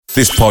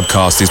This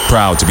podcast is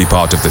proud to be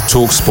part of the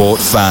TalkSport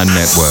Fan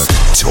Network.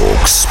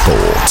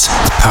 TalkSport.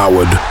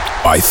 Powered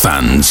by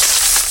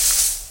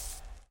fans.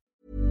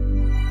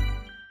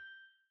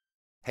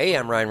 Hey,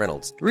 I'm Ryan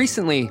Reynolds.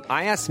 Recently,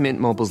 I asked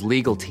Mint Mobile's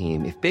legal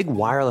team if big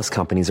wireless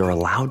companies are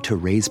allowed to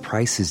raise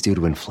prices due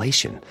to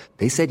inflation.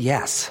 They said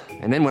yes.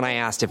 And then when I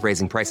asked if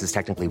raising prices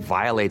technically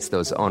violates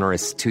those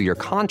onerous two-year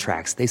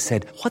contracts, they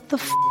said, "What the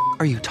f***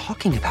 are you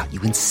talking about,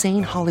 you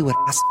insane Hollywood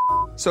ass?"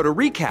 So to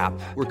recap,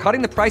 we're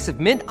cutting the price of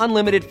Mint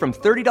Unlimited from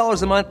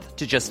 $30 a month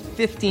to just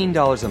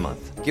 $15 a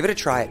month. Give it a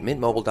try at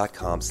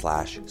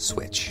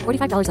mintmobile.com/switch.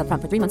 $45 up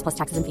front for 3 months plus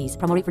taxes and fees.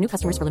 Promo rate for new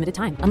customers for limited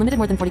time. Unlimited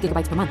more than 40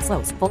 gigabytes per month.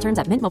 Slows full terms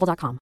at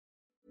mintmobile.com.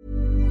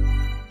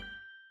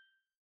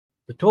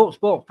 The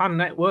TalkSport Fan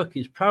Network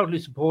is proudly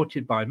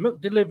supported by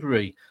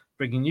McDelivery,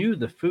 bringing you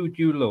the food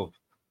you love.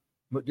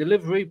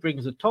 McDelivery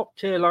brings a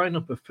top-tier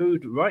lineup of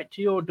food right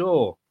to your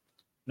door.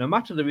 No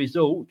matter the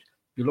result,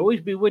 you'll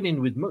always be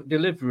winning with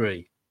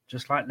McDelivery,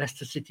 just like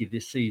Leicester City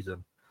this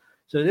season.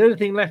 So the only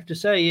thing left to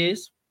say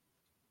is,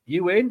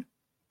 you win?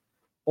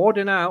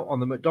 Order now on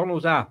the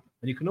McDonald's app,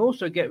 and you can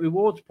also get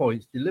rewards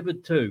points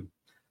delivered too.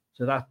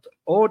 So that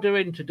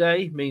ordering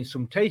today means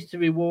some tasty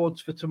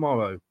rewards for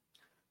tomorrow.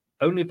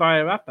 Only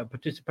via app at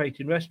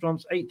participating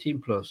restaurants,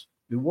 18+.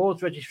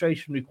 Rewards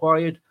registration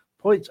required.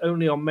 Points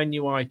only on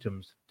menu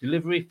items.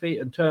 Delivery fee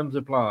and terms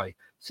apply.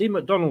 See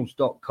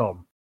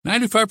mcdonalds.com.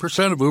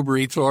 95% of Uber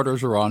Eats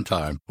orders are on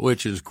time,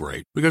 which is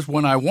great. Because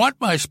when I want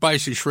my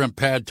spicy shrimp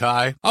pad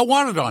thai, I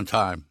want it on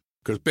time.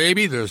 Because,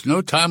 baby, there's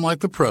no time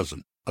like the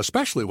present.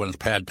 Especially when it's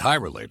pad thai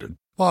related.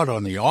 But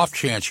on the off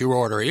chance your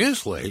order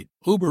is late,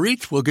 Uber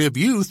Eats will give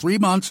you 3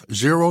 months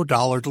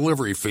 $0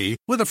 delivery fee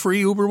with a free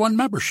Uber One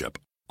membership.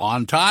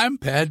 On time,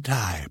 pad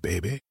thai,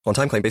 baby. On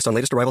time claim based on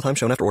latest arrival time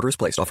shown after order is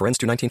placed. Offer ends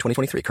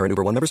 2/19/2023. Current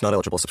Uber One members not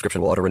eligible.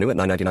 Subscription will auto renew at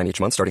 $9.99 each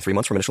month starting 3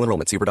 months from initial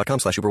enrollment. See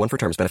Uber.com/Uber One for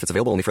terms. Benefits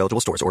available only for eligible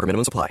stores. Order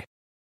minimums apply.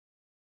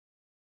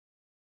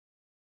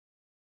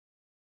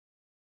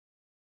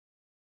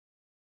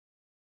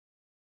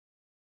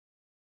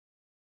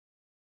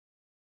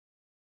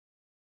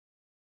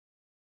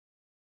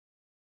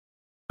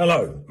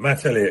 Hello,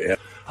 Matt Elliott here.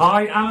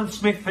 Hi, Alan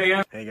Smith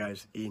here. Hey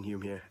guys, Ian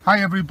Hume here. Hi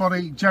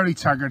everybody, Jerry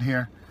Taggart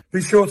here.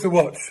 Be sure to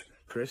watch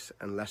Chris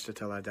and Leicester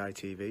Till I Die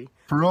TV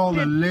for all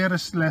the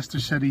latest Leicester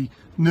City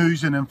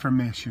news and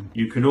information.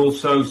 You can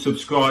also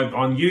subscribe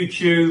on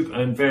YouTube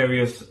and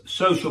various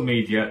social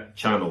media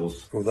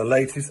channels. for the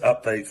latest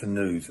updates and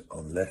news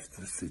on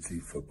Leicester City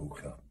Football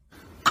Club.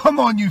 Come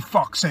on, you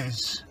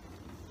foxes!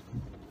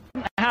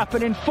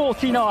 Happen in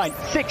 49,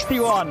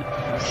 61,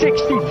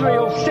 63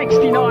 or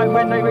 69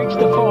 when they reach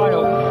the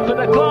final. But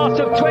the class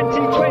of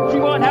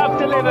 2021 have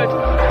delivered.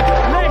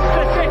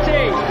 Leicester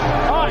City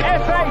are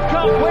FA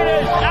Cup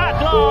winners at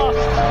last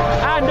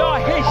and are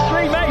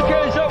history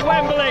makers at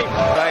Wembley.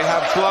 They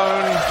have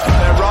blown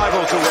their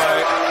rivals away.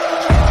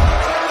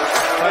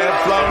 They have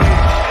blown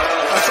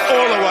us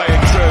all away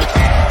in truth.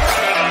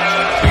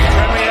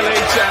 Premier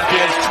League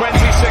champions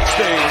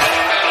 2016.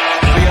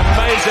 The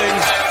amazing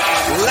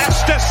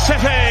Leicester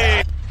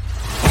City.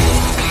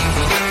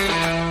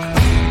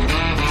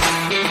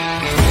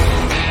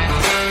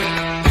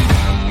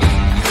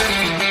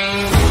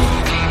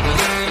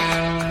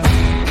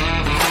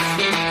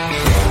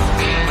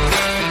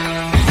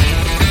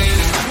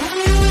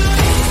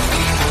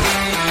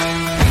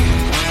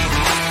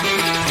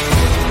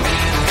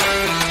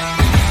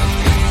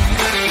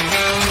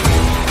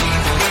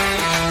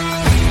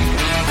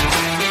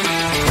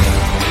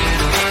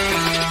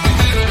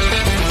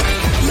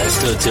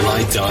 Till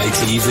I Die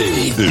TV,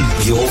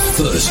 your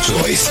first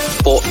choice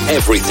for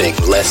everything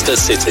Leicester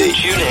City.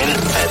 Tune in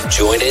and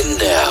join in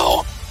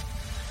now.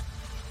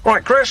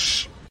 Right,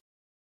 Chris.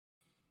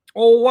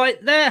 All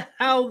right there,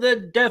 how the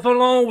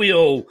devil are we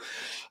all?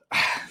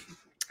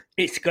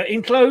 It's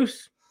getting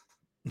close.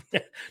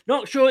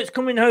 Not sure it's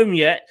coming home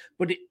yet,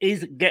 but it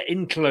is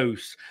getting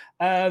close.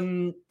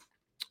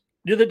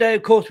 The other day,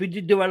 of course, we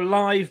did do a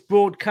live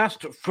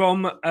broadcast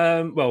from,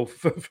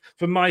 from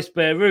my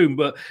spare room,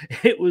 but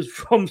it was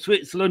from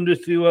Switzerland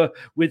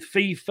with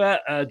FIFA.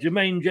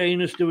 Jermaine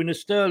Janus doing a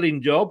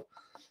sterling job,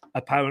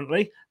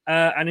 apparently,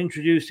 and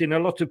introducing a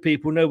lot of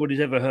people nobody's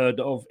ever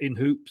heard of in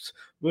hoops,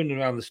 running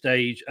around the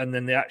stage, and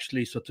then they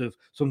actually sort of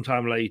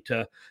sometime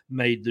later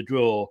made the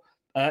draw.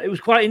 It was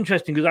quite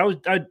interesting because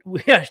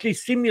we actually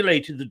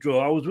simulated the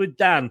draw. I was with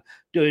Dan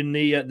doing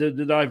the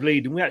live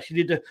lead, and we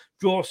actually did a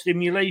draw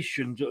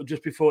simulation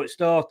just before it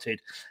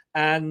started,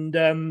 and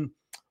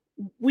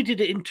we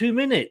did it in 2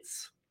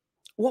 minutes.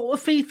 What were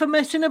FIFA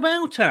messing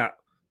about at?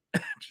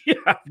 You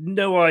have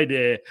no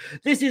idea.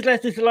 This is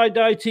Leicester Till I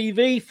Die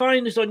TV.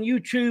 Find us on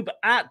YouTube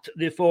at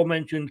the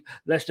aforementioned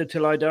Leicester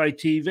Till I Die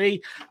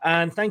TV.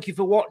 And thank you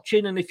for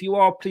watching. And if you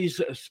are, please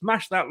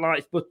smash that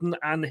like button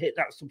and hit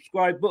that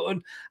subscribe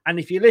button. And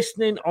if you're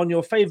listening on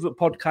your favourite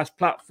podcast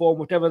platform,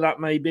 whatever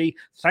that may be,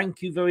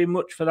 thank you very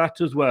much for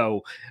that as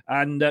well.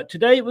 And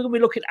today we're going to be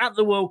looking at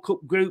the World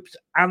Cup groups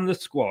and the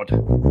squad.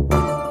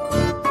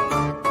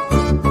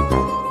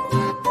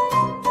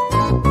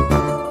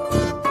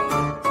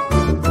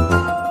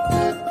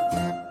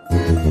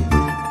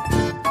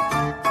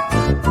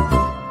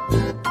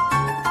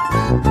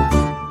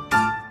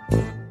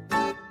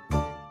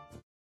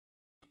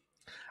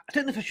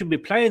 don't know if I should be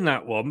playing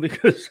that one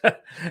because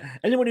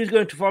anyone who's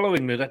going to follow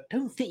England, I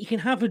don't think you can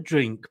have a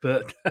drink,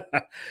 but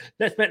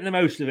let's make the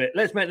most of it.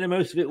 Let's make the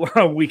most of it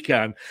while we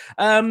can.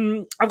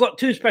 I've got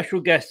two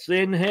special guests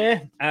in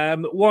here.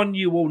 One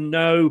you will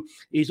know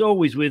is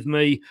always with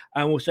me,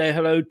 and we'll say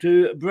hello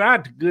to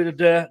Brad.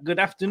 Good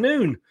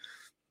afternoon.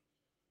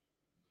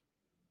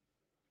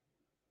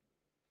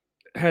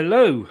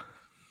 Hello.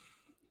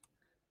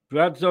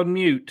 Brad's on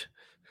mute.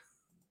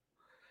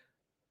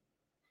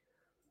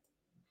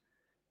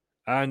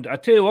 And I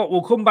tell you what,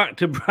 we'll come back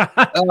to Brad.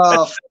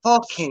 Oh,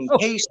 fucking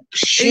piece of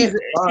shit.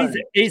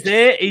 He's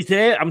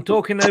here. I'm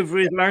talking over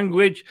his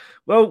language.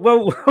 Well,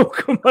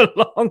 welcome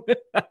along.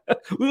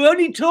 We were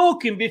only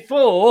talking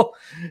before.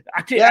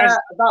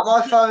 About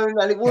my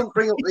phone, and it wouldn't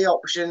bring up the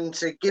option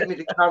to give me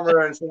the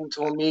camera and thing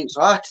to unmute,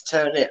 so I had to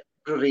turn it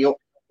bloody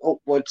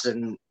upwards.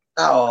 And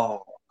I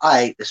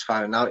hate this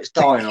phone now. It's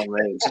dying on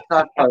me. It's a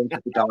sad phone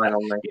to be dying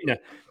on me. Yeah.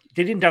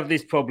 They didn't have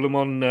this problem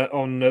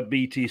on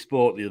BT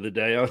Sport the other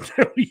day, I'll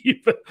tell you.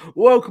 But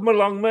welcome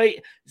along,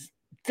 mate.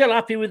 Still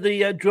happy with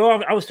the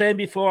draw. I was saying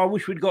before, I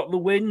wish we'd got the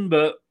win,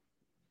 but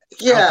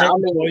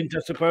point, I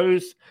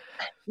suppose.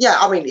 Yeah,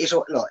 I mean, it's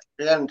look. At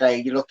the end of the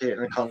day, you look at it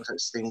in the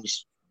context of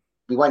things.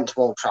 We went to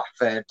Old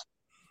Trafford.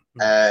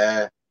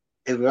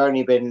 We've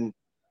only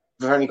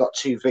got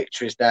 2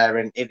 victories there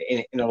in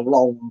a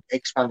long,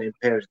 expanding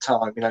period of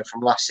time. You know,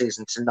 from last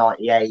season to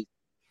 '98.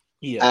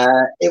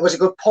 Yeah, it was a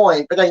good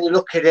point, but then you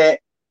look at it.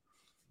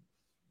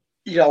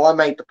 You know, I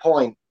made the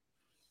point.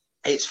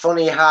 It's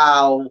funny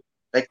how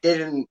they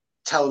didn't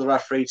tell the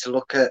referee to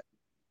look at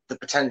the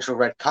potential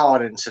red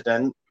card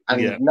incident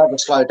and never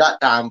slowed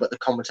that down, but the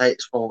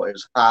commentators thought it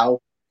was a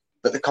foul.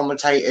 But the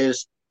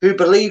commentators, who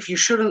believe you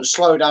shouldn't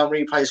slow down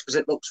replays because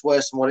it looks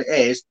worse than what it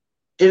is,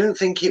 didn't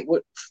think it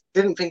was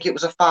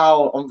a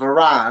foul on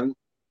Varane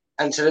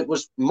until it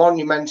was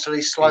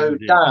monumentally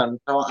slowed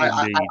down. So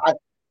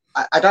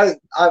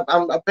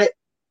I'm a bit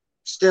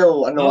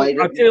still annoyed.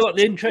 I'll tell you what,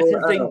 the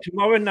interesting thing,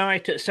 tomorrow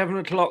night at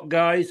 7:00,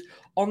 guys,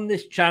 on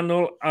this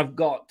channel, I've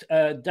got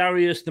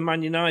Darius, the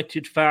Man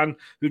United fan,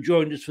 who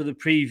joined us for the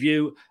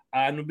preview,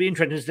 and it'll be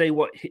interesting to see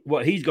what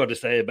he's got to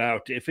say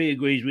about it, if he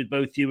agrees with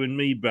both you and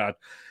me, Brad.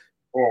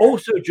 Yeah.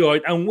 Also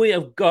joined, and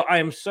I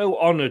am so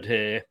honoured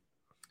here,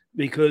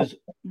 because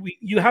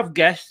you have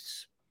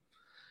guests,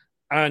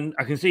 and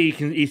I can see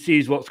he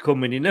sees what's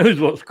coming, he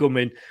knows what's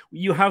coming.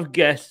 You have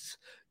guests,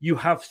 you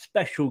have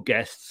special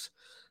guests,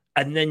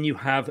 and then you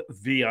have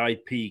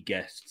VIP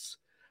guests.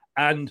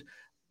 And,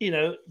 you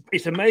know,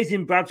 it's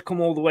amazing Brad's come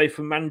all the way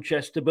from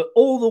Manchester, but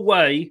all the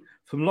way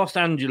from Los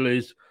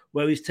Angeles,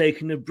 where he's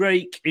taken a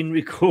break in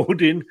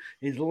recording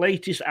his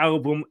latest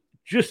album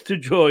just to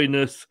join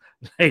us,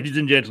 ladies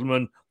and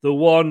gentlemen, the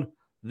one,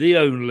 the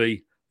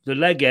only, the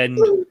legend,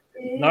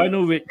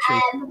 Lionel Richie.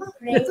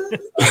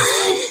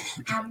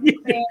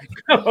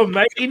 Come on,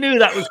 mate. You knew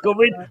that was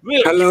coming.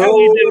 Rich, hello. How are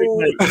you doing,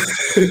 mate?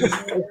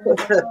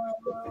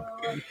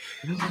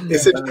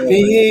 Is it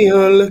me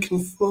you're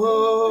looking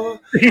for?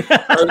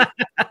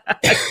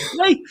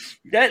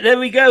 There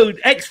we go.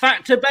 X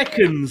Factor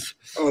beckons.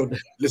 Oh,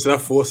 listen, I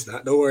forced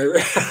that. Don't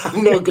worry.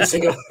 I'm not a good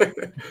singer.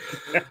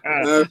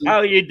 How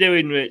are you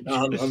doing, Rich?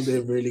 I'm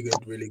doing really good,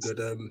 really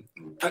good.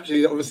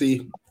 Actually,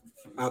 obviously,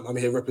 I'm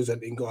here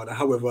representing Ghana.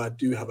 However, I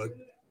do have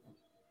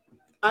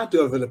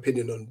an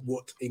opinion on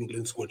what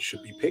England squad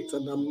should be picked,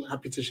 and I'm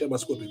happy to share my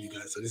squad with you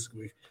guys. So this is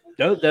going to be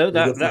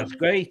that's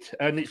great,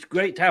 and it's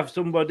great to have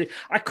somebody.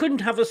 I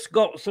couldn't have a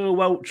Scots or a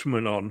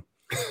Welshman on.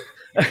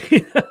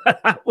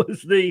 that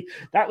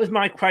was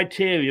my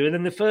criteria, and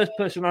then the first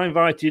person I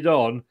invited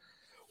on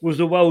was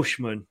a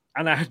Welshman,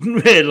 and I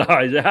hadn't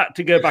realised. I had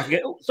to go back and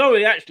get,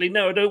 sorry, actually,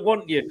 no, I don't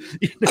want you.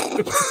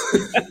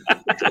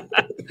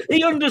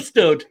 He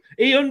understood.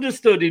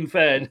 In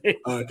fairness.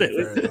 Oh,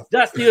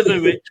 that's the other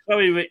Rich.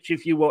 Sorry, Rich,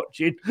 if you're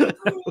watching.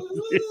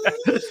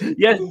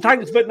 Yeah,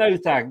 thanks, but no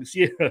thanks.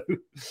 You know.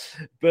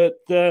 But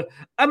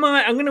I'm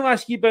going to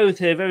ask you both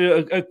here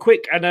a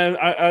quick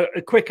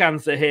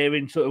answer here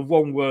in sort of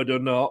one word or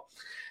not.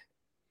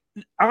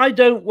 I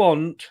don't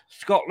want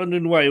Scotland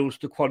and Wales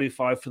to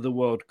qualify for the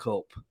World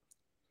Cup,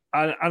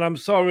 and I'm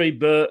sorry,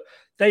 but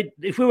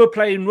if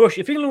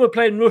England were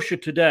playing Russia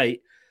today,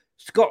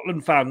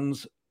 Scotland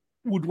fans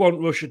would want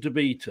Russia to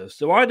beat us.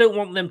 So I don't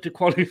want them to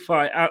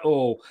qualify at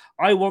all.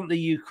 I want the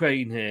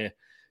Ukraine here.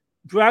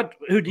 Brad,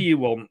 who do you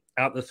want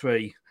out the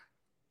three?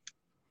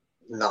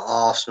 Not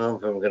Arsenal,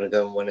 but we're going to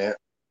go and win it.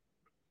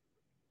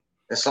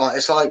 It's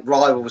like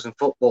rivals in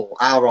football.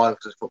 Our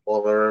rivals in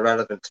football are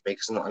irrelevant to me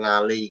because they're not in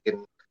our league.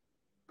 And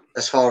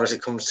as far as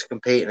it comes to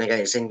competing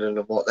against England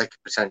and what they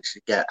could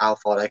potentially get, how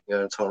far they can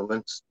go in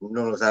tournaments,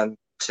 none of them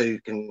two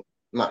can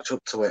match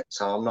up to it.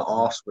 So I'm not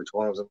asked which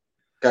one of them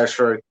goes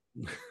through.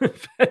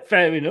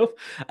 Fair enough.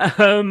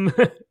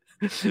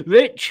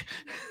 Rich?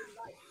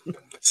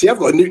 See, I've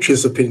got a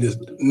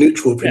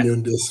neutral opinion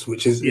on this,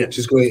 which is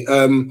great.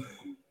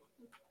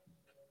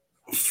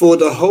 For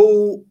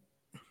the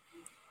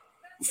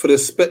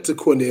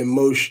spectacle and the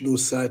emotional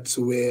side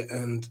to it,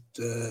 and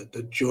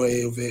the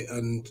joy of it,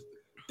 and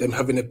them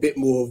having a bit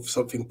more of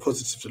something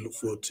positive to look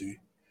forward to,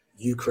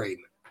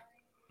 Ukraine.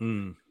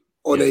 On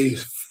a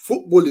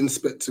footballing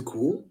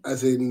spectacle,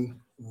 as in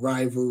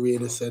rivalry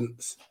in a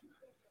sense,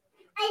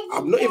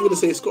 I'm not even going to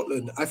say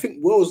Scotland. I think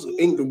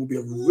Wales-England will be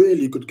a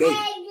really good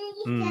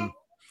game.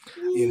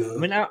 You know, I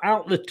mean,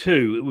 out the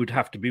two, it would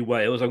have to be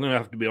Wales. I'm going to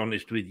have to be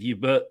honest with you.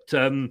 But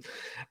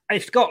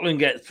if Scotland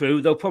get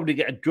through, they'll probably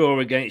get a draw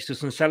against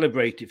us and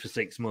celebrate it for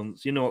 6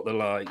 months. You know what they're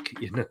like,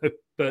 you know.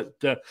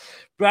 But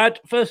Brad,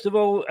 first of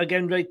all,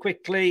 again, very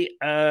quickly,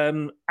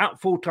 at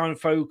Full Time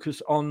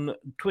Focus on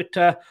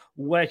Twitter,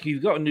 where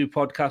you've got a new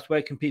podcast,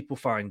 where can people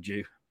find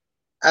you?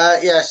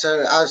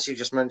 So as you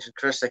just mentioned,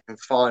 Chris, they can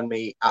find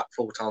me at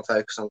Full Time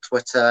Focus on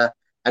Twitter.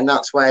 And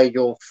that's where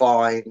you'll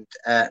find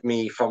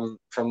me from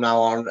now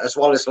on, as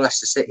well as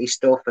Leicester City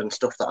stuff and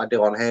stuff that I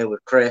do on here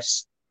with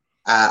Chris.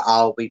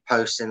 I'll be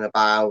posting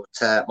about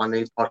my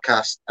new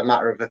podcast, A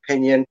Matter of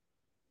Opinion.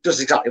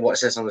 Does exactly what it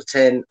says on the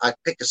tin. I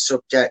pick a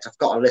subject. I've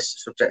got a list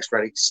of subjects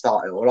ready to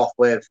start it all off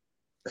with.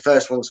 The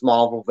first one's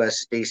Marvel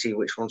versus DC,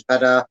 which one's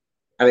better?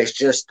 And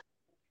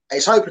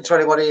it's open to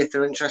anybody if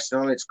they're interested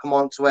on it to come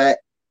on to it.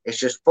 It's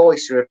just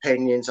voice your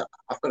opinions.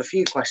 I've got a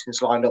few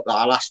questions lined up that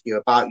I'll ask you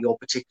about your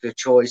particular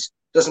choice.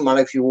 Doesn't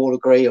matter if you all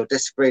agree or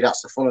disagree.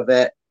 That's the fun of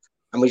it.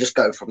 And we just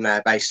go from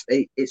there,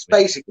 basically. It's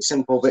basically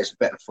simple, but it's a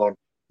bit of fun.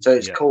 So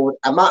it's called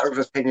A Matter of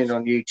Opinion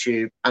on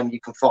YouTube, and you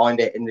can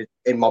find it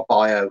in my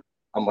bio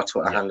on my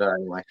Twitter handle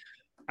anyway.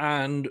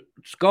 And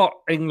Scott,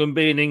 England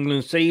being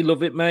England,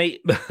 love it,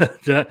 mate.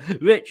 But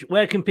Rich,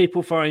 where can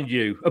people find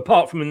you?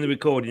 Apart from in the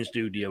recording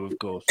studio, of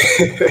course.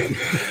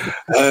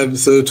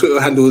 So Twitter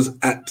handle is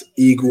at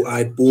Eagle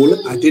Eyed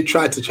Ball. I did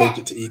try to change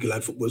it to Eagle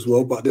Eyed Football as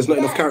well, but there's not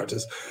enough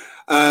characters.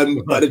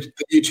 But the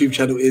YouTube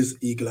channel is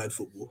Eagle Eyed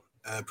Football,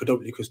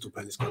 predominantly Crystal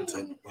Palace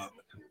content. But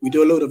we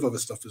do a load of other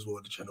stuff as well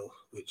on the channel,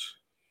 which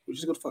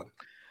is good fun.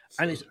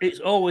 So. And it's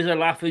always a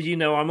laugh, as you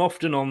know. I'm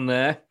often on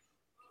there.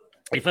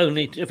 If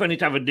only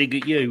to have a dig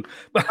at you.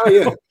 Oh,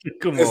 yeah.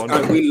 Come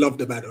on. We love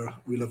the banter.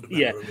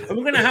 Yeah. And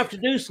we're going to have to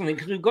do something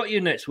because we've got you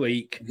next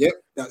week. Yep,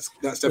 that's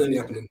definitely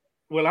happening.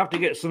 We'll have to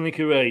get something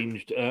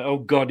arranged. Oh,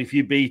 God, if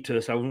you beat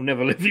us, I will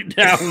never live it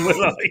down,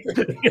 will I?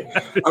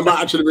 I might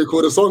actually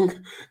record a song.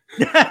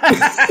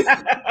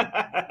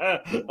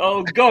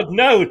 Oh, God,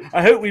 no.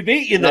 I hope we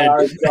beat you then.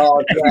 Oh,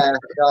 God, yeah,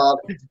 God.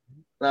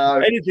 No.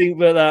 Anything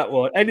but that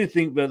one.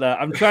 Anything but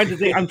that. I'm trying to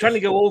think. I'm trying to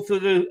go all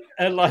through the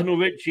Lionel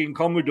Richie and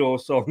Commodore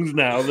songs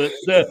now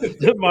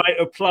that might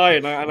apply,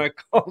 and I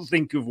can't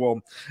think of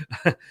one.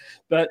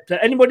 But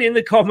anybody in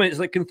the comments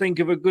that can think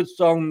of a good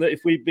song that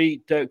if we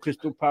beat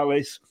Crystal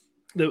Palace,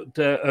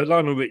 a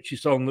Lionel Richie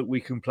song that we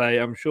can play,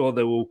 I'm sure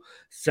they will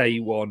say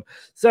one.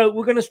 So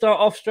we're going to start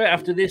off straight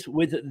after this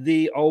with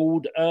the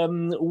old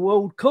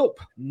World Cup,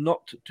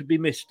 not to be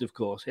missed, of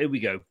course. Here we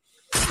go.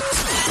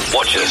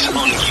 Watch us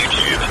on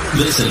YouTube.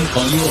 Listen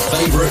on your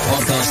favourite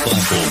podcast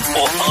platform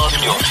or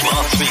ask your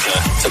smart speaker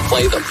to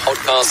play the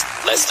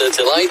podcast Leicester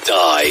Till I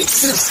Die.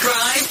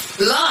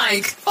 Subscribe,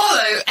 like,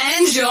 follow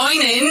and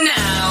join in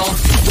now.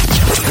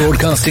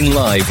 Broadcasting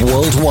live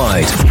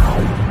worldwide.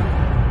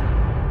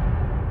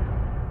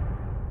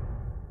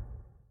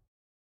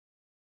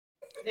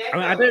 I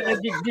mean, I don't know,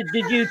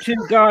 did you two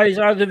guys,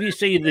 either of you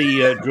see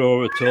the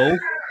draw at all?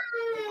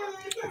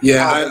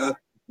 Yeah.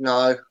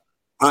 No.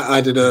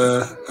 I did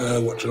a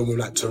watch along with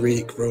like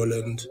Tariq,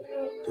 Roland.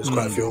 There's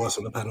quite a few of us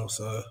on the panel,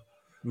 so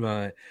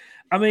right.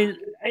 I mean,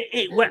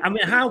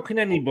 how can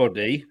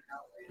anybody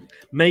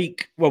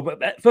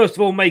first of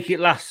all, make it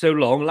last so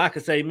long? Like I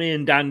say, me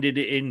and Dan did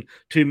it in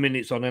 2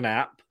 minutes on an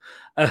app.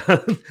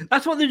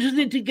 That's what they just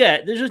need to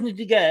get. They just need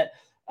to get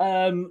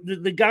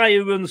the guy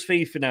who runs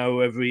FIFA now,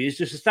 whoever he is,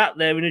 just sat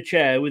there in a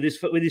chair with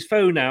his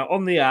phone out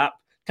on the app,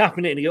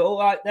 tapping it, and he go, all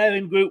right, they're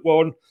in Group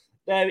 1.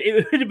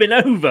 It would have been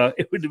over.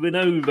 It would have been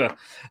over.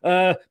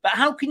 But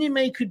how can you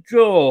make a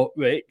draw,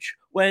 Rich,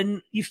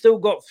 when you've still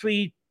got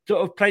 3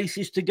 sort of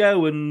places to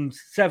go and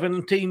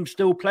 7 teams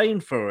still playing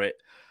for it?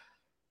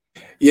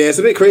 Yeah, it's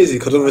a bit crazy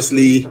because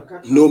obviously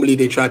normally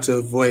they try to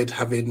avoid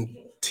having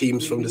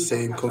teams from the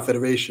same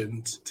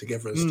confederations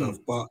together and stuff.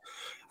 But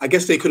I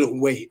guess they couldn't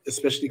wait,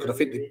 especially because I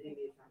think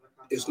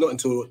it's not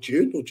until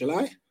June or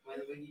July.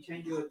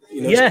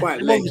 It's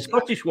quite late. The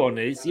Scottish one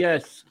is,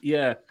 yes,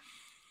 yeah.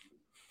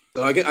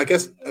 So I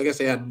guess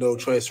they had no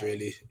choice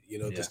really,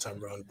 this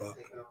time around. But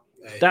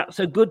hey. That's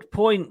a good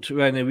point,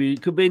 Rennie.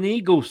 It could be an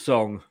Eagles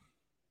song.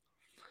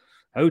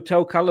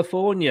 Hotel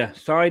California,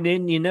 sign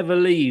in, you never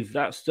leave.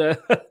 That's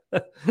what the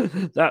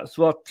Isn't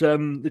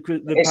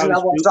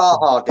that what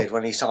Zaha did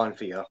when he signed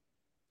for you?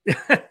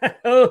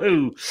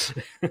 Oh.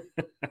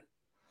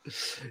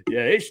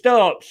 Yeah, it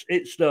starts.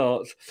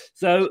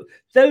 So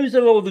those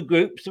are all the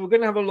groups. So we're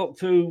going to have a look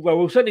through. Well,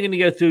 we're certainly going to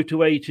go through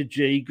to A to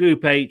G.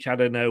 Group H, I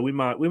don't know. We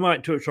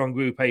might touch on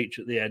Group H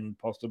at the end,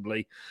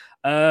 possibly.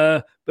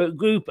 But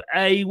Group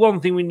A, one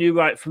thing we knew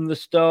right from the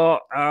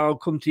start, I'll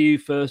come to you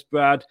first,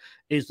 Brad,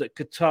 is that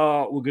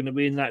Qatar were going to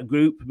be in that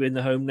group, being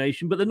the home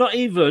nation, but they're not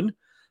even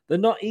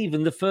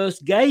the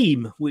first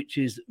game, which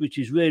is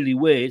really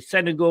weird.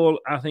 Senegal,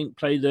 I think,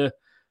 play the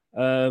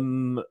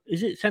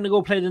Is it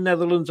Senegal played the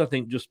Netherlands, I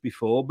think, just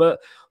before? But,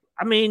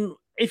 I mean,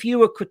 if you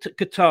were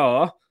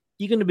Qatar,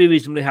 you're going to be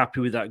reasonably happy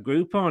with that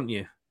group, aren't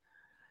you?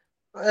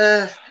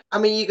 I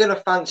mean, you're going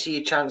to fancy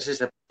your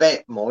chances a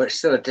bit more. It's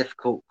still a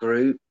difficult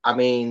group. I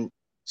mean,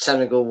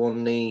 Senegal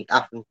won the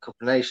African Cup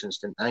of Nations,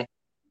 didn't they?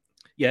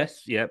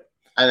 Yes, yep.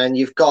 And then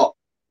you've got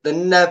the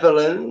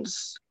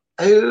Netherlands,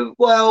 who,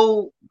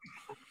 well,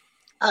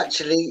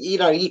 actually,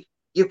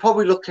 you're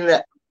probably looking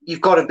at,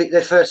 you've got to beat,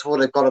 first of all,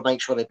 they've got to make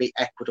sure they beat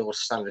Ecuador to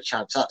stand a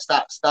chance.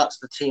 That's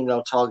the team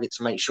they'll target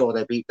to make sure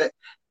they beat. But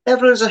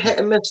Netherlands are hit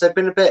and miss. They've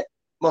been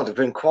they've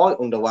been quite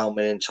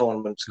underwhelming in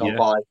tournaments gone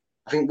by.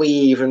 I think we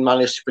even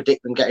managed to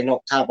predict them getting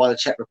knocked out by the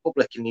Czech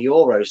Republic in the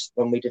Euros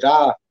when we did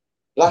our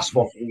last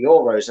one for the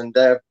Euros. And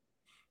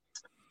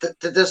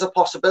there's a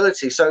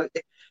possibility. So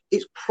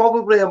it's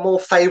probably a more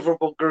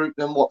favourable group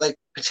than what they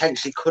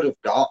potentially could have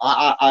got.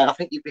 I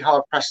think you'd be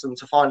hard-pressed them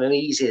to find an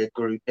easier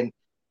group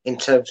in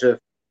terms of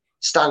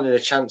standing a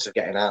chance of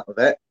getting out of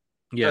it.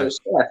 Yeah. So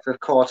for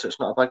quarter, it's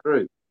not a bad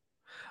group.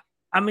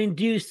 I mean,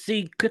 do you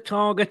see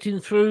Qatar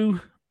getting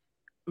through,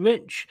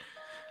 Rich?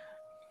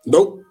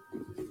 Nope.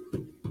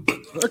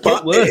 Okay,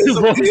 don't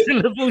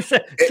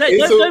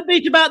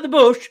beat about the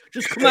bush.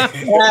 Just come out.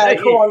 Come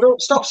on, don't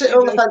stop sitting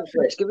on the fence,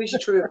 Rich. Give us your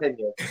true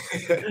opinion.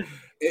 It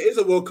is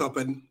a World Cup,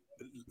 and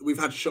we've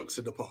had shocks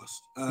in the past.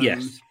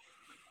 Yes.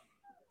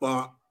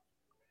 But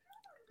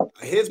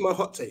here's my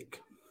hot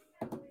take.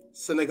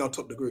 Senegal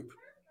top the group.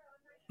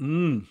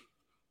 I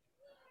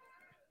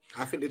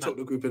think they top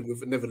the group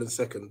with Netherlands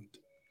second.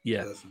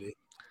 Yeah. Personally.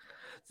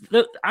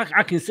 Look,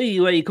 I can see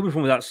where you're coming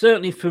from with that.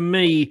 Certainly for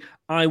me,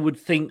 I would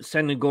think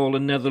Senegal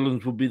and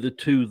Netherlands would be the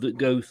two that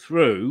go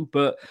through.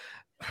 But,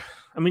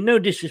 I mean, no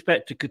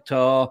disrespect to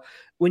Qatar.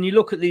 When you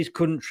look at these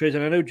countries,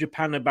 and I know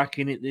Japan are back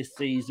in it this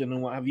season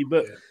and what have you,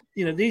 but,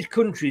 these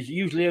countries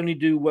usually only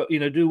do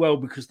well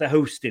because they're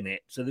hosting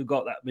it. So they've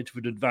got that bit of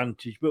an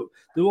advantage. But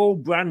they're all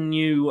brand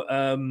new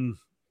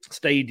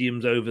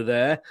stadiums over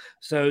there.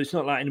 So it's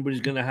not like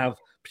anybody's going to have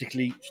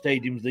particularly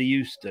stadiums they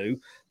used to.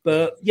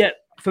 But, yeah,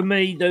 for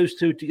me, those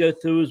two to go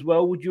through as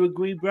well. Would you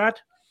agree, Brad?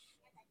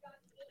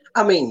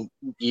 I mean,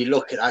 you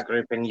look at that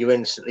group and you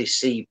instantly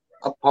see,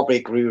 I probably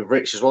agree with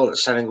Rich as well, that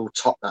Senegal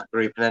top that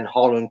group, and then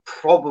Holland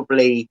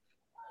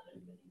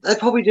they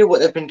probably do what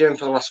they've been doing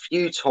for the last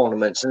few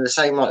tournaments, and the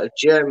same like the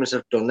Germans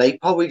have done. They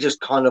probably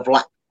just kind of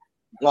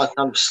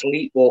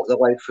sleepwalk their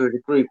way through the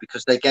group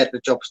because they get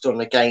the jobs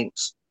done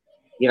against,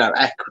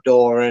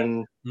 Ecuador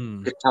and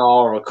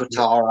Qatar,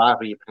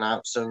 however you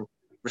pronounce them,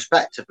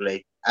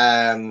 respectively.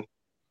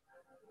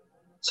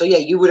 So, yeah,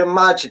 you would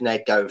imagine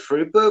they'd go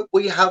through, but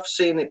we have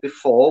seen it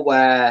before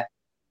where,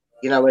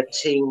 a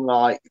team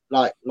like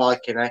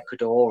in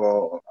Ecuador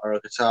or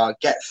Qatar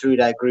get through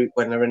their group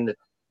when they're in the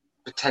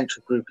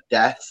potential group of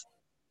death.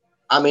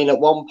 I mean, at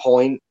one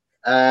point,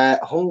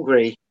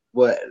 Hungary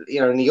were,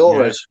 in the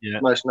Euros,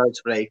 most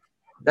notably,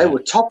 they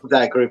were top of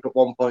their group at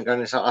one point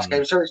going into that last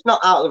game. So it's not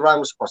out of the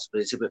realms of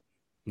possibility, but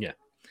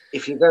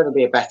if you're going to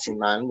be a betting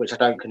man, which I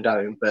don't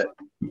condone, but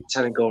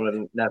Senegal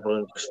and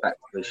Netherlands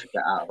respectively should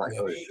get out of that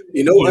group.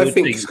 You know what I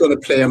think is going to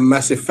play a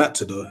massive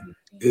factor though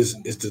is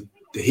the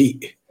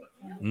heat.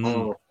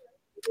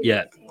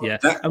 Yeah.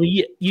 I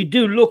mean, you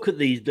do look at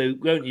these,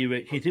 don't you,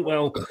 Rich? You think,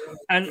 well,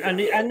 and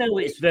I know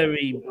it's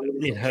very,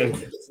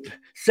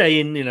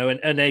 saying,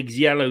 an egg's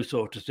yellow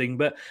sort of thing,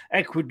 but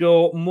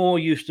Ecuador more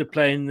used to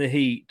playing the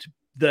heat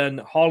than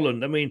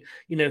Holland. I mean,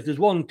 if there's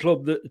one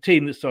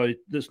team that's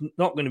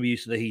not going to be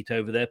used to the heat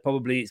over there,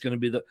 probably it's going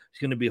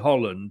to be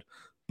Holland.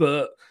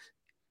 But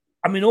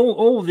I mean,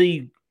 all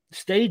the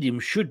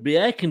stadiums should be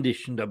air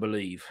conditioned, I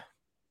believe.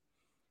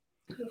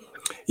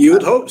 You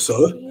would hope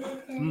so.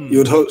 You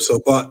would hope so,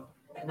 but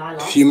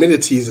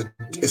humidity is a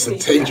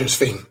dangerous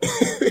thing.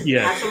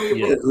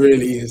 It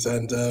really is,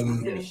 and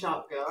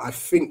I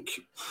think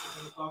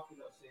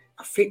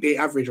they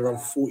average around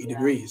 40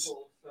 degrees.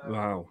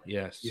 Wow.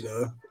 Yes.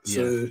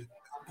 So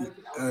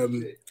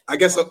I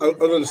guess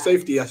on the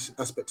safety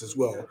aspect as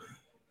well,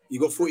 you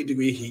got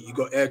 40-degree heat, you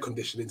got air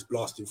conditioning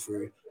blasting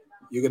through.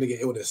 You're going to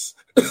get illness.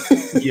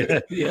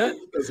 Yeah.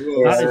 As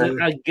well.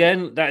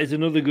 That is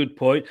another good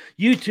point.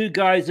 You two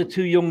guys are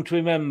too young to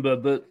remember,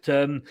 but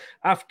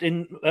after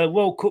in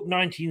World Cup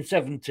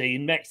 1970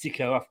 in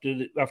Mexico,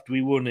 after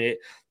we won it,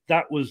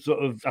 that was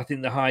sort of, I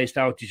think, the highest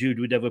altitude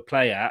we'd ever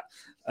play at,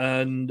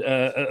 and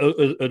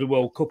a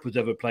World Cup was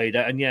ever played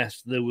at. And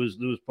yes, there was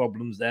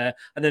problems there.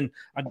 And then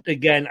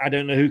again, I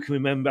don't know who can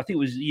remember. I think it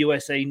was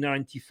USA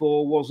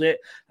 '94, was it?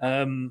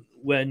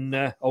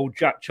 When old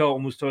Jack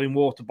Charlton was throwing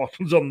water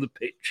bottles on the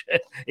pitch,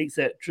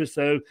 etc.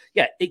 So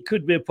yeah, it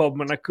could be a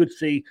problem, and I could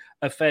see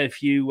a fair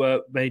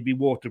few maybe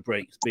water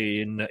breaks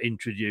being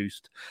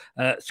introduced.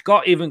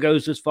 Scott even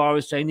goes as far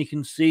as saying he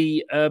can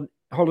see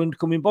Holland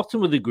coming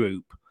bottom of the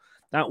group.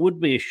 That would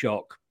be a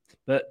shock.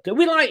 But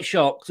we like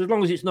shocks, as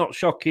long as it's not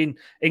shocking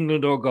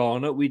England or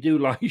Ghana. We do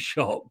like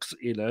shocks,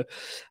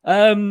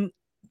 Group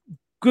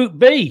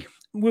B,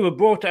 we were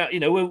brought out,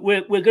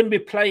 we're going to be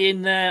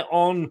playing there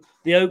on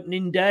the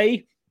opening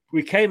day.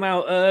 We came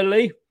out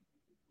early.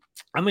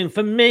 I mean,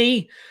 for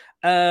me,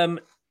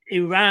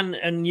 Iran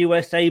and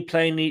USA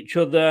playing each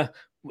other.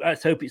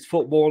 Let's hope it's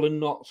football and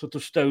not sort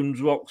of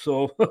stones, rocks,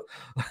 or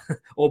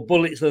or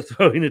bullets they're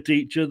throwing at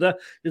each other.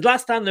 Because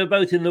last time they were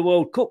both in the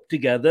World Cup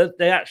together,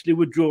 they actually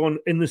were drawn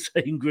in the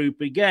same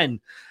group again.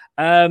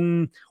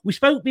 We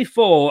spoke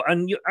before,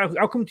 and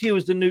I'll come to you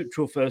as the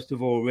neutral first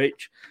of all,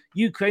 Rich.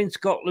 Ukraine,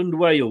 Scotland,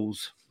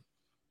 Wales.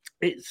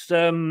 It's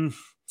a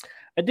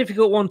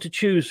difficult one to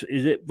choose,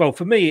 is it? Well,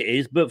 for me it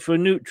is, but for a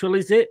neutral,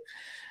 is it?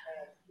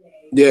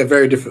 Yeah,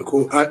 very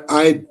difficult.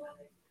 I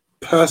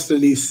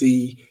personally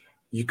see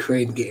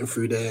Ukraine getting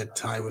through their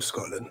tie with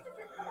Scotland,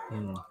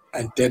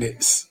 and then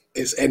it's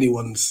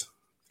anyone's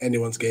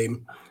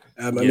game.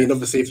 I mean,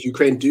 obviously, if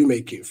Ukraine do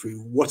make it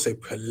through, what a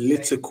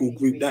political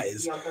group that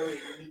is.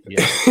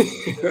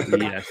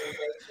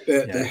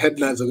 The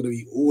headlines are going to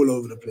be all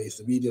over the place.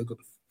 The media are going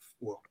to,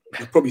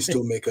 they'll probably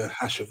still make a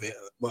hash of it,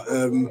 but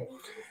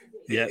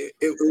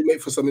it will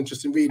make for some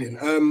interesting reading.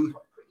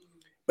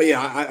 But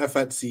yeah, I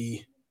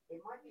fancy.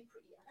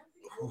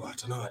 Oh, I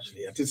don't know.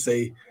 Actually,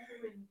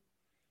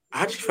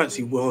 I actually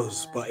fancy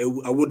Wales, but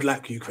I would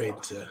like Ukraine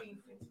to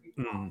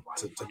make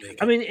it.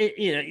 I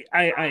mean,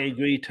 I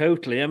agree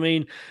totally. I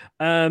mean,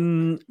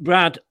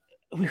 Brad,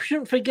 we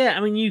shouldn't forget. I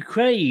mean,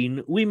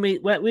 Ukraine. We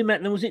met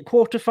them. Was it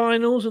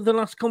quarterfinals of the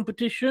last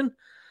competition,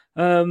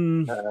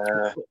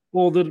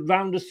 or the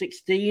round of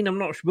 16? I'm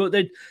not sure,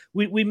 but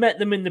we met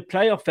them in the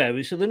playoff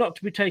area, so they're not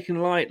to be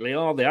taken lightly,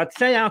 are they? I'd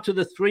say out of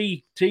the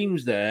three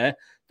teams there,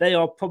 they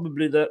are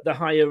probably the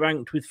higher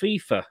ranked with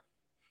FIFA.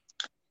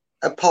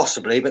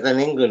 Possibly, but then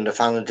England have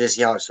found the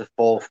dizzy heights of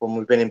fourth when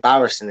we've been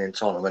embarrassing in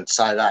tournaments.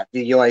 So that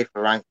the UEFA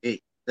rank,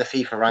 the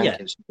FIFA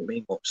rankings don't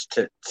mean much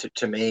to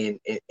me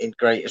in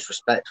greatest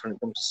respect when it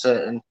comes to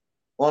certain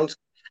ones.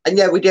 And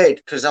yeah, we did,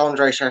 because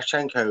Andrei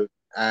Shevchenko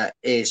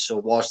is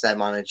or was their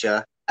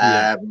manager.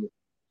 I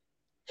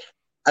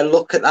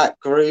look at that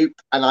group,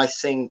 and I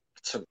think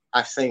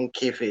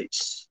if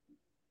it's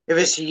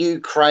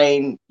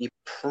Ukraine, you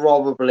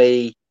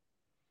probably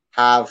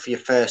have your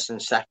first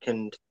and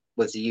second,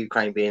 with the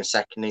Ukraine being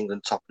second,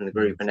 England top in the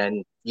group, and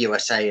then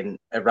USA and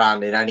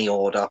Iran in any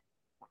order.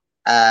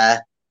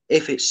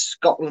 If it's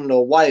Scotland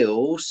or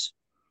Wales,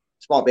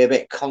 this might be a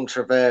bit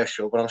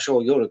controversial, but I'm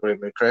sure you'll agree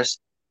with me, Chris.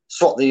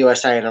 Swap the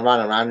USA and Iran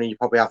around, and you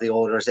probably have the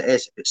order as it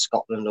is. If it's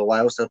Scotland or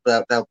Wales, they'll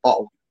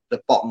bottom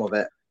the bottom of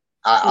it.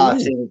 I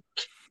think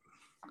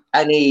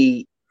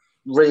any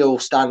real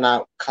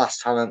standout class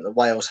talent that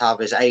Wales have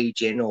is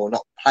aging or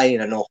not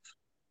playing enough,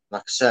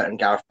 like a certain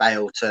Gareth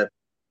Bale to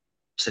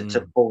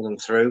pull them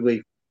through.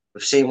 We've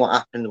seen what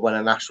happened when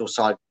a national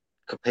side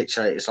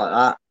capitulates like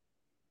that.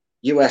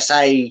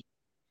 USA,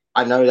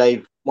 I know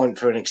they went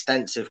through an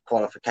extensive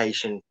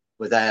qualification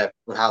with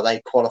how they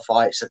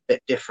qualify. It's a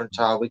bit different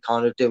to how we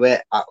kind of do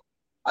it. I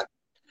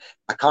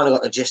kind of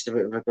got the gist of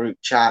it with a group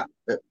chat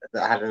that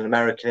had an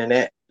American in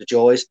it, the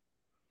Joys.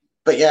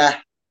 But yeah,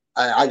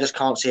 I just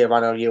can't see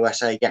Iran or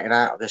USA getting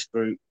out of this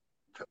group.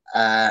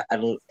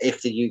 And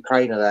if the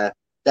Ukraine are there,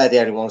 they're the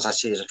only ones I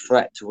see as a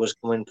threat to us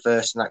coming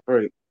first in that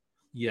group.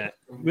 Yeah.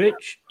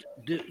 Rich,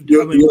 which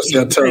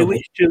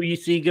do you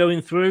see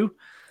going through?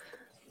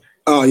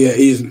 Oh, yeah,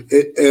 easily.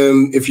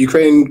 If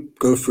Ukraine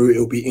go through,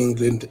 it'll be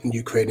England and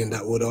Ukraine in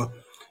that order.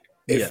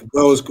 If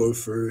Wales go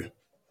through,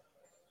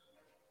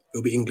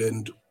 it'll be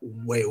England,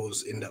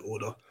 Wales in that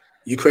order.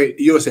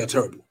 USA are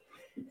terrible.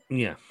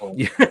 Yeah. I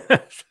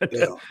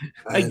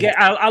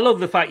love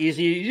the fact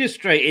you're just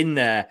straight in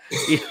there.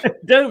 You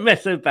don't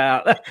mess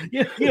about.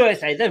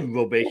 USA, they're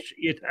rubbish,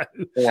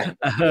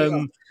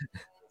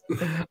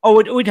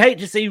 we'd hate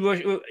to see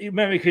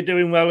America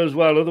doing well as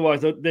well.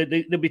 Otherwise,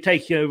 they'll be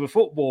taking over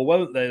football,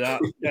 won't they?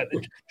 They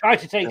try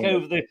to take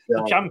over the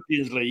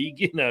Champions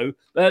League,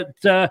 But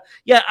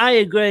I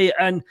agree.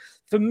 And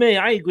for me,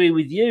 I agree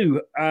with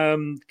you.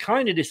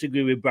 Kind of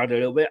disagree with Brad a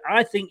little bit.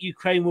 I think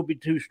Ukraine will be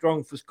too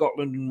strong for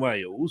Scotland and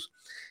Wales.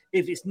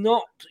 If it's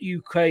not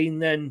Ukraine,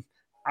 then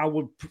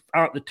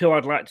out the two,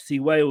 I'd like to see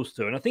Wales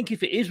through. And I think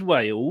if it is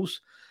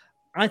Wales,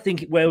 I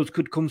think Wales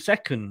could come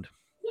second.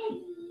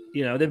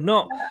 They've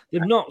not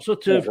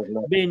sort of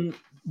been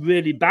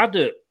really bad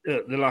at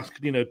the last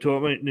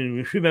tournament.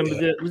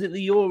 Remember, was it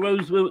the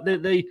Euros where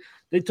they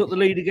took the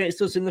lead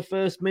against us in the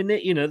first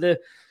minute? It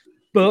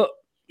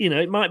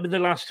might be the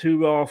last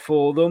hurrah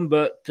for them.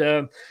 But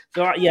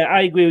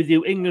I agree with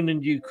you. England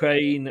and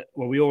Ukraine.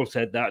 Well, we all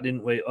said that,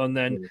 didn't we? And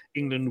then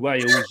England,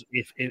 Wales,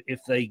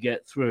 if they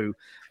get through.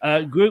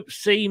 Group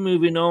C,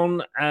 moving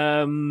on.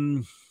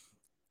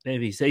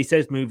 Maybe he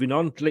says moving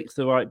on, clicks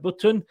the right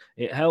button.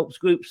 It helps.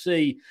 Group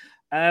C.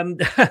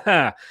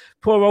 Poor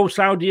old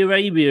Saudi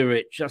Arabia,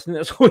 Rich. I think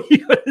that's what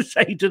you got to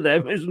say to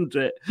them, isn't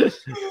it?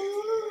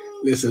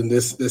 Listen,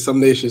 there's some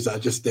nations that are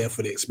just there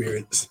for the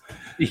experience.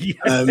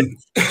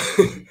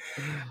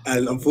 And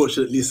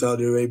unfortunately,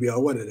 Saudi Arabia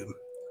are one of them.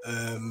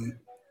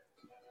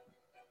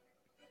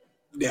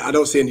 I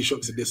don't see any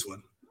shocks in this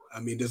one. I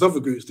mean, there's other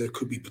groups there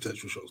could be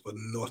potential shocks, but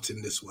not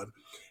in this one.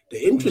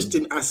 The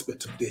interesting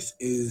aspect of this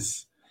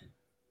is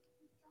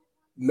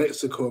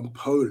Mexico and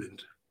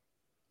Poland.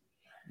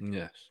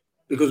 Yes.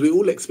 Because we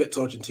all expect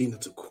Argentina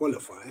to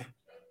qualify,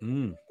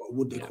 but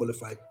would they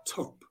qualify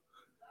top?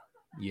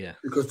 Yeah.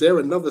 Because they're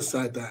another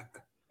side that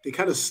they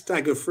kind of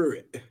stagger through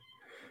it.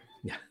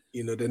 Yeah.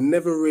 You know, they're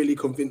never really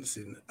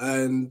convincing.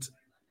 And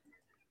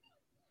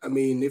I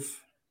mean,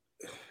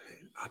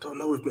 I don't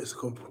know if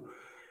Mexico,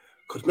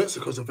 because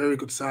Mexico's a very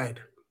good side,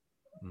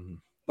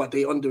 but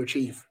they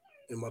underachieve,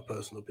 in my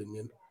personal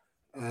opinion.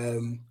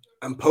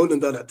 And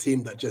Poland are that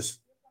team that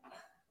just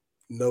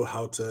know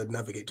how to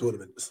navigate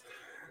tournaments.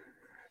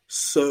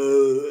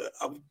 So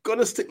I'm going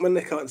to stick my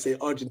neck out and say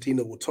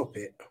Argentina will top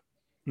it.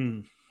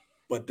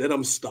 But then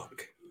I'm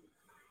stuck.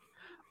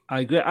 I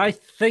agree. I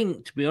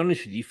think, to be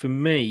honest with you, for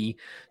me,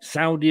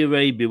 Saudi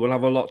Arabia will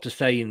have a lot to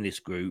say in this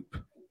group,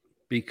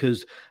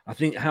 because I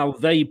think how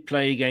they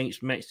play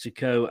against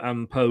Mexico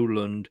and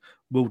Poland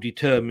will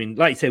determine,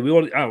 like I say,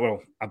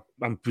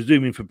 I'm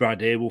presuming for Brad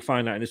here, we'll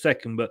find out in a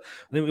second, but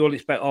I think we all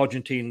expect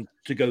Argentina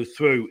to go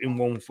through in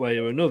one way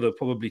or another,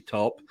 probably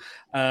top.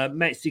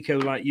 Mexico,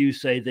 like you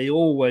say, they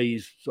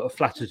always sort of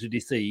flatter to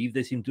deceive.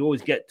 They seem to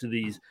always get to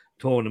these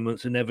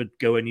tournaments and never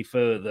go any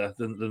further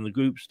than the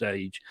group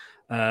stage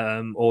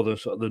or the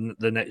sort of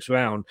the next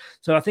round.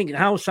 So I think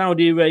how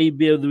Saudi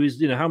Arabia, there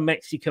is, how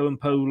Mexico and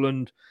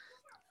Poland,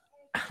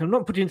 I'm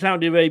not putting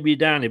Saudi Arabia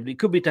down here, but it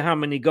could be to how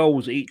many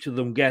goals each of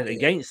them get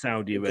against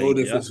Saudi Arabia. Goal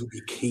difference will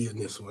be key in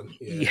this one.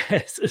 Yeah.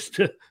 Yes, as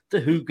to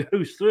who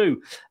goes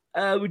through.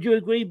 Would you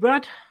agree,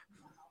 Brad?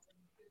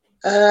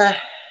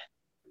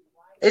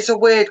 It's a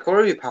weird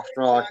group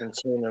after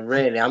Argentina,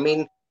 really. I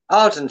mean,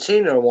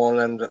 Argentina are one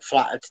of them that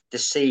flatter to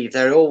deceive.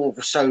 They're all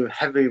so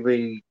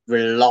heavily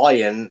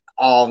reliant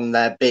on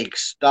their big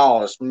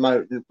stars,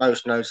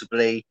 most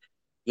notably,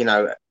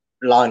 Leo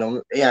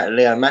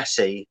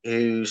Messi,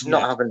 who's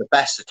not having the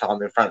best of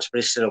time in France, but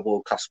he's still a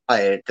world-class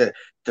player. The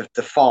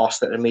farce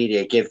that the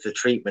media give the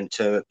treatment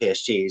to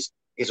PSG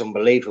is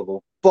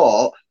unbelievable.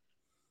 But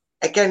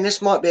again,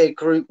 this might be a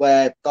group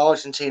where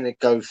Argentina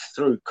go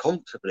through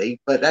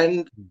comfortably, but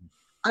then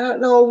I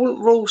don't know. I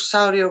wouldn't rule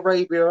Saudi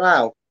Arabia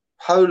out.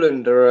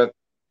 Poland are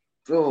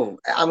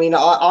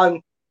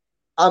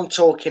I'm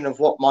talking of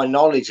what my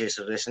knowledge is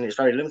of this, and it's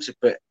very limited,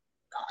 but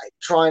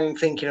trying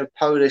thinking of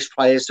Polish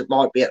players that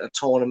might be at the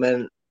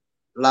tournament.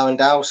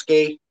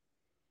 Lewandowski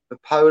for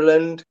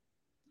Poland.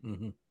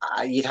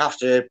 You'd have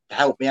to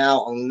help me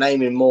out on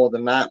naming more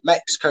than that.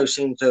 Mexico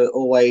seems to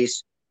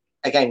always,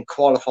 again,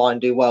 qualify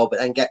and do well, but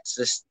then get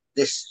to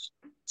this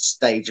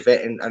stage of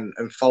it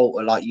and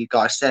falter, like you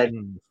guys said.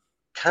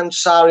 Can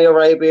Saudi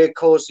Arabia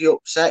cause the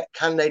upset?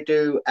 Can they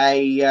do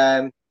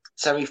a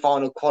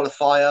semi-final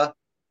qualifier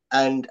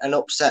and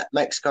upset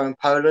Mexico and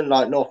Poland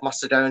like North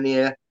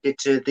Macedonia did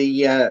to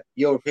the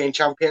European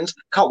champions?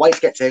 Can't wait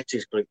to get to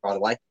Italy's group, by the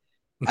way.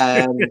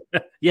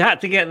 You had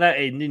to get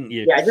that in, didn't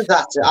you? Yeah, I just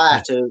had to. I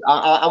had to.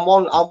 I'm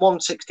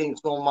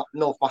 1/16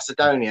 North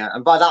Macedonia,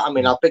 and by that I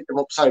mean I picked them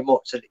up so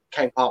much that it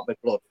became part of my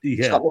blood.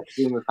 It's got nothing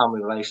to do with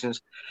family relations.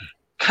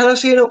 Can I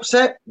see an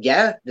upset?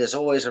 Yeah, there's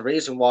always a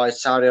reason why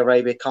Saudi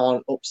Arabia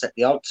can't upset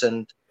the odds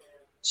and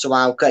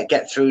somehow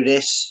get through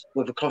this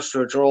with a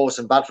cluster of draws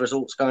and bad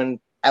results going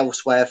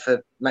elsewhere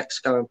for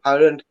Mexico and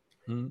Poland.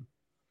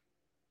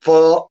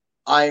 But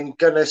I'm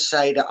going to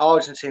say that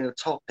Argentina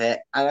top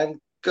it, and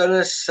I'm going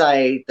to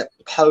say that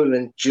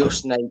Poland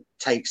just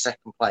takes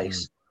second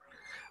place.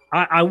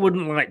 I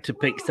wouldn't like to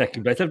pick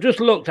second place. I've just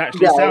looked,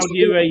 actually,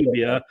 Saudi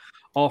Arabia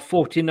are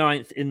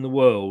 49th in the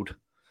world.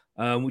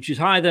 Which is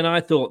higher than I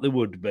thought they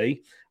would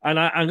be, and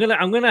I'm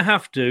gonna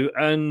have to.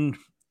 And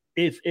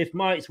if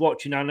Mike's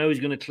watching, I know he's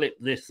going to clip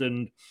this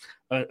and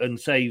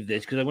save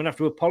this, because I'm going to have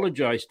to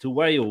apologise to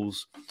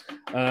Wales.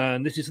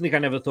 And this is something I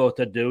never thought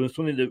I'd do, and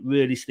something that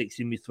really sticks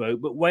in my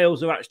throat. But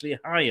Wales are actually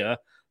higher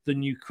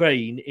than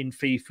Ukraine in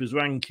FIFA's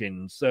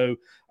rankings, so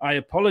I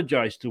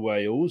apologise to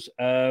Wales.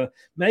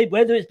 Maybe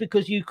whether it's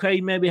because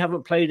Ukraine maybe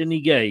haven't played any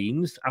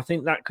games, I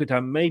think that could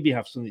maybe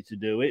have something to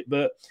do with it.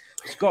 But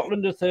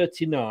Scotland are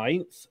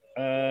 39th.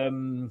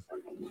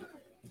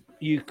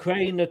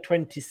 Ukraine are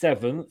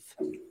 27th,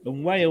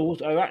 and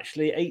Wales are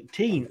actually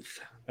 18th.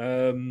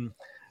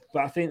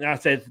 But I think I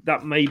said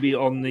that may be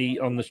on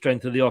the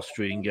strength of the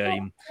Austrian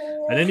game.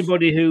 And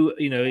anybody who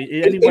in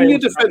your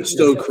defence,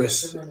 though,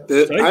 Chris,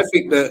 I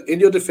think that in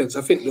your defence,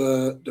 I think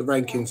the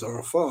rankings are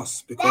a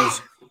farce,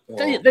 because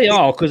they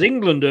are, because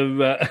England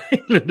are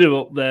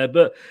up there,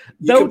 but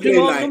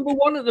Belgium are number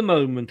one at the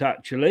moment.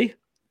 Actually,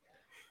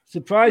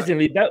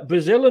 surprisingly,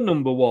 Brazil are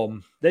number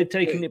one. They've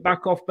taken it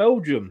back off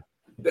Belgium.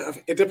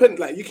 It depends.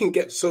 Like, you can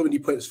get so many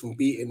points from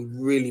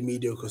beating really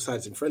mediocre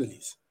sides in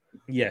friendlies.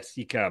 Yes,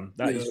 you can.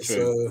 That is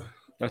true.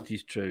 That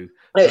is true.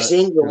 It's the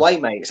England way,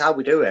 mate. It's how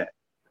we do it.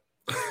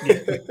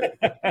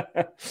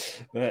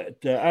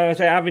 But I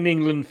say having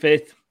England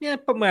fifth. Yeah,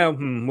 but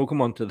we'll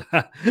come on to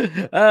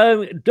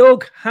that.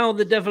 Doug, how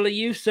the devil are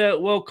you, sir?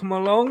 Welcome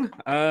along.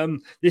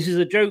 This is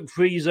a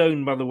joke-free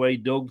zone, by the way,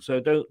 Doug. So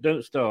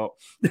don't start.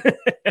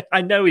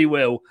 I know he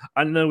will.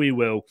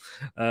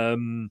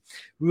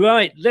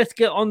 Right, let's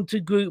get on to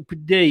Group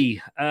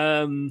D.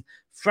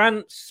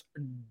 France,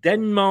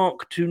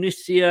 Denmark,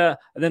 Tunisia,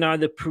 and then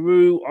either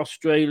Peru,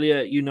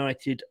 Australia,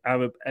 United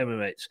Arab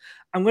Emirates.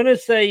 I'm going to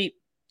say,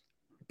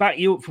 back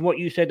you up from what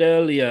you said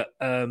earlier,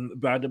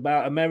 Brad,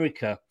 about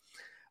America.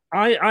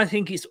 I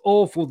think it's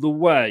awful the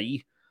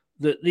way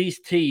that these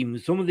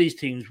teams, some of these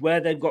teams, where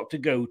they've got to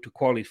go to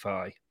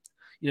qualify.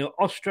 You know,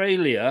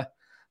 Australia,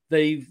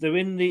 they're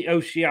in the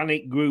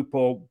Oceanic group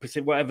or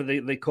whatever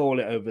they call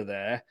it over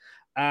there.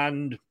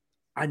 And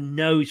I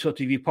know sort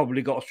of you've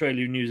probably got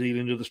Australia and New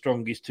Zealand are the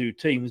strongest two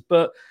teams,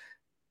 but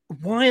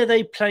why are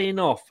they playing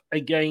off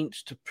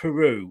against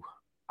Peru?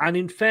 And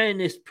in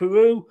fairness,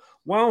 Peru,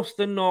 whilst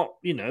they're not,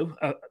 you know,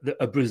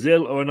 a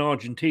Brazil or an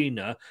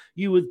Argentina,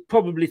 you would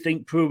probably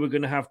think Peru were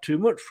going to have too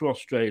much for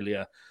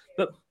Australia.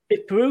 But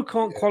if Peru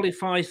can't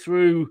qualify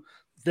through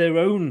their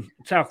own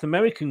South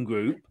American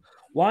group,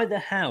 why the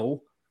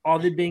hell are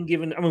they being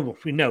given? I mean, well,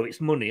 we know it's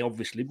money,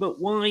 obviously,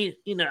 but why?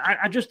 You know,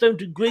 I just don't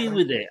agree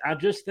with it. I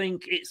just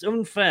think it's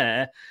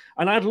unfair,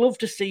 and I'd love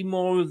to see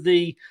more of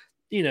the,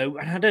 you know,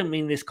 and I don't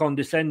mean this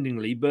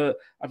condescendingly, but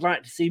I'd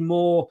like to see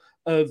more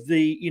of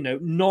the, you know,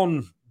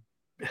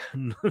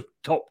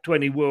 top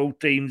 20 world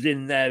teams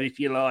in there, if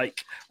you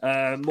like,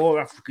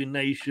 more African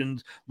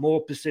nations,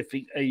 more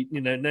Pacific,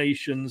 you know,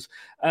 nations,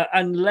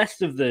 and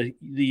less of the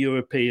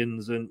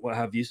Europeans and what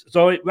have you.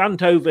 Sorry,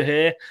 rant over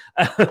here,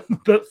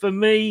 but for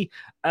me,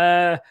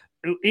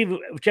 even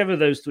whichever of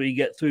those three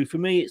get through, for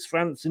me, it's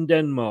France and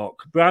Denmark.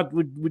 Brad,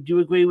 would you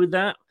agree with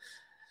that?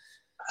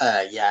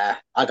 Yeah,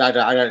 I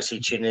don't see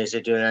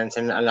Tunisia doing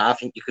anything, and I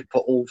think you could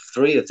put all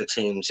three of the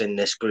teams in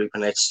this group,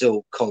 and they'd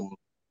still come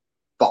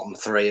bottom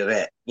three of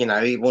it. You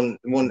know, it wouldn't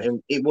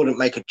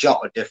make a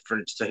jot of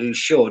difference to who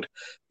should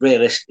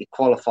realistically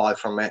qualify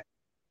from it.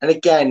 And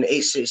again,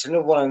 it's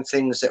another one of the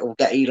things that will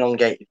get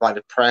elongated by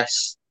the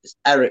press.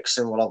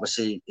 Eriksen will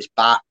obviously is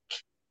back,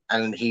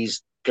 and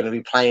he's going to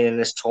be playing in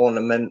this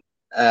tournament,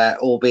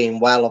 all being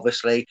well.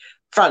 Obviously,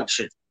 France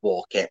should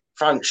walk it.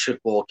 They'll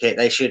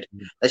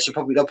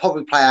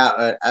probably play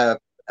out a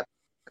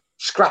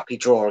scrappy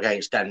draw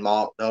against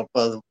Denmark,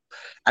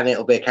 and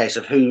it'll be a case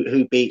of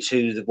who beats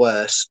who the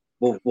worst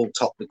will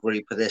top the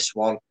group of this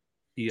one.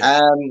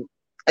 Yeah.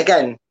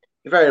 Again,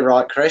 you're very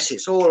right, Chris.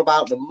 It's all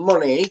about the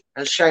money,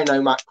 as Shane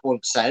O'Mac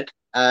once said.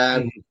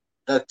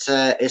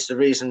 That it's the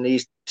reason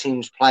these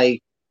teams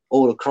play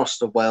all across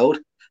the world.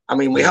 I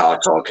mean, we are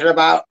talking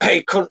about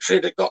a country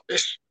that got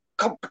this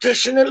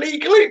competition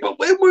illegally, but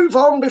we'll move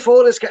on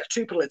before this gets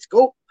too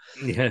political.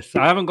 Yes,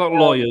 I haven't got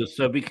lawyers,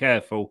 so be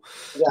careful.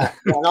 Yeah,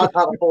 and I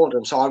can't afford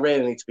them, so I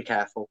really need to be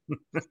careful.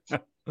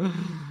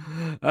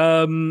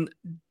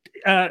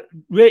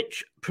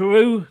 Rich,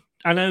 Peru,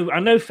 I know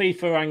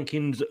FIFA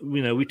rankings,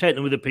 you know, we take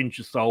them with a pinch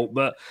of salt,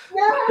 but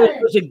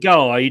as a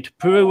guide,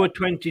 Peru are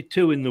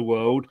 22 in the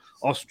world,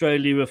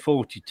 Australia are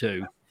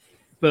 42.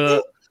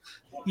 But,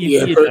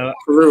 you know,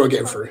 Peru are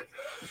getting through.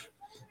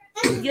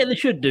 Yeah, they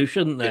should do,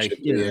 shouldn't they?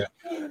 Yeah.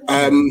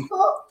 And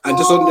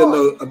just on the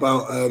note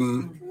about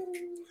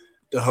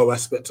the whole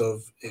aspect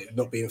of it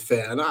not being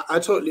fair, and I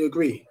totally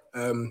agree.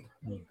 I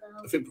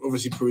think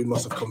obviously Peru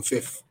must have come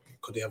fifth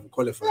because they haven't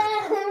qualified.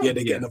 Yeah,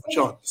 they get another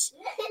chance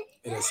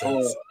in a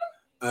sense.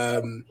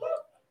 And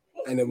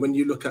then when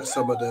you look at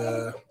some of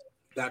the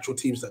actual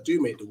teams that do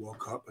make the World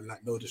Cup, and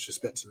like no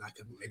disrespect to like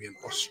maybe an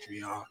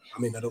Austria. I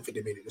mean, I don't think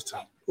they made it this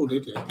time. Oh, they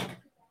did. Can't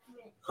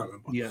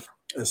remember. Yeah,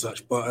 and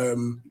such. But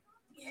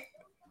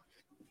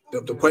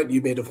the point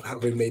you made of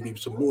having maybe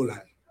some more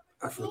like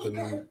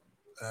African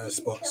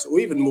spots, or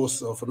even more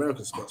South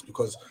American spots,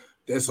 because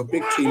there's some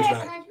big teams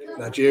like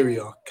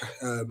Nigeria,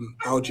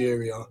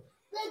 Algeria,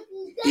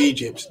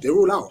 Egypt. They're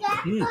all out.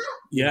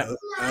 Yeah.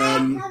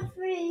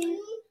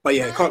 But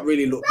yeah, I can't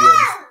really look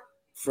beyond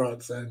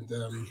France and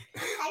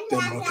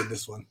Denmark in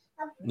this one.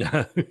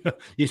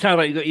 You sound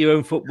like you got your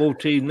own football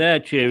team there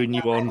cheering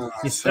you on.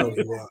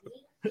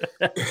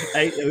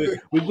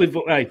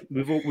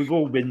 We've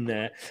all been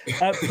there.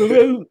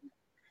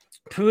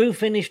 Peru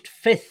finished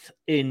fifth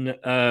in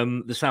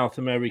the South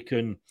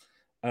American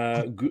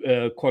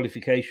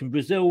qualification.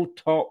 Brazil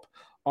top,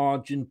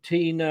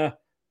 Argentina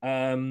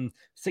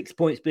 6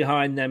 points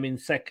behind them in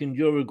second,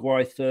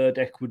 Uruguay third,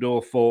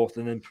 Ecuador fourth,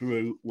 and then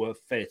Peru were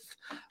fifth.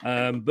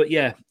 But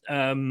yeah,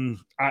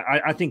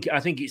 I think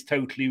it's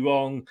totally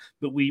wrong.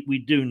 But we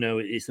do know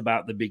it's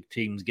about the big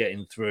teams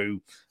getting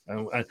through,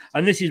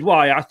 and this is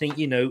why I think,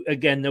 you know,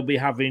 again, they'll be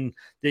having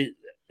the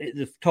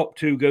top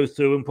two go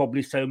through and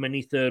probably so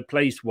many third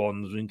place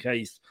ones in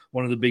case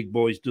one of the big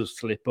boys does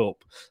slip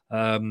up.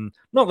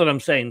 Not that I'm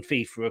saying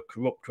FIFA are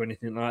corrupt or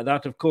anything like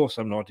that. Of course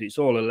I'm not. It's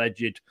all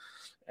alleged.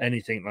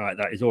 Anything like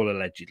that is all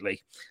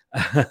allegedly.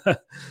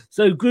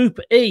 So Group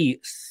E,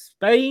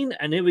 Spain,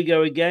 and here we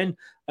go again,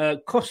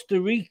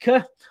 Costa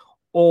Rica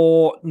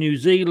or New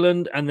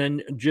Zealand, and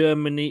then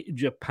Germany,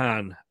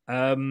 Japan.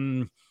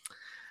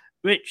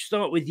 Rich,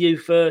 start with you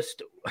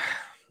first.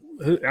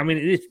 I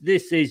mean,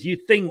 this is, you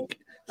think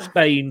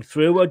Spain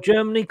through, or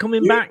Germany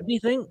coming back, do you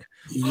think?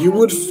 You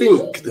would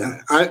think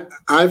that.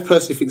 I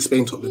personally think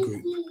Spain top the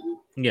group.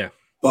 Yeah.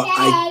 But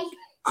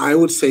I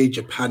would say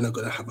Japan are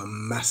going to have a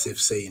massive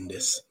say in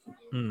this.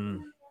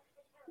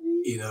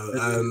 You know,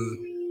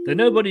 they're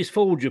nobody's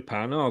fool,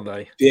 Japan, are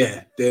they?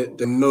 Yeah, they're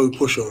no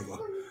pushover.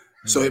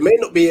 So it may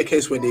not be a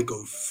case where they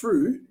go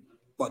through,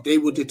 but they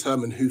will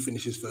determine who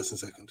finishes first and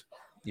second.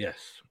 Yes.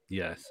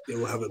 They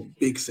will have a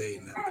big say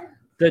in that.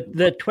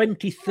 They're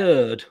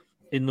 23rd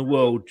in the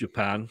world,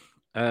 Japan.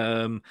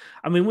 I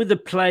mean, with the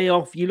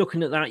playoff, you're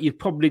looking at that, you've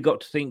probably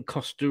got to think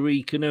Costa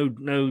Rica,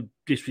 no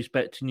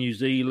disrespect to New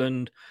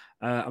Zealand.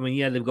 I mean,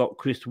 yeah, they've got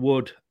Chris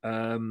Wood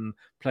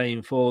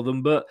playing for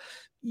them, but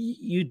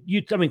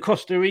I mean,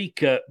 Costa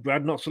Rica,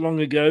 Brad, not so long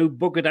ago,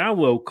 buggered our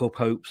World Cup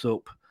hopes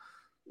up.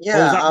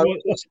 Yeah.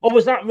 Or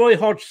was that Roy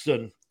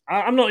Hodgson?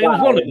 I'm not. It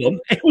was one of them.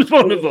 It was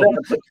one of them.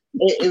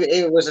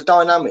 It was a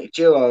dynamic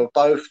duo of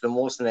both of them,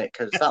 wasn't it?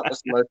 Because that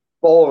was the most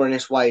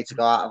boringest way to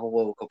go out of a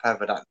World Cup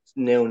ever. That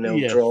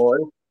 0-0 draw.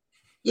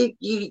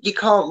 You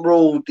can't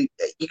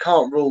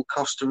rule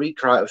Costa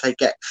Rica out if they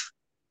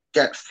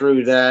get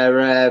through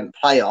their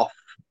playoff,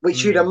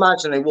 which you'd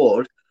imagine they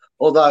would.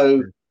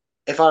 Although,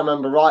 if I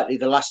remember rightly,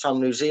 the last time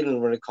New Zealand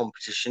won a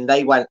competition,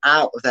 they went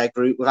out of their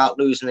group without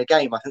losing a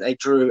game. I think they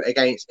drew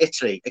against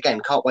Italy.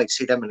 Again, can't wait to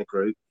see them in a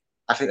group.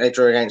 I think they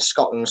drew against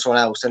Scotland and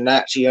someone else, and they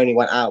actually only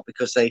went out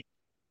because they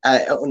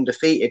are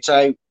undefeated.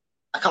 So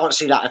I can't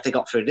see that if they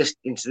got through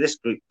into this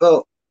group.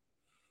 But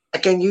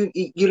again, you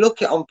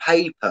look at it on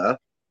paper,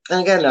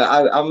 and again,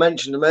 I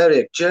mentioned them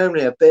earlier.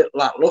 Germany are a bit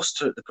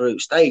lackluster at the group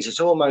stage. It's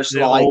almost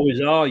they like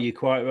always are. You're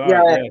quite right.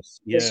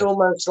 Yeah. It's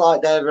almost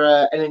like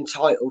they're an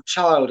entitled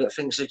child that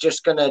thinks they're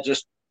just going to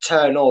just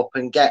turn up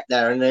and get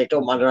there, and it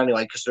don't matter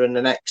anyway because they're in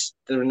the next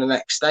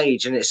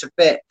stage, and it's a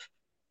bit.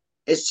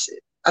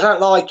 I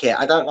don't like it.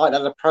 I don't like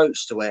that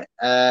approach to it.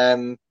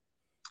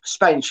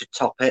 Spain should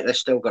top it. They've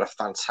still got a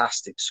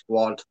fantastic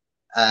squad.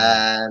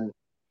 I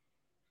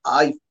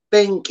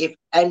think if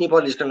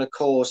anybody's going to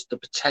cause the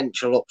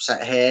potential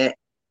upset here,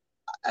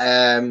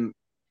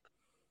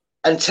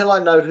 until I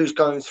know who's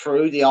going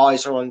through, the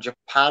eyes are on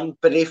Japan.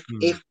 But if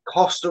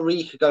Costa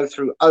Rica go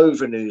through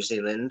over New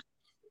Zealand,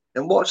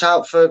 then watch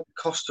out for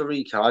Costa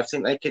Rica. I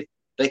think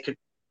they could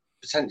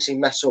potentially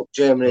mess up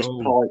Germany's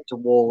pride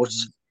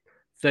towards.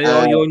 They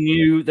are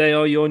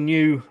your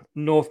new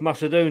North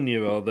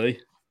Macedonia, are they?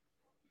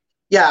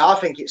 Yeah, I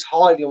think it's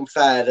highly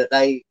unfair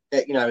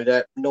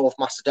that North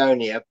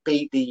Macedonia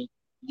beat the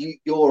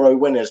Euro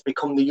winners,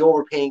 become the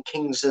European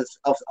kings of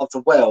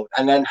the world,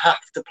 and then have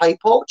to play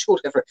Portugal.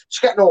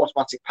 Just get an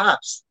automatic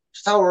pass.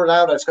 Just tell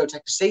Ronaldo to go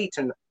take a seat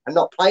and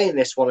not play in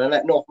this one and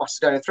let North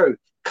Macedonia through.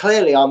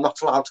 Clearly, I'm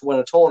not allowed to win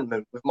a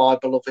tournament with my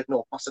beloved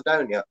North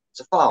Macedonia.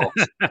 It's a farce.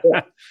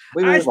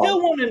 I still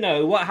want to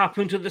know what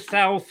happened to the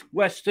South,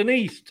 West, and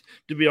East,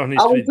 to be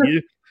honest with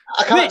you.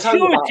 Rich,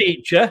 you're a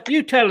teacher.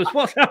 You tell us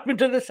what's happened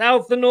to the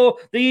South, the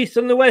North, the East,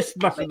 and the West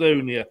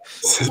Macedonia.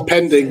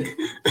 Pending.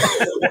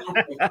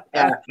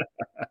 Yeah.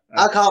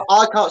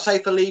 I can't say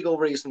for legal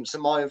reasons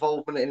my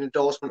involvement in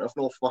endorsement of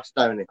North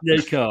Macedonia.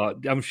 You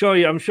can't. I'm sure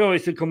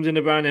it comes in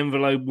a brown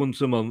envelope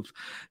once a month.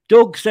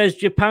 Doug says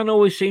Japan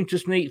always seem to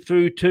sneak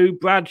through too.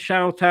 Brad,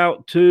 shout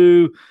out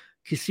to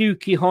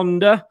Kisuke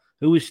Honda,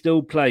 who is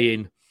still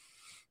playing.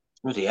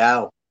 Bloody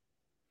hell.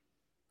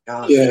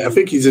 God. Yeah, I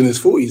think he's in his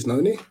 40s now,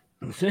 isn't he?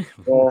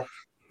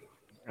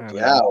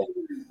 Yeah,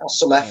 that's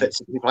some effort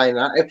to be playing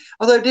that.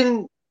 Although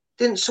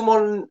didn't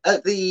someone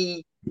at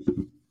the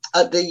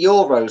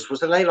Euros,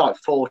 wasn't they like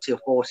 40 or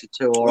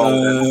 42 or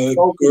older?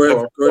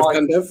 Gorev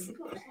Kandev?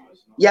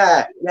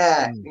 Yeah,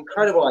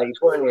 incredible age,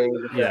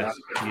 weren't he? Yeah.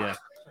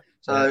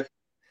 So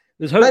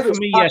there's hope for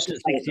me yet at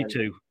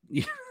 62.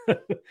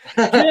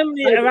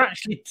 Germany are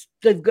actually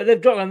they've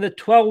got on the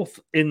 12th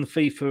in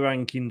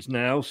FIFA rankings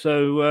now,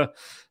 so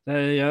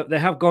they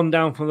have gone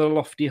down from the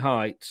lofty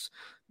heights.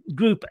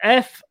 Group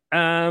F,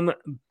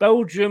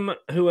 Belgium,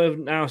 who have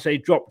now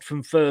dropped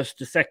from first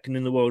to second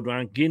in the world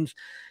rankings.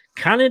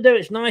 Canada,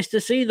 it's nice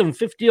to see them.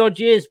 50 odd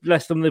years,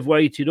 bless them, they've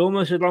waited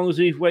almost as long as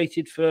we've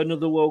waited for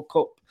another World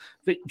Cup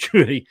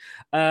victory.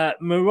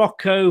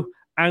 Morocco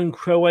and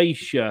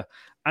Croatia.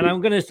 And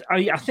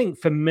I think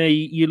for me,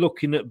 you're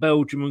looking at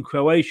Belgium and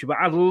Croatia, but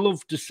I'd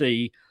love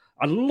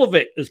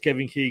it, as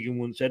Kevin Keegan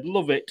once said,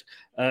 love it,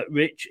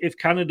 Rich, if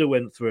Canada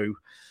went through.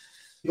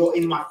 You're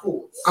in my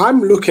thoughts.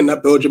 I'm looking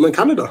at Belgium and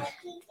Canada.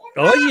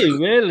 Are you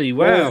really?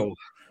 Wow.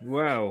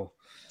 Wow.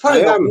 So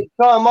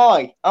am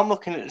I. I'm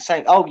looking at the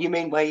same. Oh, you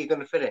mean where you're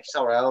going to finish?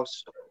 Sorry, I was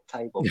stuck at the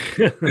table.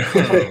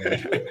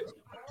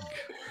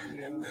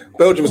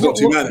 Belgium's not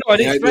too bad.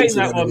 Explain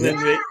that one then,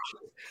 Rich.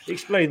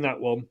 Explain that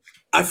one.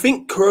 I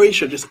think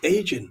Croatia just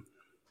aging.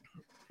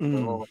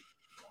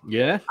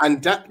 Yeah.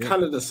 And that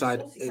Canada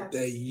side,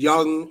 they're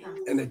young,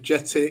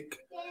 energetic.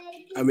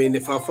 I mean,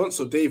 if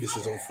Alphonso Davies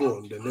is on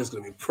form, then there's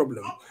going to be a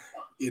problem,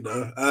 you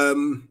know.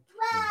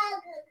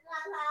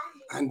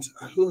 And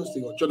who else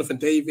they got? Jonathan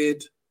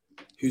David,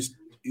 who's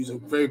a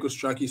very good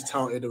striker. He's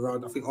touted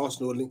around. I think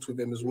Arsenal are linked with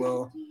him as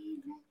well.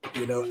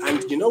 You know,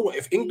 and you know what?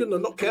 If England are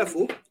not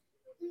careful,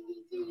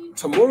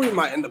 Tomori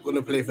might end up going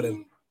to play for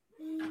them.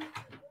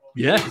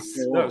 Yes,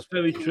 that's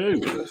very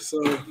true.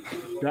 So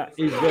that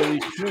is very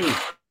true.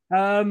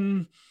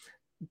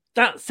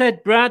 That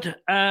said, Brad,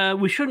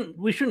 we shouldn't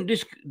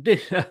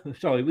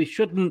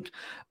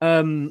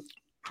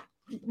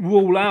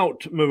rule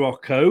out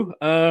Morocco.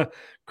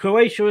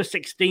 Croatia are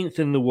 16th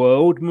in the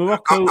world.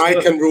 Morocco, I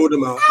can rule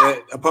them out.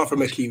 Apart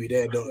from a Kiwi,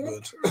 they're not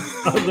good.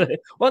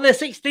 Well, they're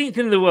 16th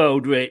in the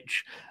world,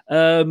 Rich.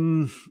 I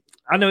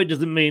know it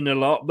doesn't mean a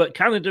lot, but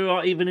Canada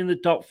are even in the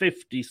top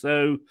 50.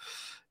 So,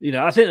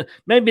 I think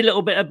maybe a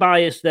little bit of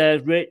bias there,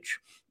 Rich.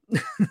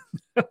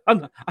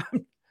 I'm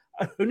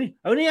only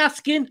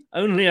asking.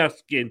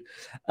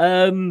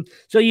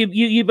 So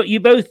you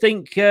both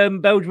think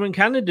Belgium and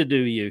Canada, do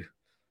you?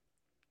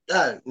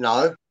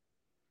 No.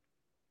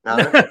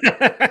 I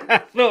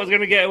thought I was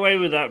going to get away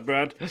with that,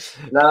 Brad.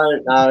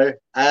 No.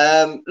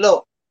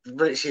 Look,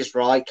 Rich is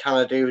right.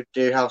 Canada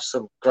do have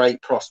some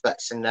great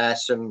prospects in there,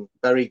 some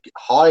very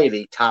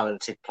highly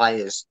talented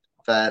players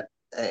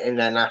in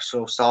their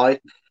national side.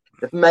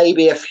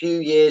 Maybe a few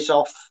years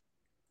off,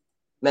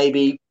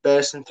 maybe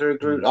bursting through a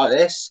group like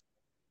this.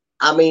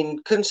 I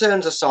mean,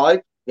 concerns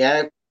aside,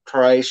 yeah,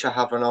 Croatia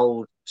have an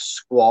old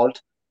squad.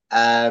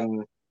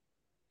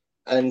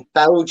 And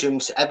Belgium,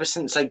 ever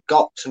since they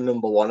got to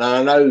number one, and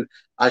I know,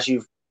 as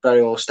you've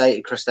very well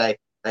stated, Chris, they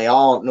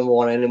aren't number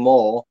one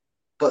anymore,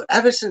 but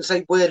ever since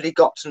they weirdly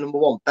got to number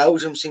one,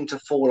 Belgium seemed to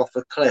fall off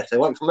a cliff. They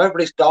went from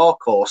everybody's dark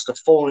horse to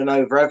falling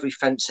over every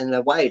fence in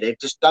their way. They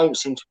just don't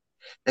seem to,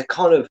 they're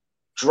kind of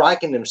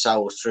dragging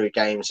themselves through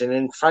games, and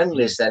in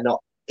friendlies, they're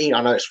not,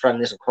 I know it's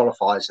friendlies and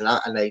qualifiers and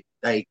that, and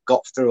they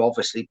got through,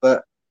 obviously,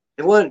 but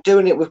they weren't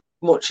doing it with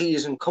much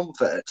ease and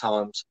comfort at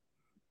times.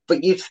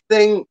 But you'd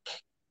think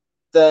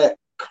that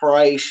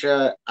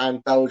Croatia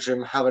and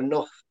Belgium have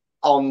enough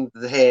on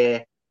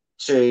here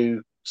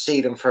to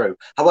see them through.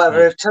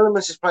 However, if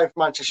Tielemans is playing for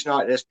Manchester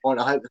United at this point,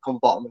 I hope they come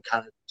bottom and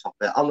Canada top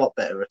it. I'm not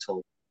bitter at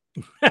all.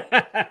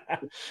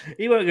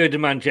 He won't go to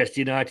Manchester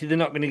United. They're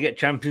not going to get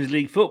Champions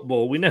League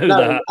football. We know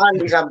that.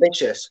 And he's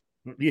ambitious.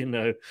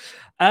 If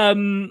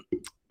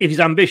he's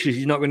ambitious,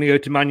 he's not going to go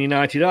to Man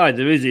United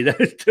either, is he?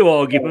 There's two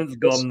arguments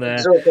gone there.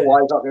 Otherwise,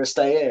 he's not going to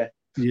stay here.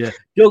 Yeah,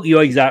 Doug,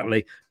 you're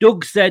exactly.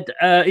 Doug said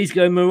he's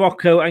going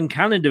Morocco and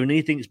Canada, and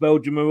he thinks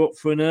Belgium are up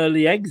for an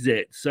early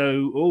exit.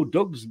 So,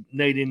 Doug's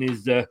nailing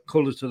his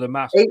colours to the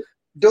mast. Hey,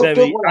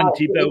 very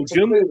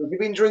anti-Belgium. Have you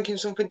been drinking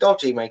something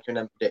dodgy making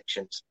them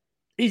predictions?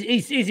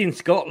 He's in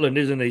Scotland,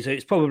 isn't he? So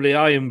it's probably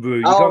Iron Brew.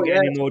 You can't get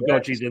any more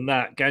dodgy than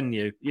that, can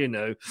you?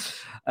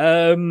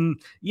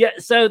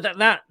 So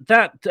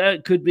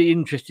that could be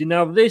interesting.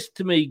 Now, this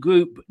to me,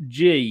 Group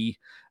G.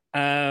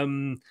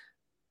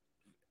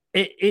 This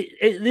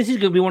is going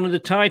to be one of the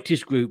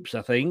tightest groups,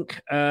 I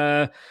think.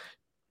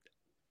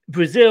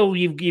 Brazil,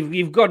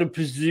 you've got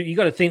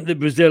to think that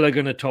Brazil are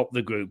going to top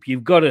the group.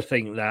 You've got to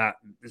think that.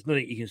 There's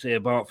nothing you can say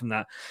apart from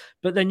that.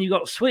 But then you've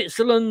got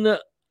Switzerland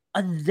that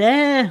are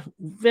there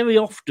very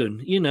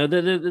often. They're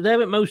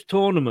there at most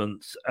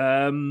tournaments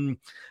and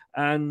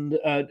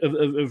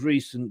of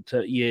recent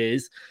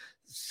years.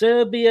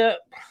 Serbia,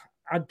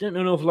 I don't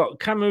know an awful lot.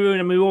 Cameroon,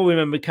 and we all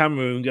remember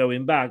Cameroon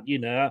going back,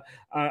 and they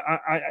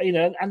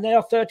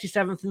are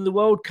 37th in the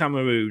world,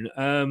 Cameroon.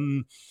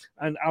 And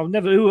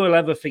who will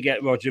ever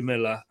forget Roger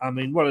Miller? I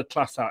mean, what a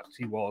class act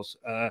he was.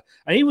 And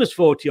he was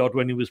 40 odd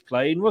when he was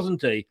playing,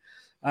 wasn't he?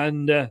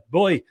 And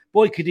boy,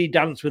 could he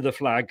dance with a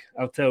flag!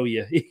 I'll tell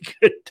you, he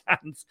could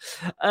dance.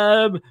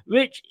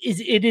 Rich,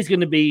 it is going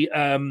to be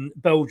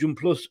Brazil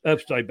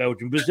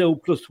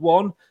plus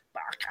one.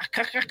 But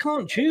I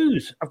can't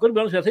choose. I've got to be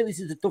honest. I think this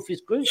is the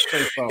toughest group so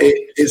far.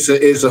 It's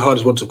the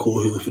hardest one to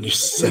call who will finish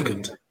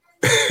second,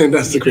 and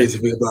that's the crazy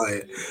thing about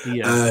it.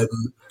 Yeah.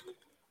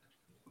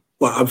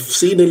 But I've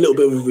seen a little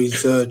bit of a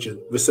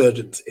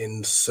resurgence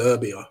in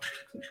Serbia,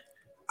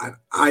 and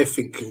I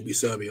think it will be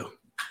Serbia.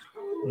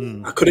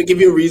 I couldn't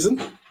give you a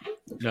reason.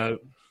 No.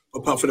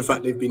 Apart from the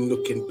fact they've been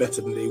looking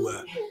better than they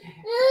were.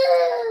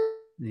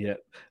 Yeah.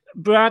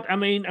 Brad, I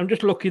mean, I'm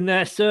just looking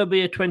there.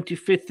 Serbia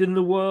 25th in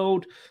the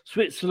world,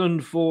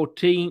 Switzerland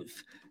 14th,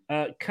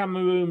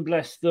 Cameroon,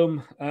 bless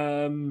them,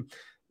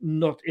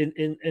 not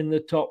in the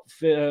top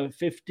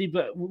 50.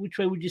 But which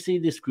way would you see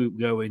this group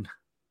going?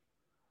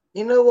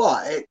 You know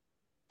what?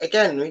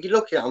 Again, when you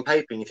look at it on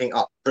paper and you think,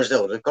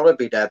 Brazil, they've got to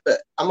be there.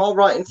 But am I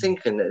right in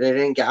thinking that they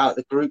didn't get out of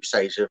the group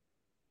stage of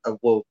a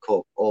World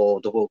Cup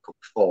or the World Cup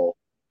before?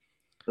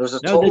 No,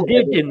 they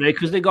did, didn't they?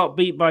 Because they got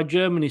beat by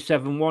Germany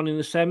 7-1 in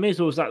the semis,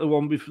 or was that the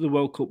one before the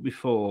World Cup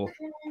before?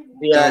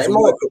 Yeah,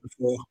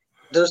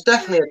 there was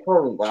definitely a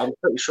tournament, but I'm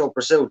pretty sure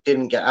Brazil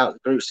didn't get out of the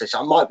group stage.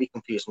 I might be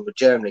confusing with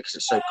Germany because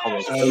it's so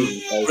common.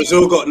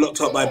 Brazil got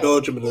knocked out by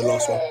Belgium in the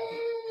last one.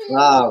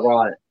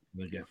 Right.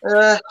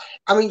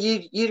 I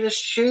mean, you'd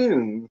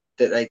assume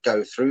that they'd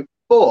go through,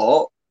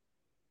 but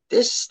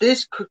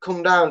this could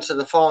come down to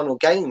the final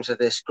games of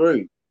this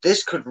group.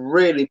 This could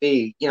really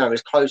be,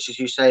 as close as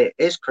you say it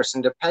is, Chris,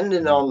 and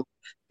depending on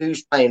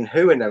who's playing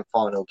who in them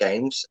final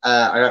games,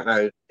 I don't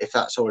know if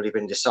that's already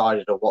been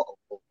decided or what,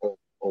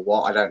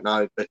 I don't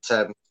know. But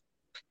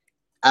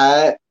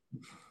I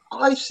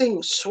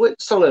think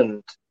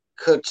Switzerland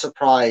could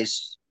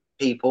surprise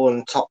people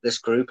and top this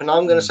group, and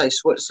I'm going to say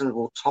Switzerland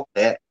will top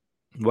it.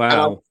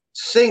 Wow.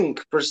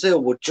 think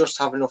Brazil would just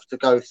have enough to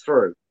go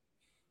through.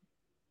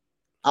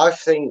 I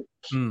think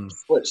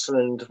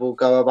Switzerland will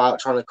go about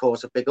trying to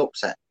cause a big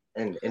upset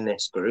in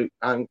this group,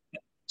 and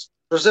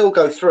Brazil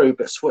go through,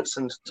 but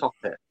Switzerland top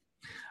it.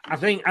 I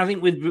think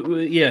with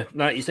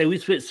like you say,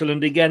 with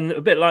Switzerland again,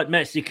 a bit like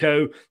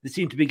Mexico, they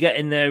seem to be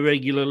getting there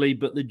regularly,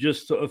 but they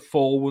just sort of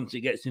fall once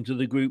it gets into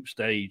the group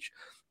stage.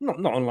 Not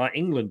unlike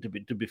England,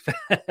 to be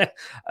fair.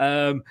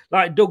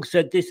 Like Doug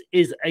said, this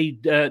is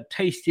a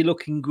tasty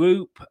looking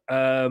group.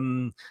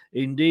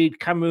 Indeed,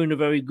 Cameroon are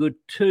very good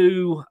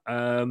too.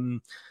 I'll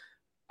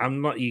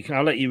let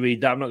you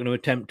read that. I'm not going to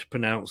attempt to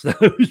pronounce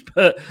those,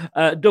 but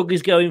Doug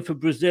is going for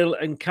Brazil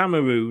and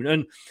Cameroon,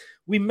 and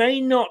we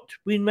may not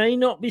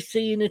be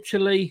seeing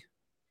Italy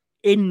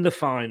in the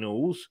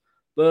finals,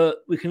 but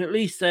we can at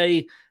least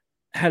say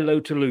hello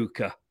to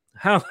Luca.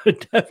 How the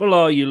devil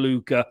are you,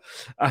 Luca?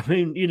 I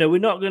mean, we're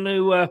not going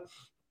to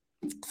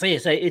say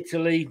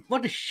Italy.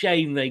 What a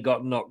shame they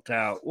got knocked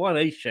out. What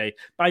a shame.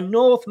 By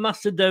North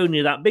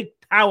Macedonia, that big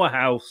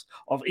powerhouse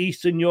of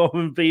Eastern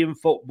European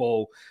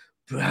football.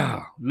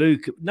 Wow,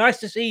 Luca. Nice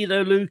to see you,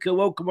 though, Luca.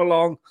 Welcome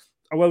along.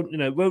 I won't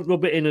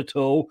rub it in at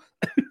all.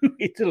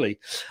 Italy.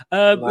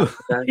 Here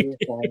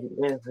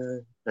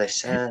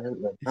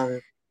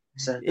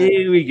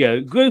we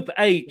go. Group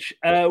H.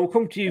 We'll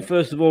come to you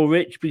first of all,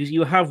 Rich, because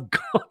you have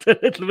got a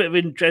little bit of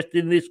interest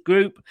in this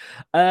group.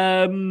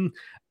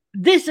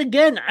 This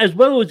again, as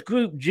well as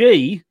Group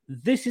G,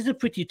 this is a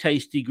pretty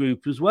tasty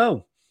group as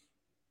well.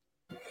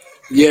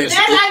 Yes.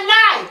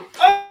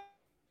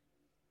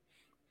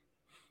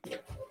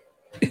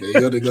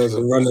 The girls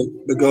are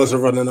running. The girls are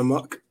running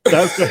amok.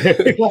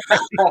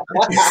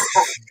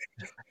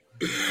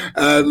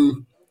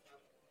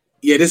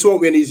 This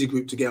won't be an easy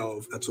group to get out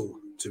of at all,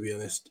 to be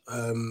honest.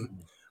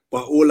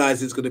 But all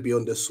eyes is going to be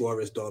on the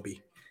Suarez derby,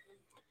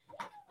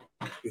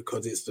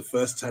 because it's the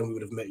first time we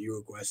would have met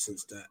Uruguay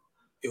since that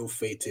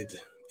ill-fated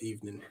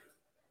evening.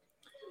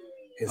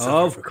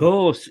 Of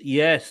course,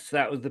 yes,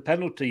 that was the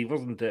penalty,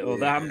 wasn't it? Or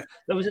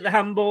was it the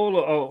handball?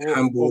 Or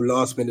handball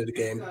last minute of the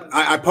game.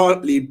 I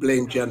partly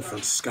blame Jan for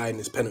skying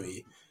this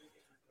penalty,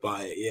 but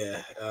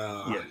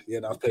that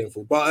was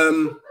painful.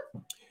 But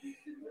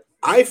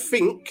I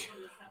think.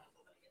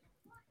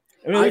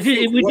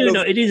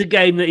 It is a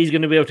game that he's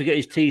going to be able to get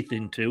his teeth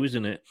into,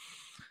 isn't it?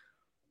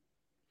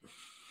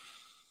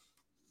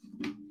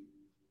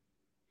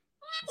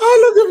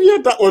 Oh, look, have you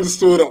had that one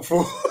stored up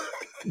for?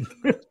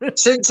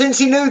 Since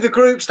he knew the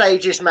group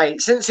stages,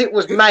 mate, since it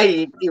was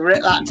made, he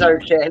ripped that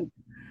token.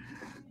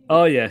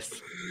 Oh,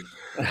 yes.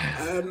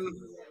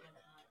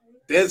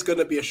 There's going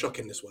to be a shock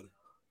in this one.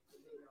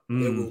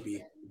 There will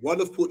be.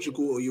 One of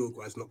Portugal or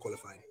Uruguay is not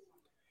qualifying.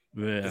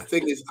 Yeah. The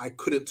thing is, I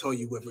couldn't tell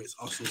you whether it's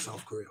us or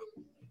South Korea.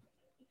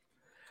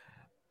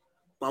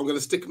 But I'm going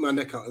to stick my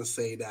neck out and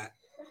say that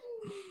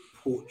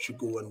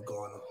Portugal and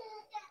Ghana.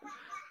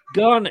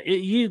 Ghana,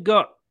 you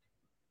got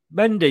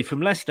Mendy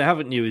from Leicester,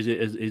 haven't you?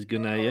 Is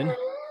Ghanaian?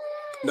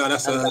 No,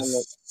 that's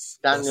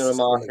Daniel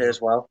Amate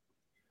as well.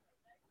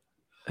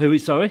 Who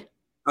is, sorry?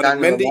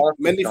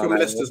 Mendy from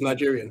Leicester's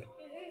Nigerian.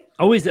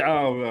 Oh, is it?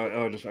 Oh,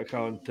 right. I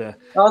can't. I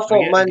thought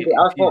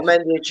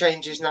Mendy had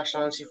changed his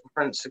nationality from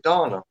French to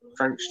Ghana.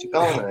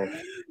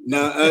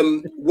 Now,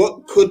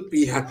 what could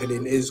be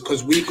happening is,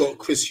 because we got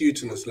Chris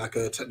Hughton as like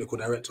a technical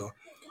director.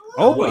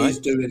 What he's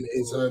doing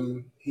is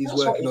he's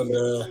working on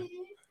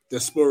the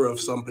spur of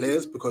some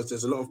players, because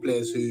there's a lot of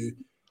players who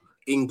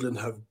England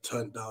have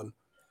turned down.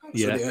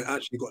 So they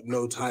actually got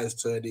no ties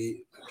to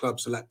the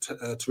clubs like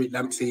Tariq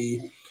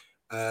Lamptey,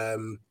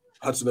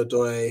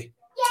 Hudson-Odoi.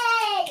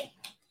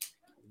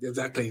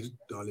 Exactly,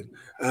 darling.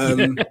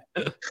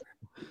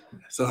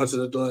 So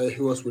Hudson-Odoi,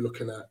 who else we're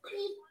looking at?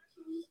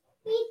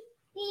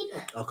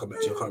 I'll come back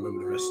to you. I can't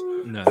remember the rest.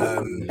 No.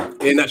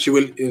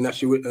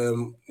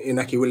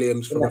 Inaki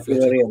Williams from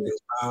Athletic.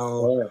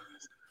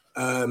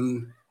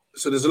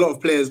 So there's a lot of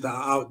players that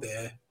are out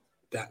there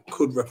that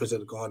could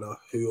represent Ghana,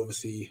 who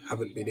obviously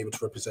haven't been able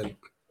to represent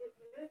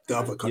the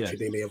other country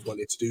they may have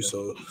wanted to do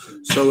so.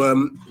 So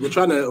we're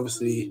trying to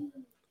obviously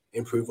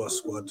improve our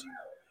squad,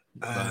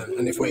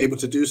 and if we're able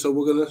to do so,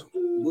 we're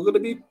gonna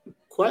be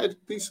quite a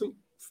decent.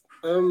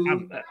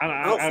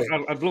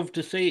 I'd love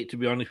to see it, to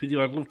be honest with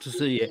you. I'd love to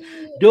see it.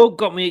 Doug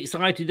got me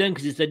excited then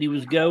because he said he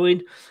was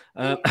going.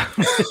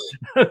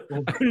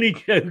 Only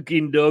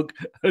joking, Doug.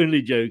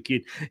 Only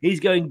joking.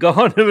 He's going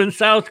Ghana and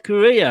South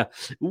Korea.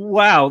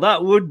 Wow,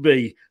 that would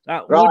be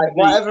right.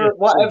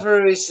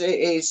 Whatever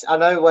is. I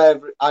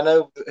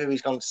know who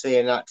he's gone to see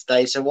in that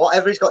today. So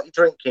whatever he's got you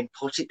drinking,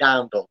 put it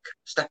down, Doug.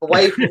 Step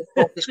away from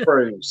this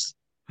cruise.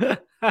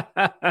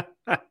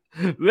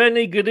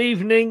 Rennie, good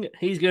evening.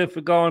 He's going for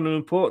Ghana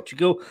and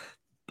Portugal.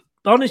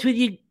 Honest with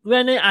you,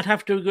 Rennie, I'd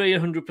have to agree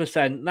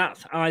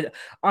 100%.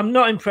 I'm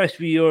not impressed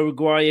with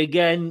Uruguay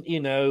again. You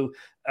know,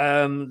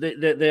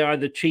 they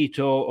either cheat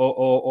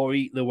or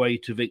eat their way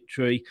to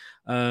victory.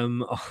 On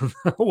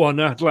that one,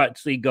 I'd like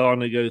to see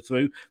Ghana go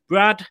through.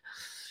 Brad?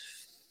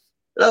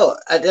 Look,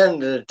 at the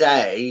end of the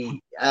day,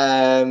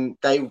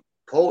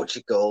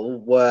 Portugal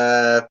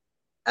were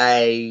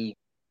a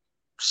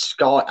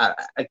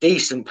a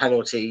decent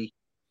penalty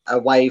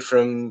away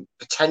from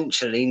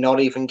potentially not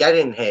even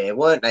getting here,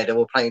 weren't they? They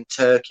were playing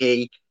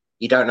Turkey.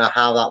 You don't know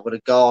how that would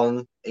have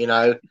gone. You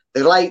know,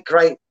 the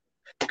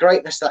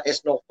greatness that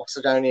is North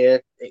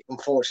Macedonia,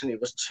 unfortunately,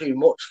 was too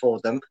much for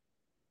them.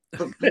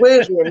 But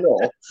weirdly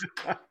enough,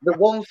 the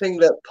one thing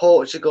that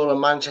Portugal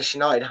and Manchester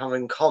United have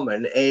in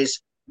common is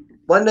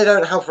when they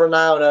don't have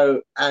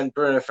Ronaldo and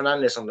Bruno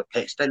Fernandes on the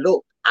pitch, they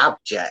look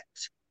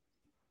abject.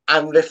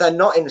 And if they're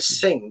not in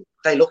sync,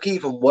 they look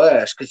even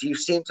worse because you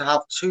seem to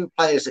have two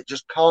players that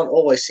just can't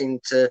always seem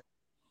to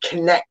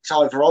connect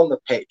either on the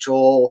pitch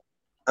or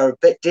are a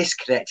bit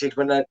disconnected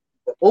when they're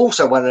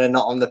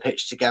not on the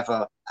pitch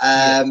together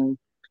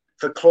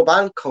for club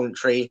and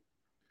country.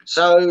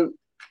 So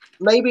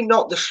maybe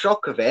not the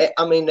shock of it.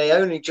 I mean,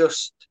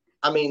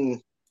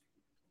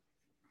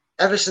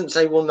 ever since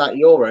they won that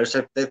Euros,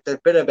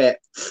 they've been a bit,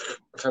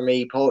 for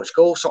me,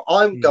 Portugal. So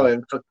I'm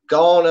going for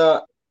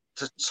Ghana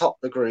to top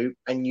the group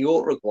and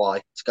Uruguay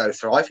to go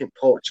through. I think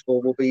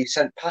Portugal will be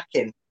sent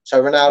packing.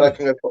 So Ronaldo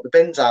can go put the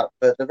bins out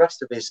for the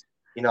rest of his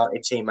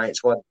United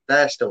teammates when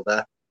they're still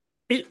there.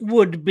 It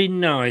would be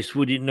nice,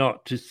 would it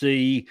not, to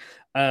see...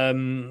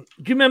 do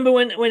you remember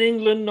when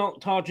England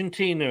knocked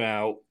Argentina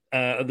out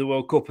at the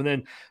World Cup, and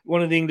then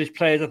one of the English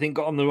players, I think,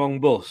 got on the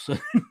wrong bus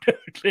and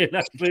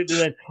absolutely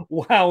then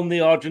wound the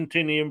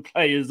Argentinian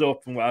players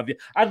up and what have you?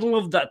 I'd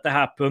love that to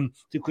happen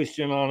to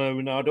Cristiano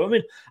Ronaldo. I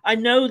mean, I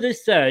know they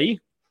say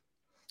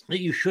that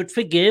you should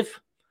forgive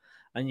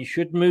and you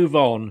should move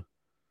on.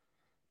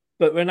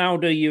 But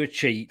Ronaldo, you're a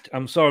cheat.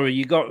 I'm sorry,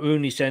 you got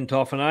Rooney sent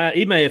off, and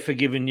he may have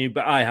forgiven you,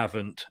 but I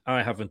haven't.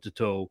 I haven't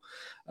at all.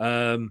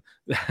 Then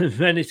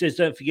he says,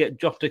 don't forget,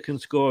 Jota can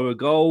score a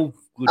goal.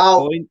 Good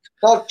point.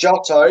 Not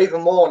Jota,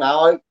 even more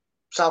now.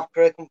 South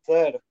Korea come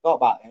third. I forgot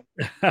about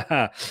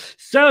him.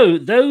 So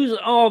those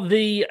are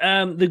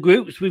the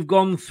groups we've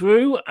gone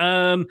through.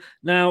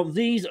 Now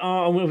these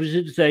are, I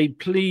should say,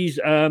 please.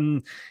 These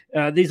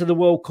are the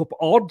World Cup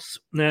odds.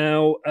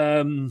 Now.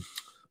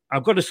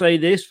 I've got to say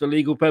this for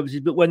legal purposes,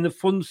 but when the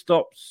fun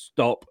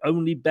stop,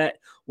 only bet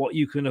what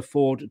you can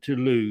afford to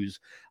lose.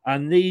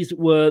 And these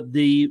were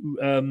the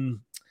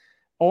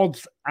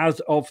odds as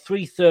of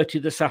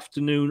 3:30 this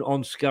afternoon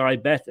on Sky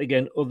Bet.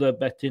 Again, other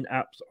betting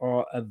apps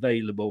are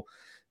available.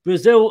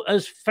 Brazil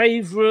as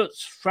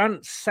favourites,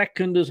 France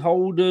second as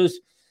holders,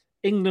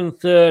 England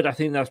third. I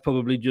think that's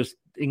probably just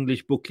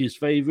English bookies'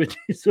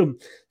 favouritism.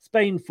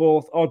 Spain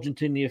fourth,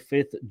 Argentina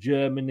fifth,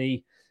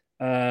 Germany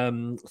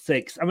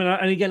sixth. I mean,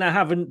 and again, I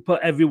haven't put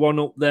everyone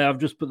up there. I've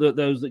just put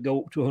those that go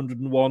up to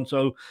 101.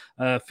 So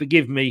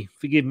forgive me,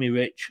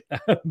 Rich.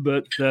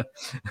 But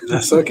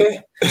that's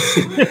okay.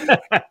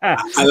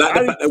 I like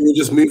the fact that we'll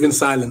just move in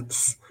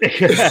silence.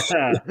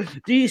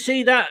 Do you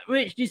see that,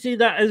 Rich? Do you see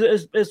that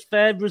as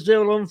fair?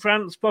 Brazil and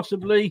France,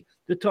 possibly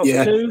the top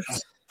two.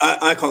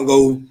 I can't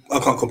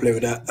complain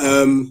with that.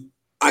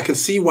 I can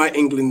see why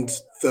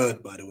England's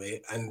third, by the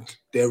way, and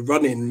their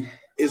running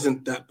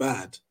isn't that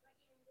bad.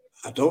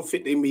 I don't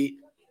think they meet,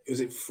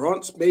 is it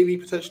France maybe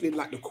potentially in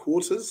like the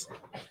quarters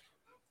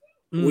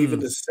or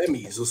even the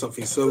semis or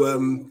something. So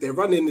their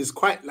running is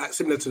quite like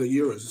similar to the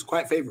Euros. It's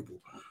quite favourable.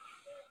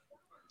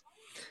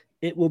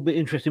 It will be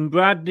interesting.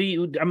 Brad,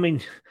 I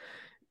mean,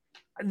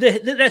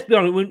 let's be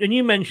honest, and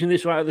you mentioned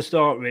this right at the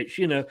start, Rich,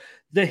 you know,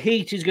 the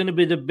heat is going to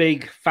be the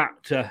big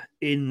factor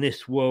in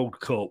this World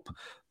Cup.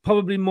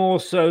 Probably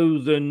more so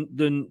than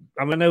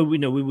I mean, I know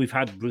we've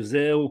had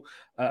Brazil.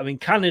 I mean,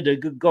 Canada.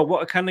 Good God,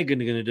 what are Canada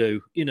going to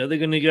do? You know, they're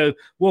going to go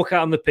walk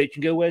out on the pitch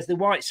and go, "Where's the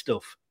white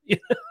stuff?" You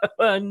know?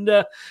 And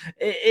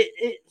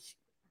it's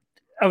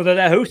although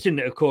they're hosting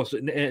it, of course,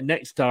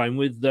 next time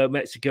with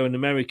Mexico and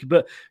America.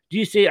 But do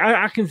you see?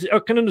 I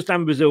can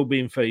understand Brazil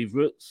being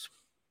favourites.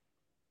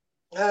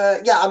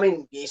 Yeah, I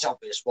mean, it's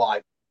obvious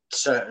why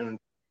certain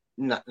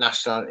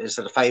nationalities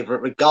are the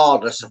favourite,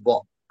 regardless of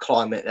what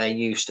climate they're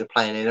used to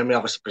playing in. I mean,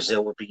 obviously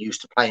Brazil would be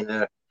used to playing in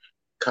a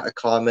kind of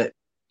climate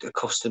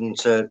accustomed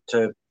to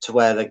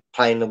where they're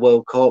playing the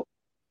World Cup.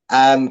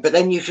 But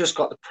then you've just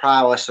got the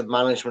prowess of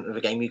management of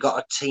the game. You've got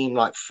a team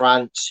like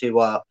France who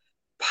are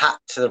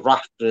packed to the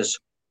rafters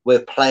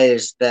with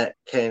players that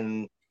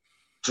can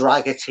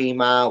drag a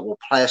team out or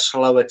play a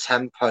slower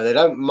tempo. They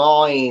don't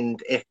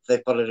mind if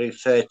they've got to do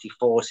 30,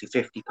 40,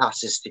 50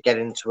 passes to get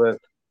into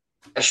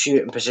a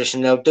shooting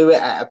position. They'll do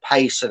it at a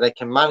pace so they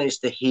can manage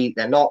the heat.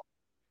 They're not,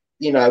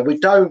 you know, we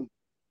don't,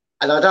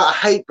 and I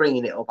hate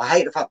bringing it up. I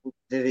hate the fact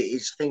that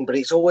it's a thing, but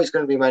it's always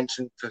going to be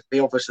mentioned for the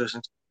obvious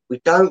reasons. We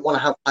don't want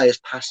to have players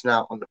passing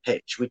out on the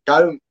pitch. We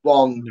don't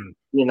want,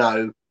 you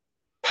know,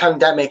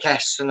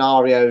 pandemic-esque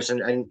scenarios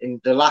and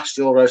in the last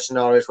Euro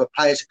scenarios where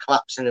players are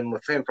collapsing and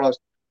we're feeling problems,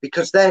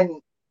 because then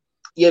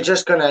you're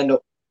just going to end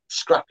up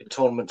scrapping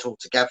tournaments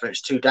altogether.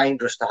 It's too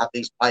dangerous to have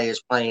these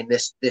players playing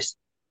this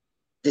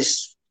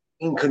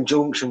in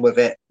conjunction with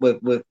it.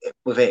 With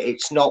it,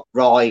 it's not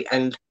right.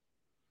 And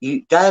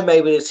there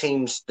may be the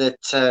teams that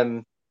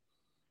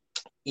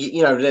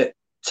you know, that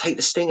take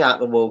the sting out of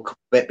the World Cup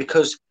a bit,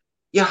 because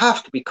you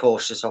have to be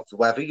cautious of the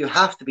weather. You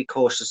have to be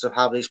cautious of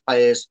how these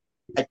players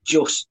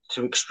adjust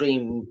to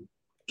extreme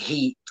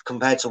heat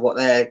compared to what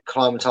they're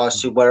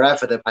acclimatised to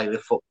wherever they play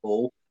with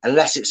football,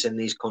 unless it's in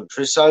these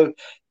countries. So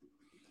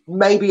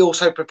maybe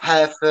also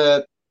prepare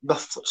for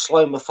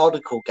slow,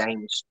 methodical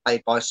games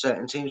played by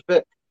certain teams.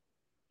 But,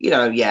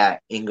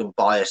 England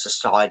bias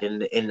aside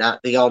in that,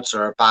 the odds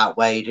are about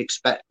where you'd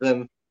expect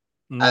them.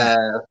 I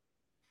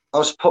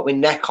was put my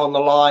neck on the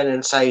line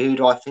and say, who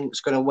do I think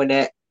is going to win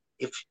it?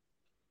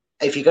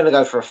 If you're going to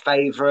go for a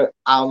favourite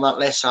out on that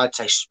list, I'd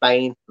say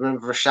Spain.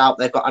 Remember a shout,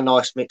 they've got a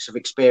nice mix of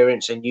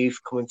experience and youth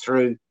coming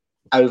through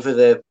all over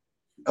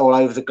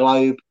the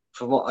globe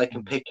from what they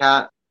can pick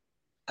at.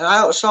 An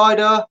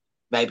outsider,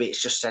 maybe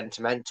it's just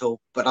sentimental,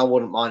 but I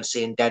wouldn't mind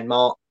seeing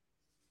Denmark.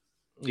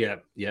 Yeah,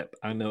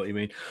 I know what you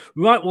mean.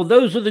 Right, well,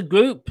 those are the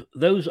group.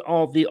 Those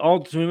are the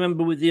odds.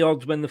 Remember, with the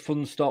odds, when the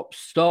fun stops,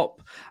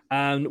 stop.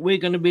 And we're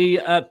going to be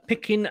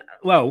picking,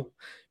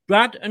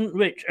 Brad and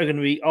Rich are going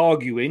to be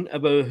arguing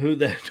about who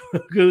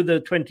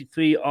the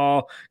 23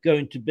 are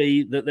going to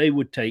be that they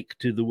would take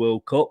to the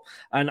World Cup.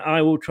 And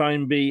I will try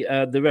and be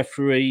the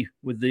referee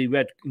with the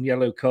red and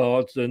yellow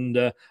cards and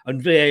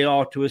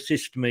VAR to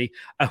assist me.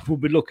 And we'll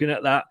be looking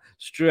at that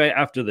straight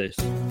after this.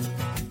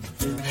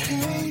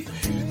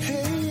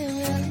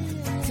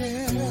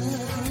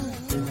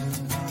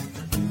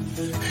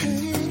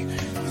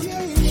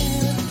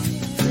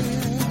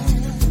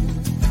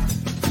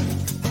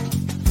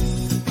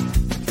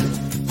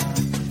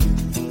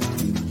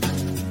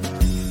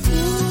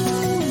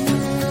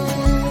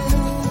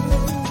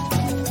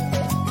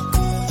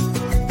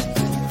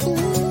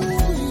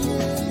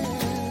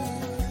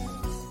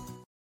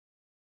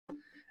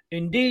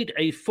 Indeed,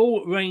 a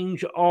full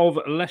range of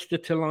Leicester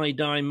Till I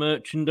Die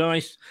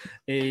merchandise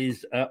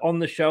is on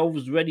the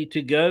shelves, ready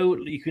to go.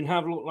 You can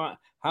have a look like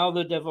How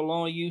the Devil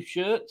Are You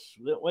shirts.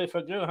 That way, if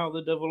I go, How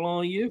the Devil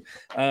Are You?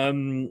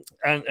 And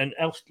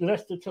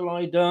Leicester Till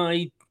I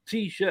Die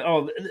T-shirt.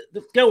 Oh,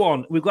 go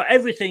on. We've got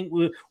everything.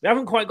 We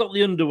haven't quite got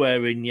the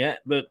underwear in yet,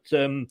 but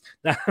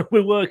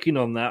we're working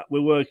on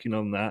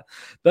that.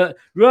 But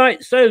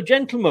right, so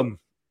gentlemen,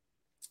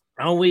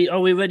 are we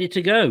ready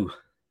to go?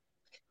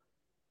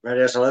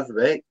 Ready as I'll ever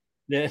be.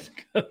 Yes,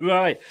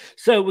 right.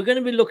 So we're going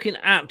to be looking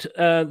at,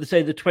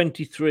 the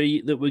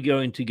 23 that we're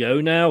going to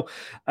go. Now,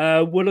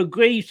 we'll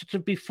agree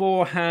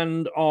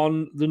beforehand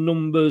on the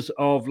numbers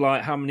of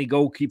like how many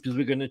goalkeepers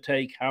we're going to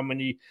take, how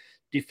many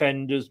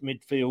defenders,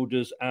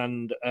 midfielders,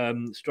 and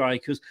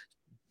strikers.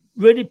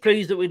 Really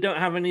pleased that we don't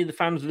have any of the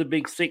fans of the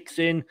Big Six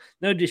in.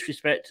 No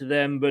disrespect to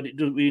them, but it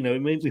does,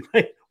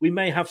 we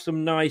may have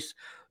some nice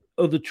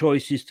other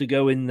choices to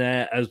go in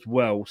there as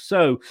well.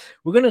 So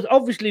we're going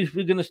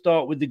to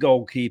start with the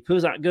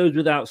goalkeepers. That goes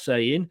without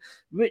saying.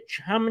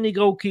 Rich, how many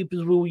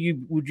goalkeepers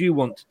would you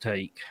want to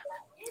take?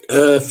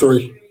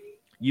 3.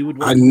 You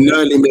would. I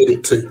nearly made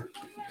it 2.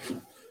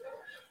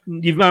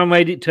 You've now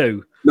made it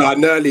 2. No, I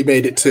nearly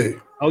made it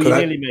 2. Oh, you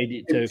nearly made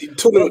it 2. In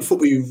tournament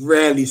football, you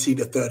rarely see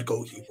the third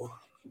goalkeeper,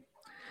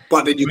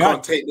 but then you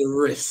can't take the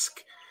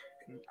risk.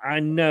 I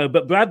know,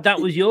 but Brad, that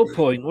was your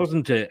point,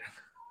 wasn't it?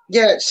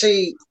 Yeah,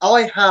 see,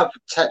 I have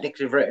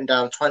technically written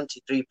down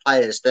 23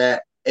 players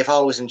that, if I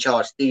was in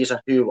charge, these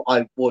are who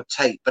I would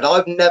take. But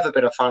I've never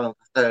been a fan of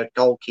the third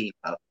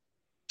goalkeeper.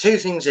 Two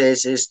things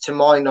is to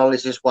my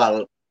knowledge as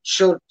well,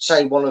 should,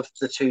 say, one of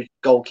the 2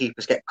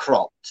 goalkeepers get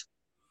cropped,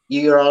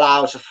 you're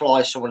allowed to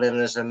fly someone in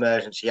as an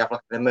emergency. You have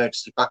like an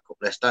emergency backup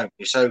list, don't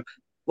you? So,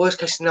 worst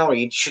case scenario,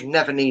 you should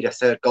never need a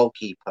third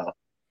goalkeeper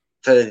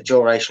for the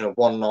duration of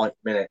 190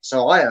 minutes.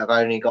 So I have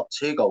only got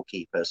 2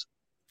 goalkeepers.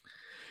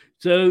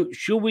 So,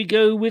 shall we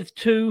go with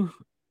 2?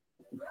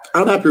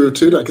 I'm happy with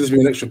 2. That gives me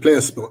an extra player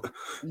spot.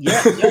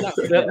 Yeah,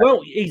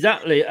 well,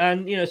 exactly.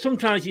 And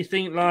sometimes you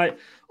think like,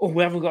 oh,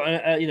 we haven't got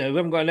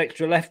an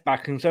extra left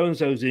back, and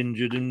so's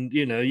injured, and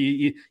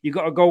you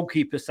got a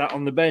goalkeeper sat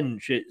on the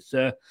bench. It's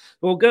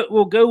we'll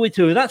go with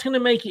 2. That's going to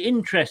make it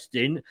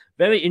interesting,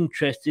 very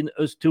interesting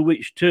as to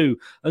which 2.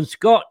 And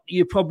Scott,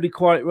 you're probably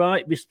quite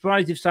right. Be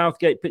surprised if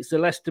Southgate picks a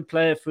Leicester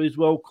player for his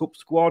World Cup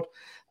squad.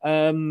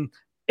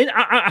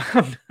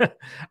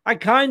 I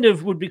kind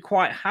of would be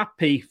quite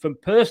happy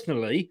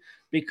personally,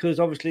 because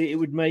obviously it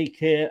would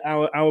make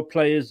our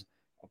players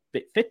a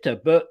bit fitter.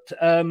 But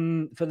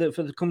for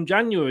the come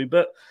January,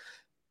 but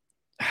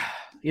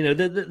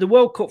the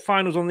World Cup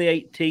finals on the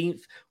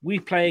 18th, we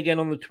play again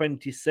on the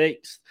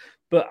 26th.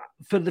 But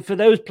for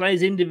those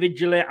players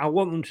individually, I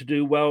want them to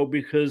do well,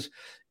 because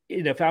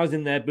if I was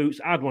in their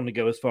boots, I'd want to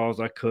go as far as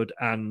I could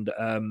and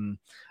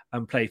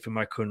play for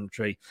my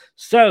country.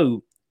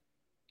 So.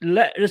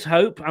 Let us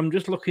hope. I'm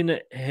just looking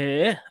at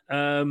here,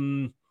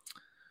 and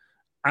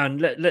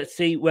let's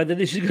see whether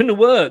this is going to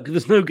work.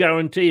 There's no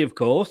guarantee, of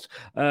course,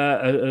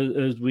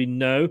 as we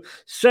know.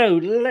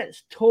 So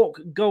let's talk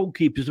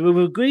goalkeepers. We've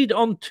agreed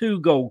on 2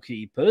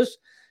 goalkeepers.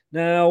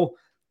 Now,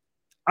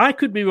 I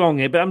could be wrong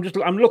here, but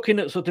I'm looking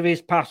at sort of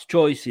his past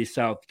choices,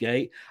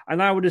 Southgate,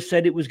 and I would have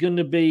said it was going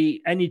to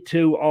be any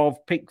 2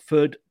 of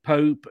Pickford,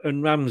 Pope,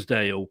 and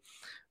Ramsdale.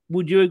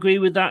 Would you agree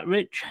with that,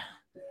 Rich?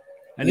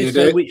 And if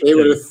so, which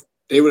 2?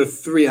 They were the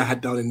 3 I had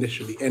down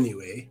initially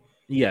anyway.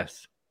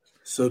 Yes.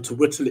 So to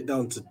whittle it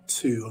down to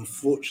 2,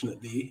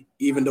 unfortunately,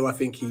 even though I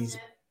think he's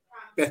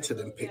better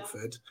than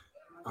Pickford,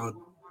 I'll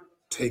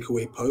take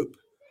away Pope.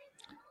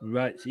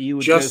 Right. So you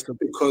would just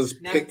because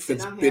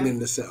Pickford's been in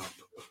the setup.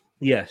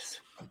 Yes.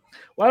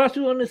 Well, that's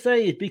what I want to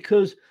say is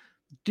because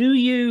do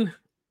you,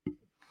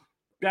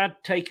 Brad,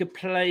 take a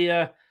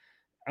player,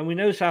 and we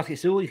know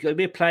Southgate's always got to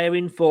be a player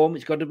in form.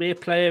 It's got to be a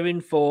player in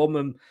form,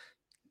 and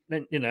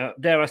then,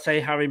 dare I say,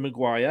 Harry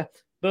Maguire.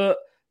 But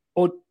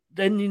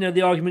then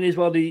the argument is,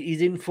 well,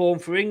 he's in form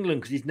for England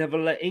because he's never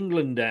let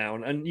England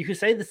down, and you could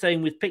say the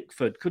same with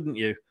Pickford, couldn't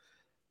you?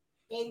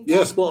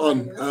 Yeah, spot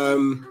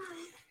on.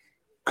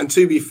 And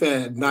to be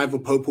fair, neither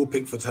Pope or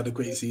Pickford's had a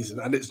great season,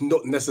 and it's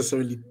not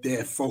necessarily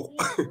their fault.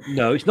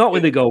 No, it's not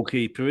with the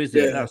goalkeeper, is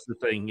it? That's the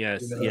thing.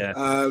 Yes,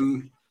 yeah.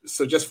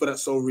 So just for that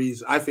sole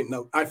reason, I think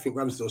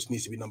Ramsdale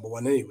needs to be number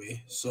 1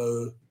 anyway.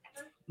 So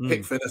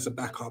Pickford as a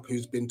backup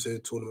who's been to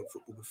tournament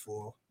football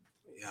before.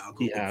 Yeah, I'll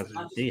go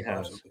he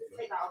has.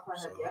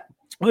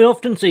 We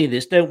often see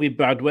this, don't we,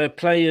 Brad, where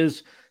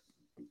players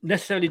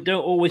necessarily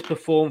don't always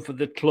perform for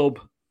the club,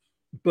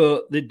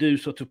 but they do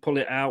sort of pull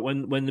it out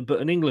when they put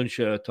an England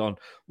shirt on.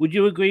 Would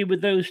you agree with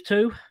those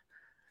two?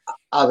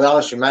 I'll be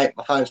honest with you, mate.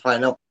 My phone's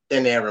playing up.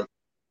 Didn't hear them.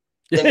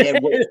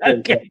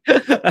 Okay.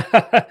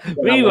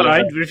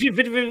 Rewind.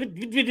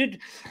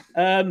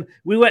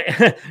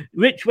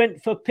 Rich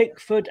went for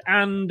Pickford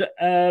and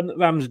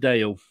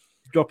Ramsdale,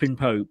 dropping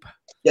Pope.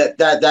 Yeah,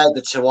 they're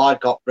the 2 I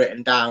got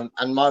written down,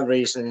 and my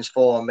reasonings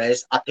for them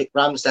is I picked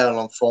Ramsdale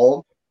on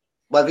form,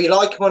 whether you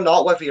like him or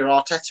not, whether you're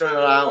Arteta in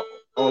or out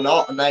or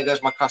not, and there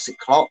goes my classic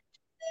clock.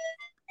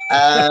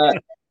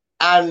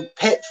 And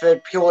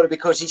Pickford purely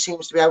because he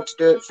seems to be able to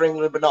do it for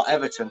England, but not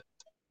Everton.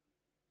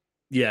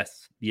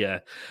 Yes, yeah.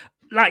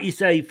 Like you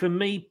say, for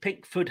me,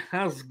 Pickford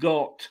has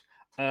got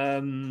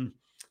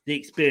the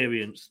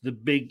experience, the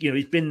big,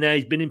 he's been there,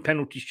 he's been in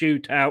penalty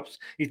shootouts,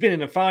 he's been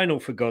in a final,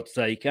 for God's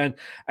sake. And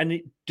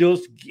it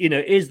does,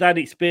 is that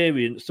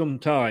experience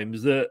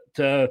sometimes that,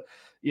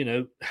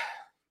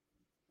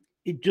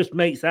 it just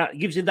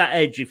gives you that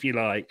edge, if you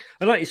like.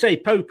 And like you say,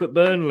 Pope at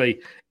Burnley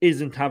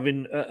isn't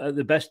having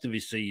the best of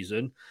his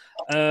season.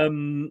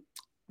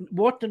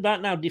 What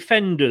about now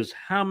defenders?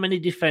 How many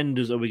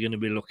defenders are we going to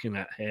be looking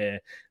at here?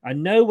 I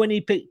know when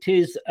he picked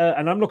his,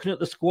 and I'm looking at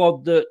the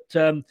squad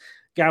that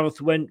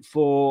Gareth went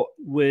for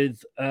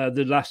with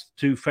the last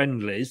 2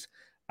 friendlies,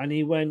 and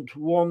he went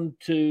 1,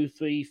 2,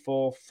 3,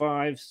 4,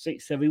 5,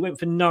 6, 7. He went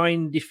for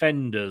 9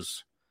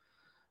 defenders.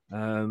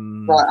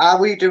 Right, are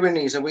we doing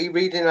these? Are we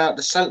reading out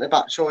the centre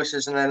back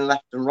choices and then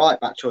left and right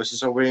back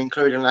choices, or are we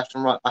including left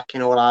and right back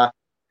in all our?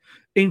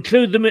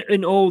 Include them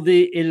in all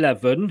the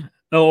 11.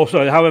 Oh,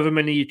 sorry, however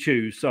many you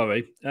choose,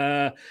 sorry.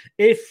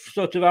 If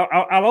sort of,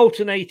 I'll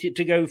alternate it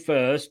to go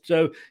first.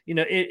 So,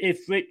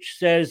 if Rich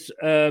says,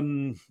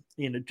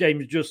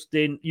 James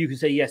Justin, you can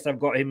say, yes, I've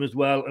got him as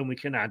well, and we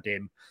can add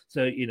him.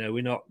 So,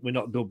 we're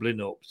not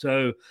doubling up.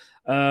 So,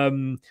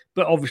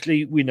 but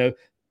obviously,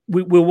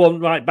 we'll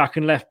want right back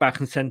and left back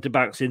and centre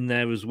backs in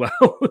there as well.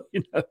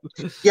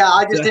 Yeah,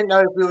 I just didn't know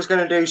if we was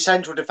going to do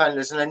central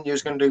defenders and then you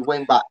was going to do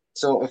wing back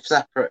sort of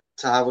separate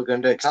to how we're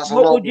going to do it.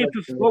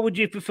 What would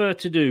you prefer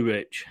to do,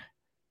 Rich?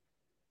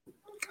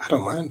 I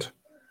don't mind.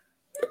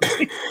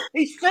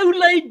 He's so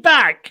laid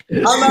back. I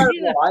know,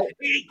 right?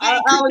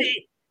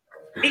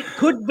 It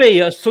could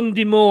be a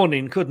Sunday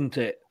morning, couldn't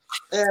it?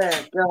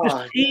 Yeah, God.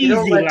 Just easy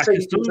like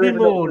a Sunday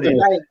morning.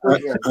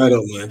 I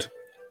don't mind.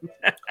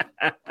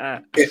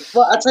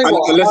 Well, I tell you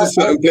what, unless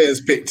a certain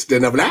player's picked,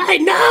 then I'm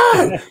like,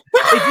 no.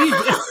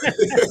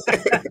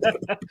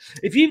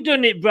 If you've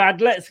done it,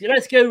 Brad, let's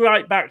go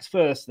right backs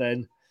first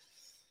then.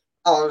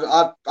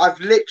 Oh, I've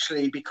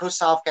literally, because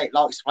Southgate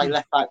likes to play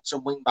left backs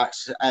and wing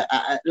backs,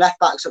 left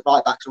backs at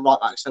right backs and right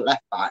backs at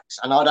left backs,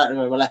 and I don't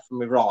know my left from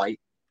my right.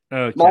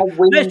 Okay.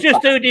 Let's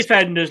just do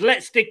defenders.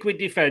 Let's stick with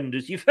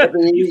defenders. Your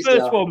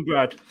first one,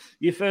 Brad.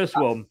 Your first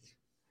one.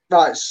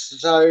 Right,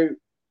 so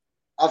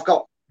I've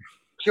got,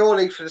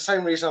 purely for the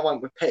same reason I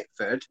went with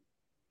Pickford,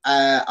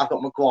 I've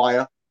got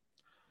Maguire.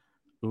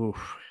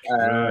 Oof,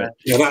 right.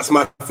 Yeah, that's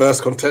my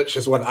first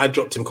contentious one. I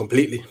dropped him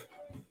completely.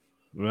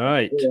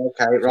 Right. Yeah,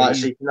 okay, right.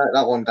 So you can note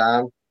that one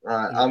down.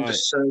 Right. I'm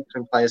just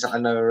circling players that I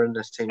know are in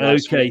this team.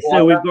 Okay,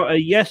 so we've got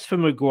a yes for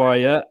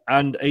Maguire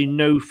and a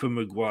no for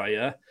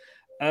Maguire.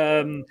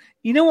 You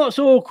know what's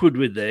awkward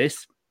with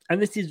this?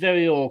 And this is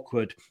very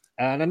awkward.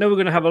 And I know we're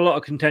going to have a lot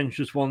of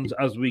contentious ones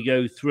as we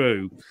go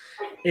through,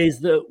 is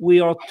that we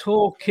are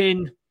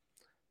talking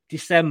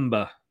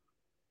December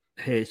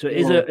here. So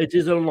it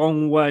is a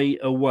long way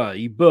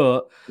away.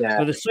 But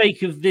for the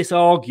sake of this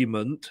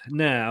argument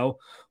now,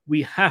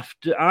 we have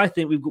to, I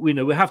think we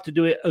have to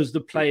do it as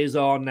the players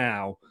are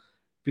now.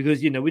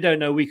 Because, we don't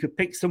know, we could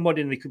pick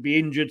somebody and they could be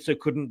injured, so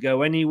couldn't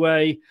go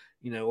anyway,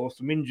 or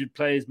some injured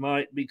players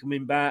might be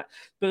coming back.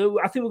 But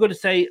I think we're going to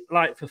say,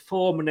 like, for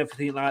form and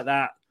everything like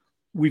that,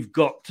 we've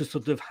got to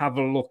sort of have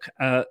a look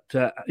at,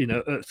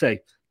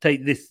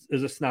 take this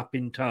as a snap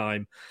in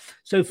time.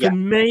 So for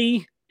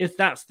me, if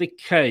that's the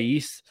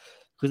case,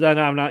 because I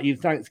know now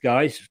thanks,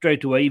 guys,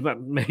 straight away, you've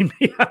made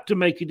me have to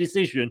make a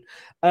decision.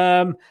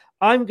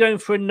 I'm going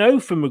for a no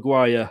for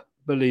Maguire,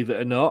 believe it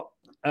or not.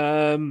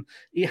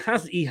 He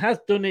has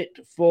done it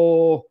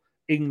for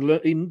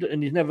England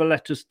and he's never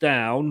let us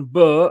down,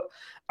 but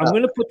I'm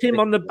going to put him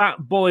on the back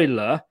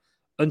boiler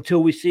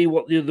until we see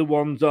what the other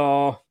ones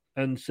are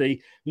and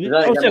see. They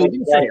don't get much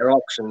greater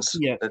options.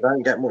 Yeah. They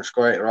don't get much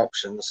greater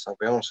options, I'll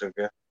be honest with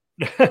you.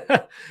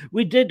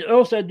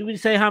 Did we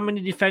say how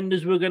many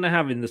defenders we're going to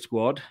have in the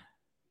squad?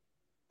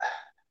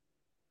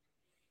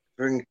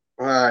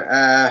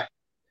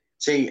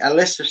 See, a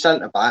list of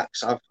centre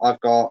backs. I've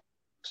got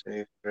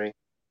 2, 3.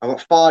 I've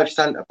got 5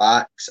 centre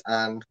backs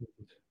and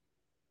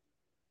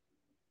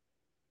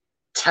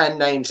 10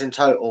 names in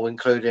total,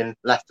 including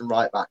left and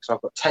right backs. So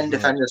I've got 10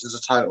 defenders as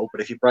a total.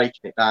 But if you're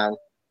breaking it down,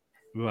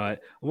 right.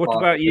 What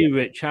about you,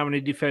 Rich? How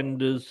many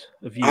defenders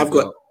have you? I've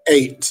got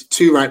 8,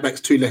 2 right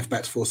backs, 2 left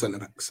backs, 4 centre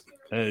backs.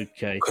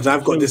 Okay. Because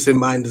I've got this in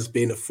mind as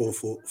being a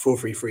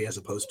 4-3-3 as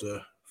opposed to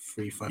a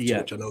 3-5-2,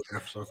 which I know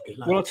Gareth Southgate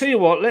likes. Well, I'll tell you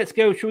what. Let's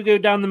go. Shall we go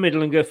down the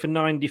middle and go for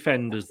 9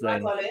 defenders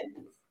then?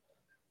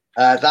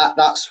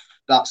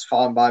 That's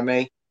fine by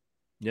me.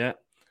 Yeah.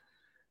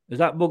 Does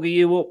that bugger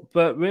you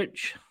up,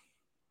 Rich?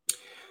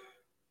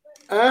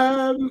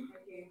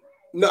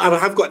 No, I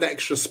have got the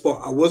extra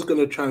spot. I was going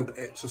to try and put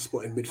extra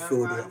spot in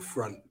midfield or up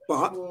front,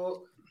 but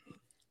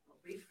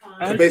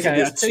basically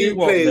there's 2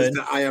 players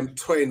that I am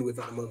toying with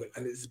at the moment,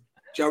 and it's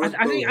Jared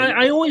Bowen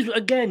I always,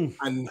 again,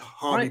 and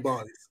Harvey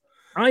Barnes.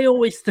 I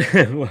always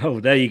well,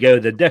 there you go.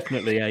 They're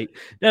definitely 8.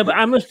 No, but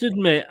I must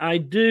admit,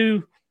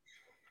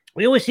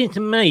 we always seem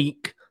to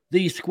make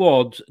these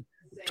squads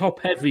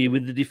top heavy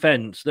with the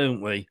defence,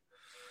 don't we?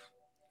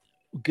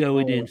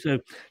 Going in. So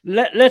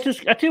let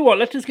us, I tell you what,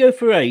 let us go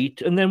for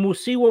 8 and then we'll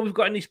see what we've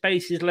got any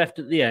spaces left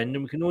at the end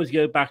and we can always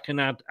go back and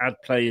add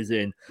players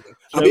in.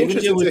 So I'll be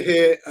interested to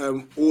hear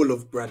all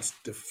of Brad's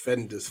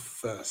defenders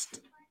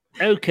first.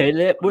 Okay,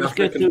 let's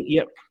go through.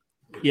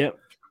 Yep.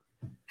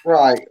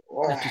 Right.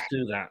 Let's just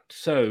do that.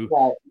 So,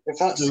 if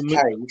that's the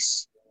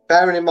case,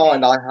 bearing in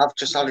mind I have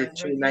just added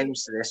 2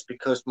 names to this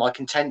because my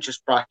contentious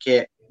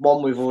bracket,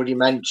 one we've already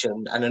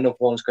mentioned, and another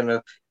one's going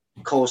to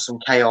cause some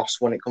chaos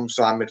when it comes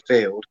to our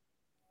midfield.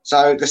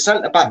 So the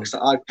centre backs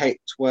that I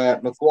picked were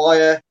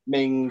Maguire,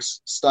 Mings,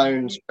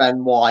 Stones,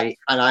 Ben White,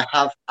 and I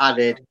have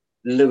added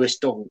Lewis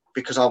Dunk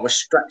because I was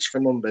stretched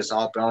for numbers,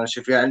 I'll be honest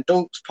with you. And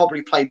Dunk's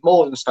probably played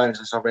more than Stones,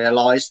 as I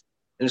realised,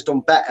 and has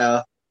done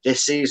better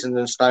this season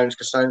than Stones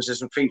because Stones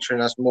isn't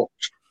featuring as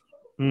much.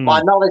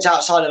 My knowledge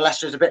outside of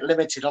Leicester is a bit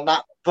limited on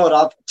that, but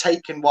I've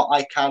taken what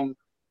I can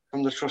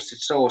from the trusted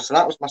source. So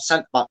that was my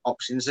centre-back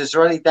options. Is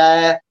there any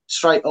there,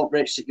 straight up,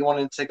 Rich, that you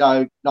wanted to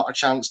go, not a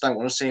chance, don't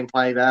want to see him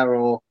play there,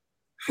 or...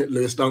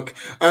 Lewis Dunk.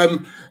 Fair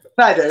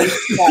dues.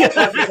 I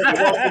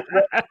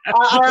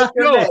have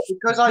to admit,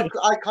 because I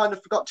kind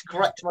of forgot to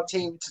correct my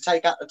team to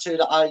take out the 2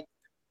 that I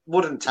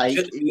wouldn't take.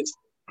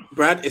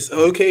 Brad, it's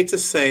okay to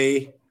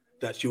say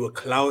that you were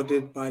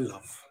clouded by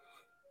love.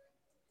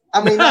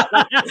 I mean,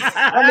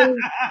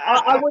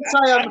 I would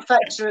say I'm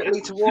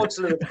affectionately towards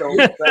Lewis Dunk,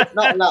 but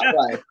not in that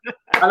way.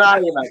 I know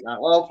you make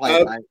that. Well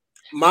played, mate.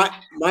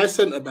 My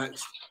centre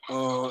backs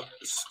are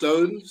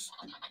Stones,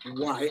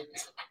 White,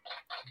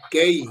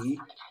 Gay,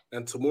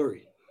 and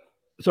Tomori.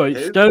 Sorry,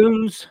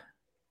 Stones,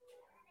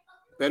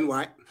 Ben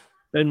White,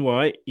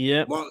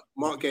 yeah.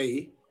 Mark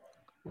Gay,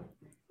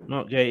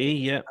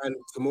 yeah, and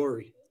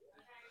Tomori.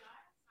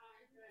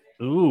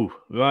 Ooh,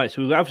 right.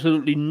 So we've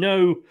absolutely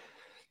no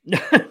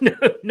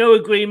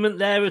agreement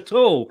there at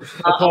all.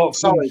 I'm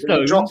sorry,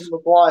 dropping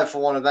Maguire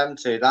for one of them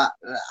 2. That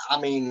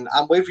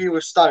I'm with you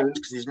with Stones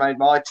because he's made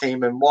my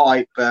team and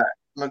White, but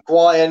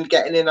Maguire not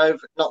getting in over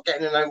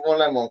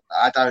one of them.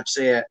 I don't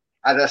see it.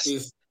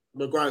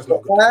 Maguire's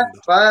not good.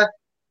 Fair.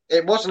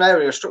 It was an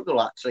area of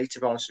struggle, actually, to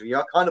be honest with you.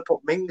 I kind of put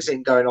Mings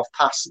in going off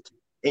past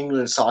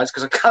England sides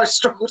because I kind of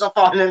struggled to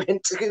find him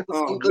into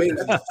England. Mings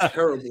is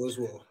terrible as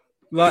well.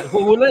 Right.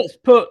 Well, let's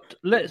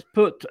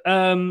put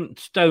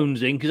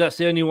Stones in because that's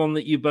the only one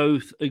that you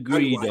both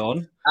agreed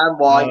on. And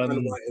White. And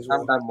Ben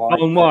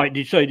White. On White.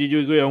 Did you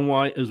agree on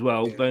White as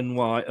well? Yeah. Ben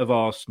White of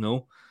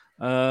Arsenal.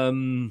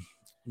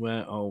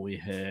 Where are we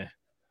here?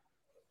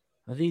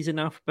 Are these in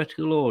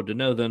alphabetical order?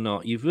 No, they're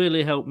not. You've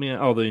really helped me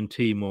out. Oh, they're in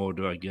team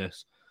order, I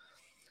guess.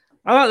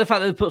 I like the fact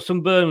that they put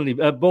some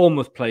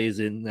Bournemouth players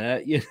in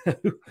there, you know.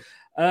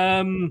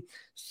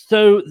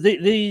 So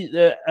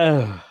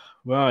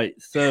right.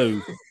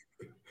 So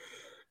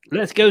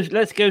let's go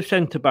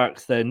centre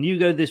backs then. You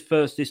go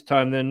first this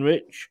time, then,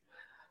 Rich.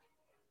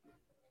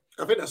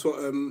 I think that's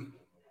what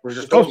we've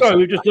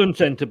just done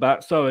centre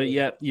back. Sorry,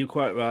 yeah, you're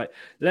quite right.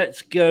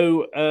 Let's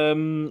go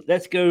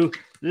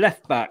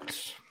left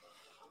backs.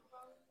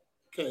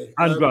 Okay.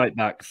 And right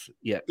backs.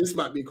 Yeah. This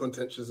might be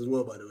contentious as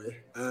well, by the way.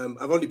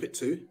 I've only picked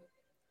 2.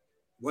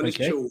 One is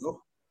Chilwell.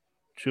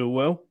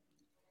 Chilwell.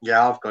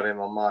 Yeah, I've got him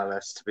on my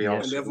list, to be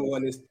honest. And the other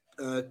one is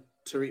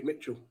Tariq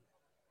Mitchell.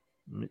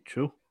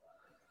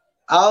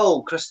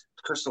 Oh,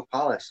 Crystal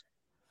Palace.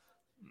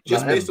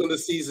 Just based on the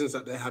seasons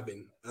that they're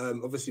having.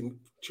 Obviously,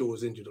 Shaw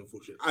was injured,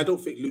 unfortunately. I don't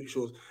think Luke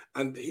Shaw's...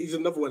 And he's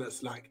another one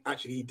that's like,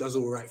 actually, he does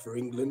all right for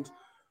England,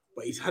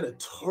 but he's had a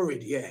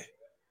torrid year.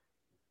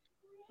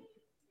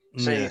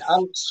 See, Yeah.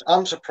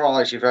 I'm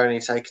surprised you've only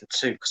taken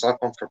 2 because I've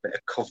gone for a bit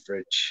of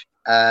coverage.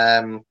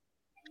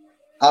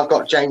 I've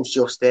got James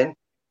Justin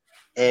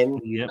in,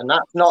 and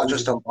that's not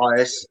just on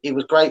bias. He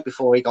was great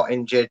before he got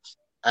injured.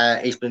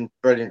 He's been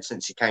brilliant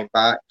since he came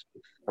back.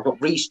 I've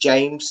got Reece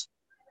James.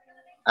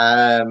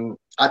 I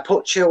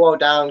put Chilwell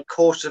down,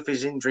 cause of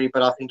his injury,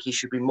 but I think he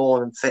should be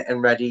more than fit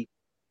and ready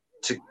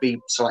to be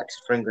selected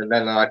for England.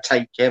 Then I'd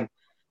take him.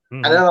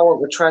 And then I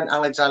went with Trent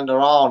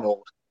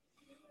Alexander-Arnold.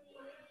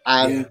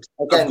 And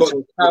again, I've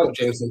got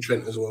James and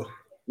Trent as well.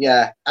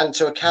 Yeah, and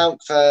to account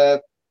for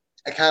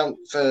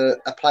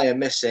a player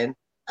missing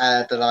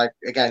that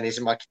is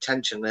in my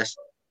contention list,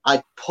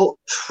 I put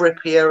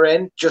Trippier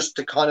in just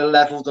to kind of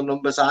level the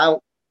numbers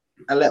out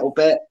a little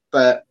bit,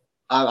 but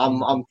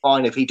I'm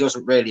fine if he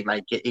doesn't really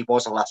make it. He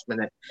was a last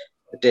minute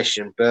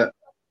addition, but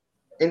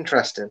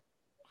interesting.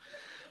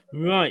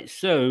 Right,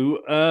 so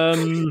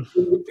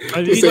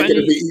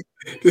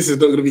this is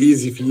not going to be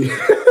easy for you.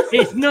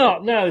 It's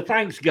not. No,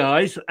 thanks,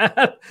 guys.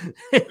 I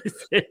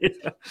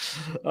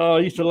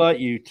used to like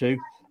you two.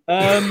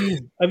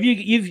 Have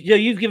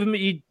you given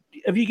me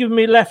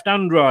left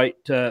and right,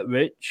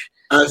 Rich?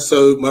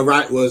 So my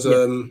right was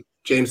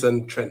James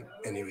and Trent.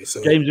 Anyway,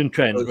 so James and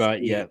Trent,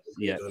 right? Yeah.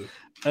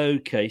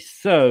 Okay,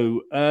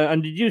 so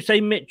and did you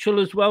say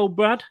Mitchell as well,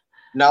 Brad?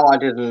 No, I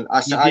didn't.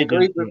 I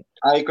agreed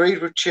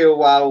with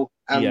Chilwell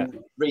and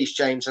Reece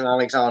James and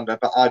Alexander,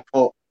 but I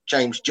put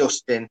James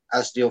Justin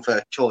as the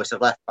other choice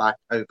of left back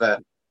over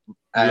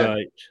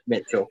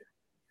Mitchell.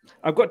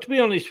 I've got to be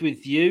honest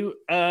with you.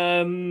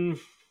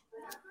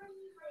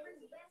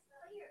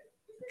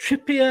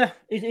 Trippier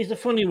is a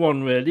funny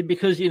one, really,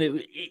 because he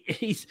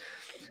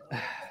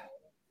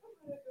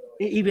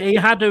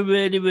had a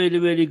really, really,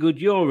 really good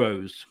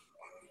Euros,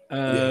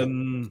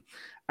 and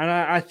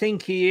I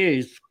think he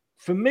is.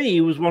 For me, he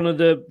was one of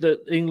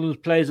the England's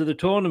players of the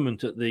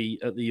tournament at the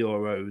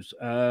Euros,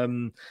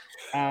 and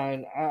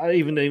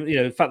even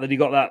the fact that he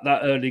got that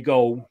early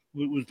goal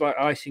was like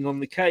icing on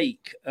the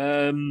cake.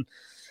 The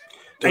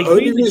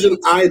only reason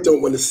I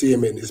don't want to see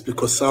him in is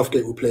because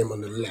Southgate will play him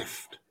on the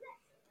left.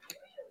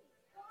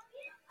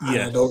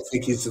 Yeah, I don't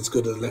think he's as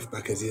good a left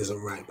back as he is a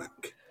right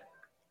back.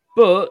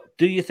 But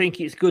do you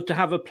think it's good to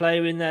have a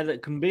player in there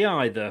that can be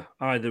either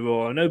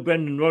or? I know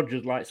Brendan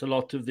Rodgers likes a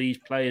lot of these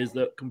players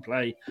that can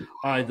play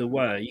either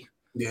way.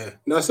 Yeah,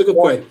 no, that's a good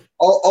point.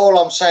 All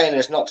I'm saying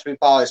is not to be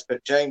biased,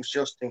 but James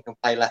Justin can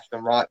play left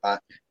and right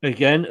back.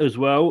 Again, as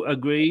well,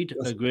 agreed.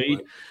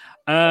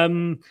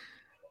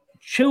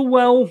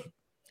 Chilwell,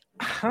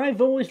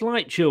 I've always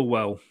liked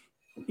Chilwell.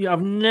 Yeah,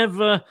 I've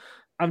never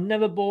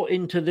bought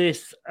into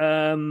this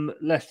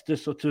Leicester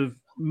sort of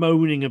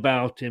moaning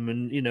about him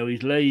and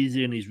he's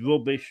lazy and he's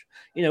rubbish.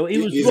 He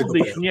was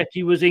rubbish and yet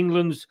he was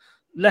England's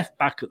left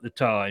back at the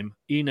time.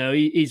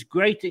 He's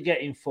great at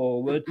getting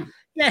forward.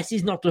 Yes,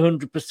 he's not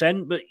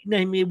 100%, but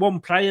name me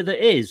one player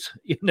that is.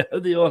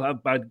 They all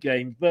have bad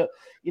games, but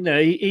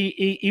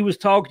he was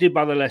targeted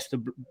by the Leicester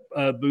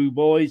Boo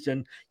Boys,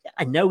 and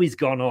I know he's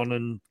gone on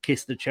and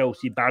kissed the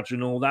Chelsea badge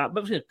and all that,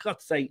 but for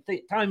God's sake,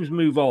 times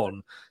move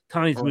on.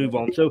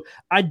 So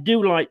I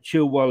do like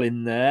Chilwell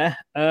in there.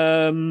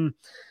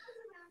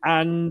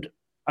 And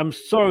I'm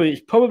sorry, it's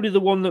probably the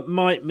one that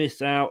might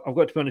miss out. I've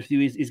got to be honest with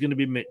you, is going to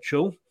be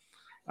Mitchell.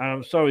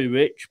 I'm sorry,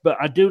 Rich, but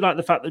I do like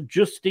the fact that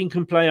Justin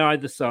can play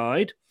either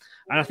side.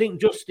 And I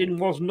think Justin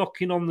was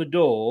knocking on the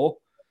door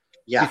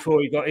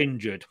before he got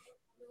injured.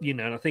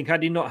 And I think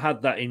had he not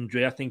had that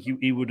injury, I think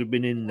he would have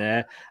been in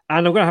there.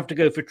 And I'm going to have to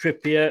go for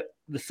Trippier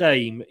the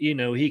same.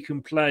 He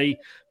can play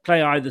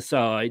either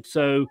side.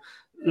 So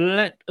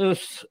let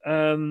us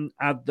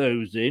add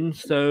those in.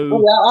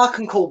 So I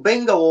can call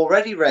bingo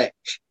already,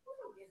 Rich.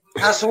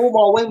 That's all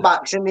my wing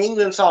backs in the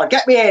England side.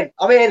 Get me in.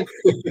 I'm in.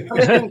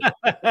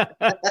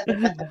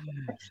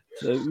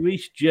 So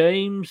Reece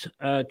James,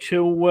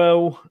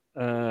 Chilwell,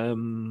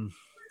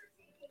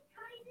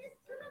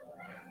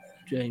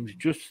 James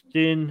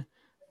Justin,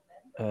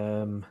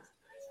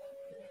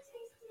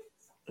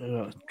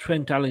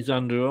 Trent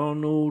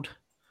Alexander-Arnold,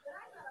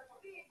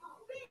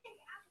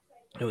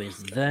 who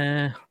is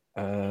there.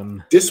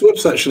 This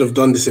website should have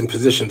done this in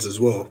positions as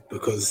well,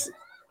 because...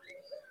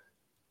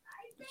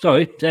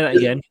 Sorry, say that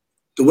again.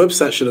 The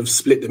website should have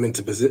split them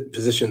into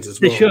positions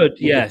as well. They should,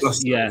 yes.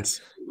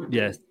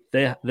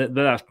 They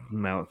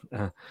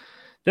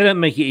don't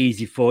make it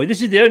easy for you.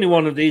 This is the only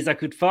one of these I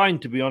could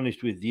find, to be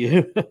honest with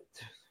you.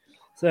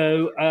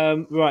 So,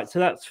 right, so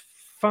that's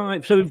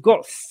 5. So we've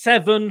got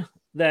 7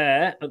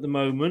 there at the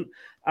moment.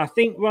 I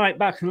think right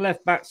backs and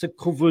left backs are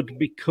covered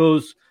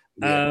because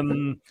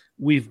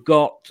we've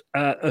got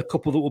a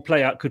couple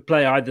that could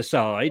play either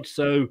side.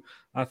 So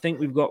I think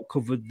we've got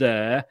covered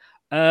there.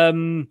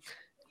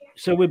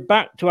 So we're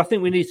back to, I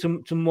think we need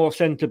some more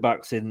centre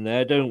backs in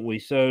there, don't we?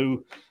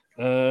 So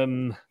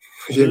let's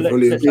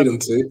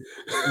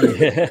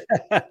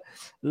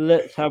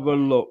have a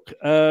look.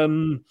 I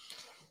mean,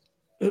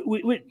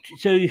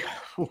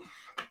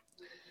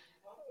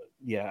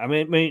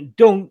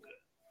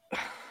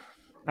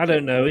 I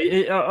don't know.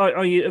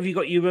 Have you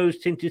got your rose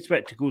tinted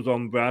spectacles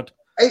on, Brad?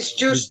 It's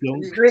just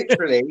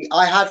literally,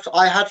 I had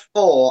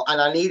 4,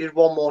 and I needed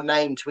one more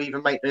name to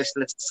even make this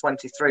list of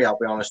 23. I'll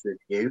be honest with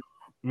you,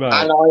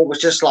 right? And I was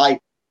just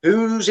like,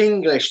 who's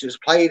English that's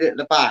played at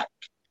the back?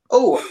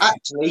 Oh,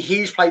 actually,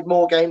 he's played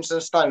more games than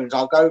Stones.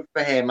 I'll go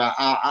for him. By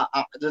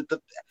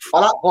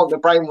that point, the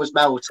brain was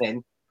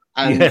melting.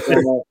 And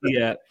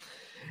yeah.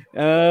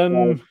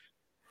 Who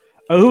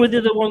are the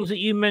other ones that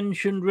you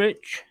mentioned,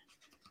 Rich?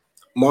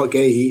 Mark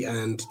Gahey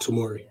and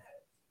Tomori.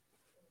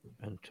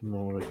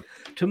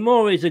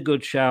 Tomori is a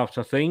good shout,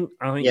 I think.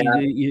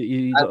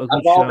 You got a good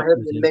I've shout. rather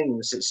heard the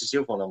Mings. It's the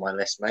other one on my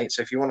list, mate.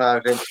 So if you want to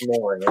have in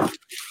Tomori,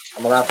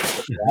 I'm allowed to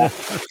put that.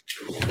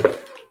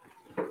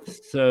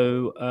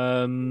 So,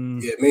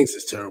 Mings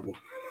is terrible.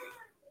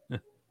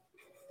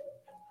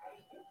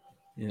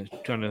 Yeah,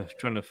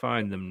 trying to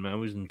find them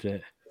now, isn't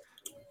it?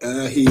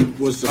 He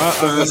was the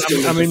first.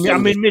 I mean,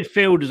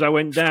 midfielders. I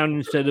went down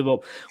instead of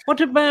up.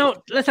 What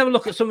about? Let's have a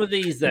look at some of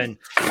these then.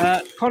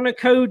 Connor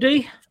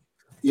Cody.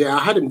 Yeah, I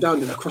had him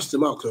down and I crossed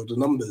him out because of the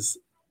numbers.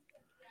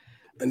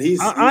 And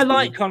I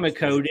like Connor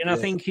Cody, and I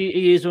think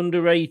he is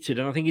underrated,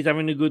 and I think he's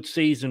having a good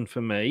season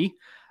for me.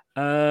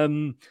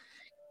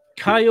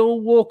 Kyle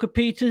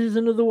Walker-Peters is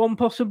another one,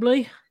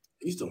 possibly.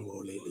 He's done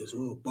well lately as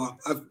well, but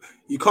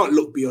you can't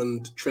look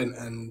beyond Trent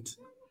and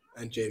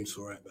James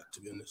for right back, to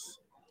be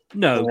honest.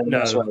 No,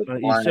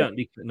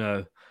 certainly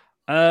no.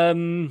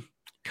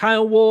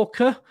 Kyle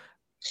Walker,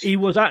 he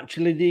was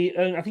actually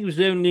I think he was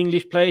the only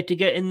English player to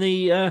get in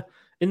the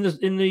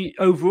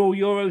overall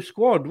Euro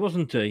squad,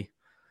 wasn't he?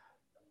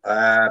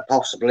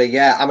 Possibly,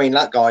 yeah. I mean,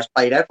 that guy's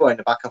played everywhere in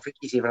the back. I think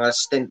he's even had a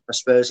stint for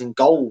Spurs in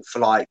goal for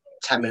like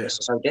 10 minutes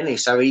or so, didn't he?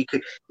 So we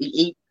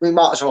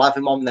might as well have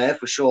him on there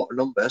for shorter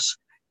numbers.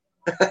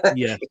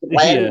 Yeah, he can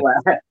play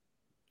anywhere.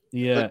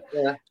 Yeah. But,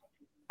 yeah.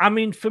 I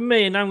mean, for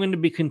me, and I'm going to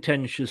be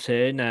contentious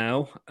here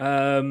now,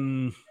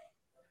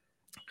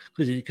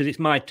 because it's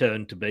my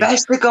turn to be.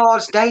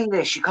 Vestergaard's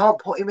Danish. You can't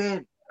put him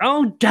in.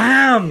 Oh,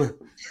 damn!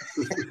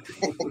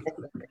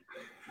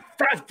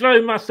 That's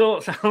thrown my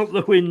thoughts out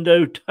the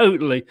window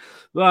totally.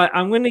 Right,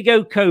 I'm going to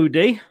go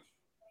Cody.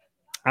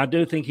 I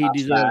do think he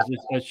deserves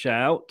a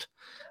shout.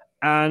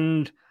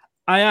 And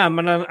I am,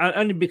 and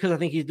only because I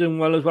think he's doing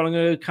well as well. I'm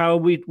going to go Kyle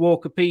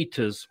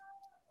Walker-Peters.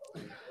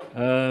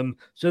 So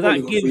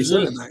that gives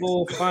us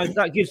 4, 5.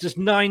 That gives us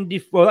 9.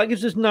 Well, that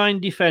gives us 9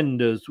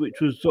 defenders,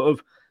 which was sort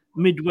of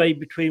midway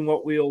between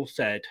what we all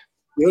said.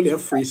 We only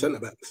have 3 centre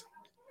backs.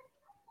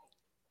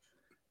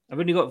 I've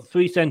only got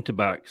 3 centre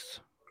backs.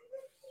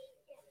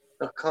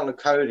 Connor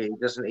Cody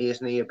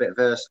isn't he a bit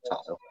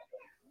versatile?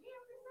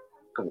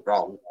 Could be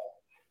wrong.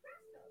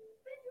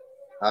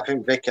 I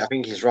think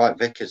he's right.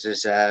 Vickers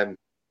is Kyle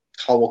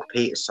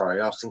Walker-Peters.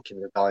 Sorry, I was thinking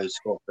the guy who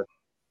scored the.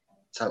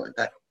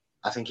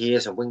 I think he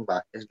is a wing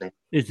back, isn't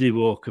he? Is he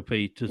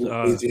Walker-Peters?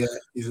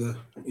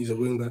 He's a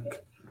wing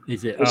back.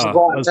 Is it? Which is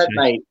what I said,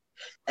 mate.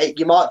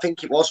 You might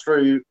think it was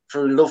through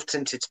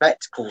love-tinted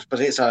spectacles, but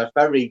it's a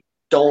very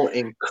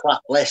daunting crap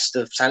list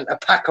of centre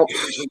back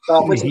options.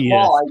 Which is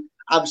why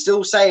I'm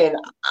still saying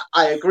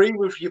I agree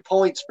with your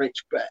points,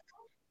 Rich, but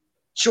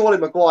surely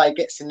Maguire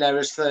gets in there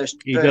as first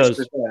reserve.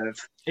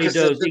 He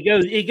does. He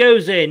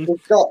goes in.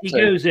 He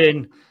goes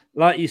in,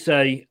 like you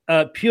say,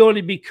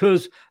 purely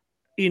because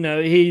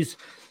he's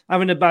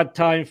having a bad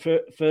time for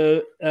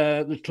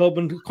the club,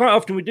 and quite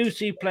often we do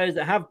see players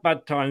that have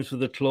bad times for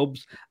the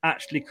clubs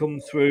actually come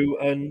through,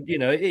 and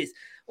it's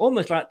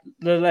almost like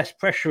there's less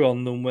pressure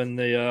on them when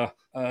they are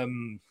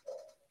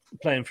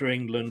playing for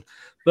England.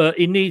 But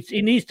he needs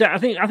to. I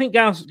think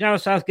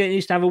Gareth Southgate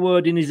needs to have a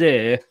word in his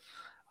ear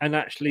and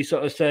actually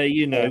sort of say,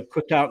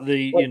 cut out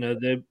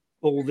the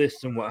all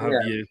this and what have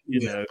you.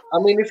 I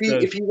mean,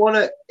 if you want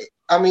to,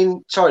 I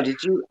mean, sorry,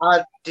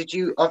 have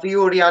you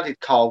already added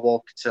Kyle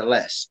Walker to the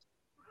list?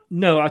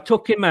 No, I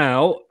took him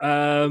out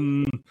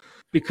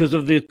because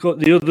of the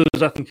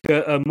others. I think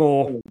are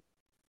more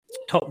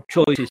top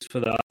choices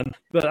for that.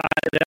 But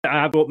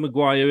I have brought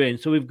Maguire in.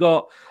 So we've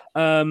got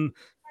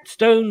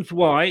Stones,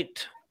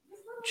 White,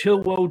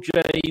 Chilwell,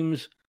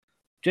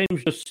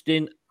 James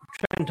Justin,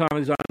 Trent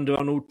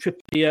Alexander-Arnold,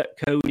 Trippier,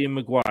 Cody, and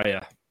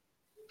Maguire.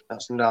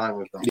 That's 9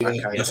 we've got. Yeah,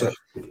 okay. yes, sir.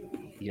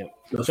 Yeah.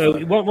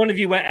 So one of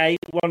you went 8,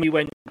 one of you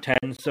went 10.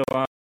 So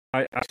I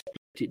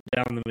split it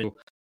down the middle.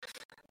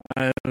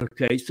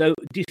 Okay, so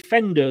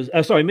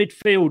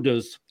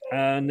midfielders.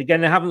 And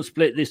again, I haven't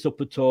split this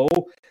up at all.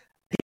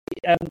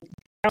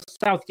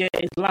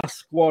 Southgate's last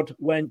squad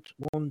went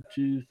 1,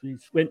 2, 3.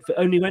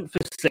 Only went for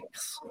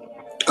 6.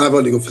 I've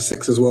only gone for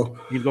 6 as well.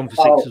 You've gone for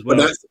 6 as well.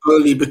 But that's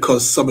only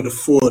because some of the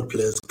forward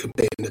players can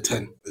play in the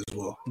 10 as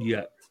well.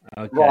 Yeah.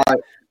 Okay.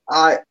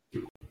 Right.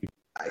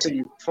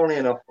 Funny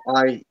enough,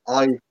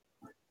 I've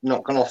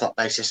not gone off that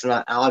basis,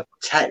 and I've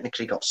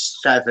technically got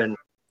 7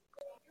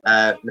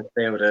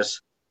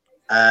 midfielders.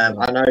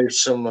 I know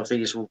some of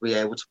these will be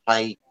able to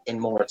play in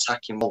more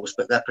attacking roles,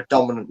 but their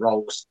predominant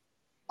roles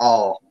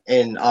are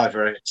in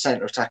either a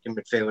centre attacking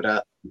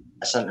midfielder,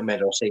 a centre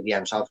mid, or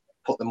CDM. So I've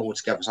put them all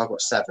together. So I've got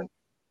 7.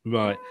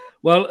 Right.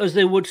 Well, as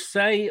they would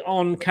say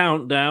on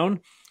Countdown,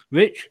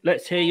 Rich,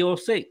 let's hear your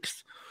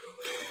 6.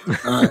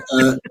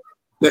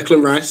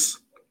 Declan Rice.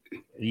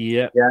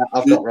 Yeah. Yeah,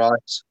 I've got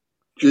Rice.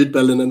 Jude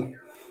Bellingham.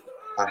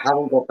 I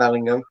haven't got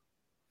Bellingham.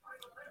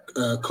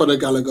 Conor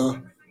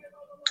Gallagher.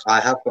 I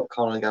have got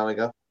Conor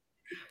Gallagher.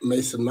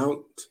 Mason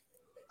Mount.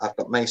 I've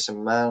got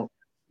Mason Mount.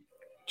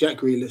 Jack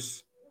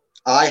Grealish.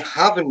 I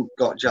haven't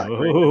got Jack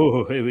Grealish.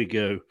 Oh, here we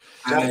go.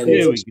 Jack Here we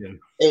Grealish go.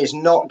 is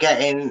not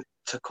getting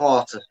to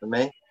quarter for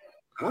me.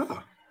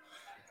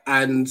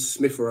 And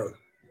Smith Rowe.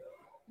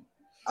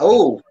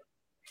 Oh,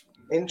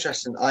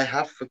 interesting. I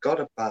have forgot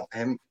about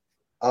him.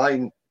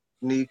 I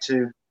need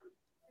to.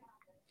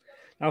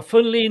 Now,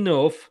 funnily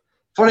enough,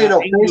 since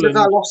England...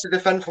 I lost the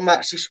defend from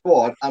Maxi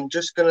squad, I'm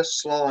just going to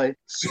slide.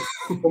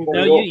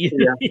 Funnily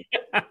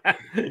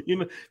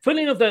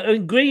enough,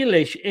 that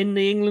Grealish in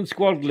the England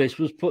squad list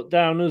was put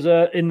down as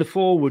in the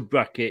forward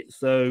bracket.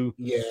 So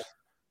yeah,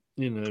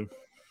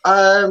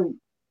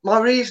 my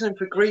reason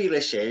for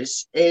Grealish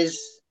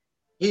is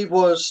he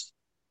was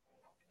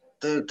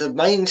the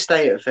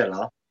mainstay at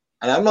Villa,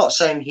 and I'm not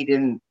saying he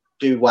didn't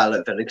do well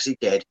at Villa because he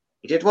did.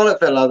 He did well at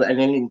Villa, and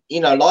then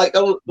like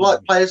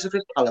players of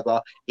his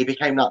caliber, he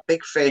became that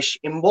big fish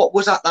in what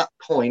was at that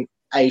point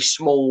a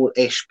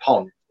small-ish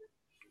pond.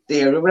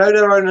 We know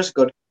their owners are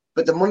good,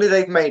 but the money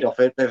they've made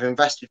off it, they've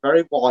invested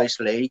very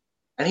wisely,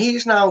 and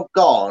he's now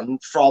gone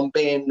from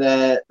being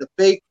the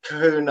big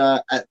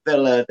kahuna at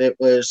Villa that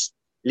was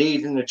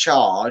leading the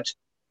charge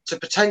to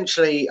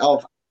potentially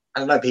of. I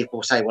don't know.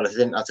 People say, well, if they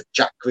didn't have the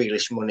Jack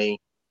Grealish money,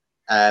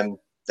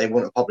 they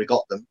wouldn't have probably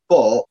got them,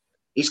 but.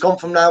 He's gone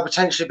from now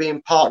potentially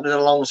being partnered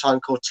alongside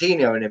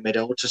Coutinho in the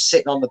middle to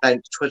sitting on the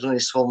bench, twiddling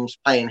his thumbs,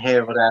 playing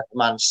here or there for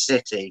Man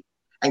City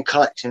and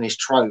collecting his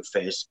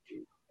trophies.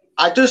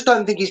 I just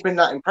don't think he's been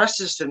that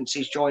impressive since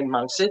he's joined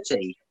Man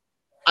City.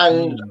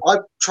 And I've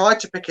tried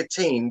to pick a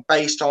team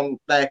based on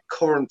their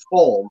current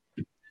form.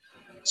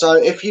 So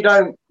if you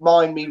don't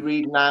mind me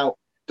reading out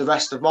the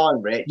rest of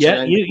mine, Rich.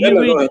 Yeah,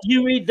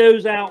 you read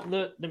those out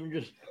that... Let me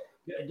just...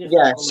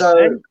 Yeah,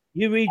 so...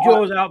 You read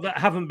yours out that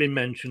haven't been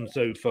mentioned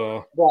so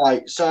far.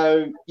 Right,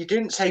 so you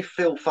didn't say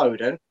Phil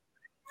Foden.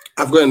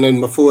 I've got him in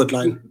my forward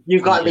line.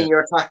 You've got him in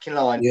your attacking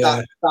line.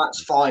 Yeah.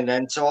 That's fine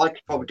then. So I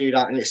could probably do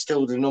that, and it's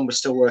still the numbers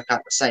still work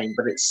out the same,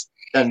 but it's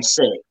then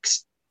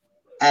 6.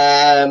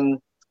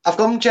 I've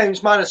gone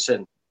James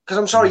Maddison because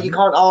I'm sorry, you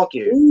can't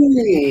argue.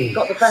 He's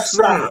got the best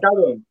stats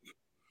going.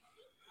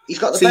 He's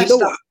got the best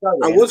stats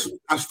going.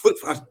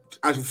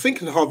 I was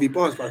thinking of Harvey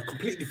Barnes, but I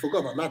completely forgot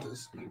about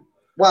Madders.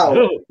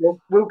 Well,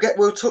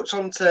 we'll touch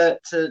on to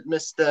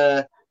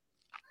Mr.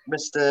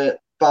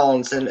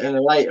 Barnes in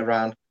a later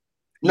round.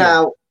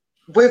 Now,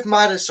 with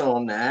Maddison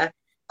on there,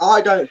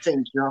 I don't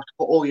think you have to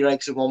put all your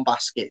eggs in one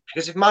basket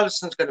because if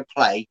Maddison's going to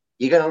play,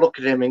 you're going to look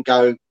at him and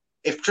go,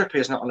 if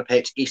Trippier's not on the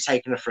pitch, he's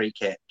taking a free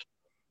kick.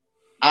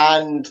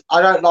 And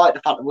I don't like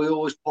the fact that we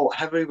always put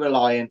heavy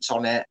reliance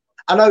on it.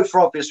 I know for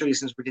obvious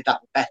reasons we did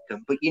that with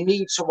Beckham, but you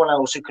need someone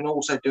else who can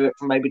also do it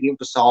from maybe the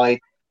other side,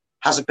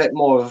 has a bit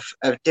more of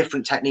a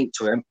different technique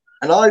to him.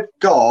 And I've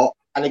got,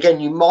 and again,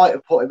 you might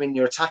have put him in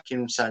your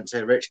attacking sense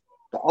here, Rich,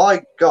 but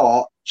I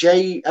got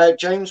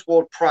James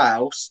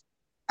Ward-Prowse,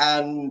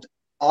 and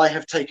I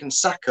have taken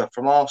Saka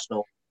from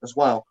Arsenal as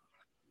well.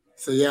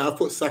 So, yeah, I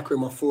put Saka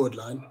in my forward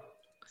line.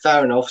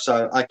 Fair enough,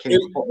 so I can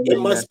put him in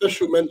my there.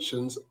 special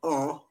mentions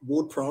are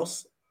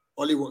Ward-Prowse,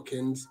 Ollie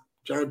Watkins,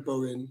 Jared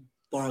Bowen,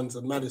 Barnes,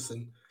 and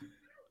Maddison.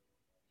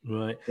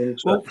 Right.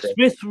 Well,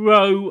 Smith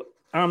Rowe,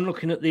 I'm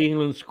looking at the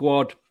England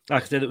squad.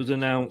 Like I said, it was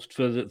announced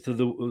for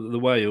the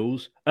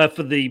Wales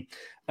for the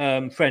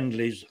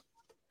friendlies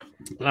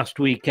last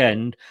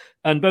weekend,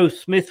 and both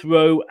Smith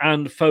Rowe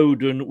and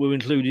Foden were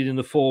included in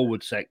the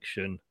forward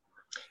section.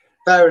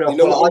 Fair enough. You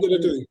know what I'm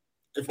going to do?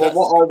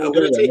 I'm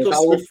going to take off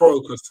Smith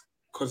Rowe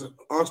because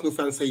Arsenal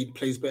fans say he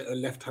plays better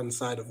left-hand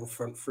side of a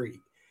front three.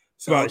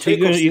 So right, so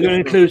you're going to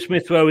include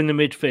Smith Rowe in the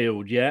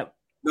midfield, yeah?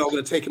 No, I'm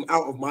going to take him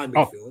out of my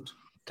midfield.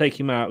 Take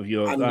him out of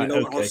your... And right,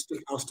 okay.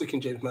 I'll stick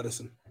in James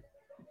Maddison.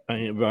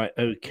 Right,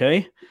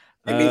 okay.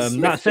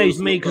 That saves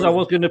me because I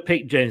was going to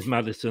pick James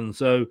Maddison,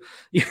 so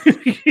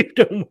you've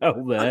done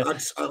well there. I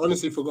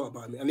honestly forgot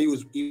about him, and he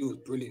was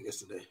brilliant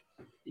yesterday.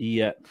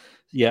 Yeah.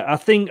 I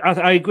think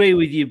I agree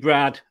with you,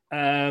 Brad.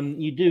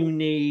 You do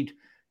need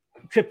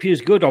Trippier's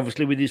good,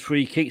 obviously, with his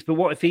free kicks, but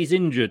what if he's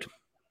injured?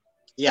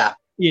 Yeah.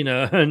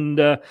 And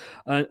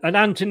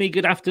Anthony,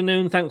 good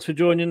afternoon. Thanks for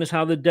joining us.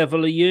 How the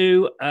devil are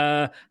you?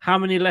 How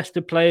many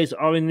Leicester players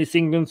are in this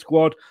England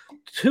squad?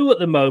 2 at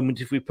the moment,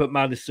 if we put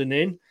Maddison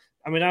in.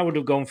 I mean, I would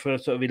have gone for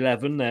sort of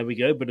 11. There we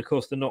go. But of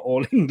course, they're not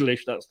all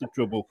English. That's the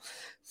trouble.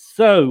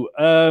 So,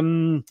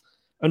 and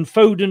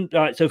Foden,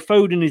 right? So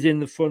Foden is in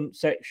the front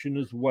section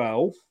as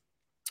well.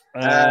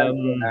 I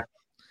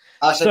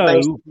said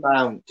Mason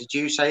Mount. Did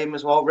you say him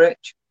as well,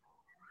 Rich?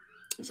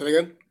 Say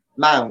again.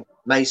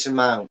 Mason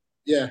Mount.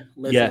 Yeah.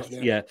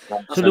 Yeah.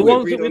 So the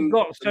ones that we've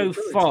got so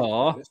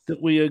far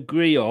that we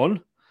agree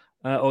on,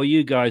 or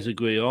you guys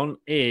agree on,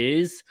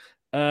 is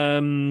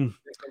Declan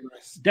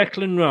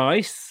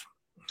Rice.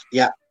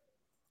 Yeah.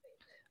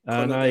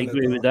 And I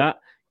agree with that.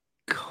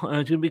 It's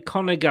going to be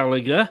Conor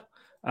Gallagher.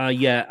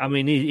 Yeah, I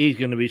mean, he's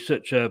going to be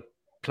such a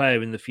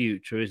player in the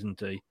future, isn't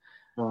he?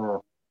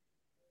 Oh.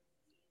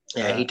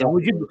 Yeah, he does.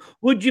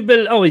 Would you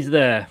believe? Oh, he's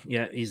there.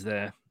 Yeah, he's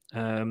there.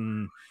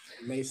 Mason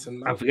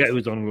Mount. I forget who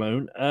was on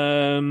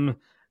loan.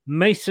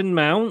 Mason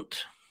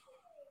Mount.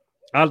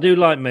 I do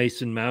like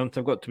Mason Mount.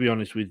 I've got to be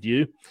honest with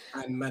you.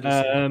 And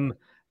Madison.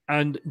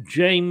 And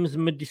James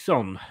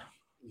Madison.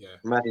 Yeah.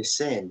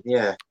 Madison.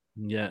 Yeah.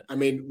 Yeah. I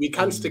mean, we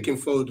can stick him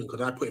forward because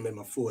I put him in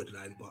my forward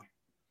line, but.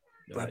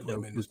 Right, no,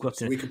 we've got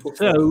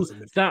so,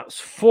 that's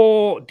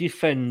 4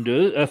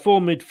 defenders,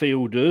 4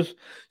 midfielders.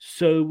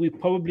 So we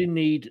probably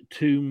need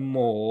 2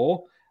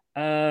 more.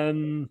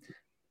 I'm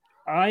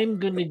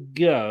going to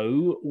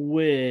go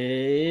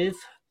with.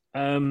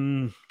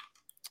 I'm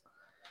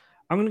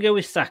going to go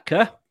with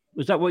Saka.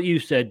 Was that what you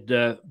said,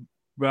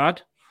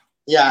 Brad?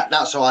 Yeah,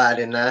 that's what I had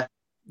in there.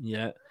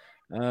 Yeah.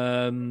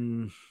 I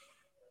mean,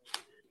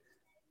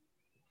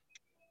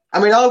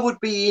 I would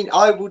be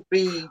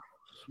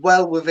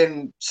well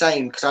within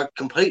saying, because I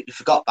completely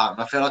forgot that,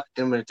 and I feel like I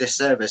did him a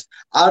disservice.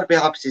 I would be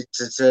happy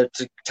to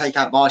take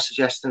out my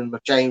suggestion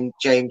of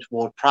James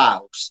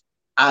Ward-Prowse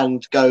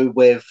and go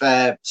with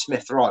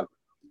Smith Rowe.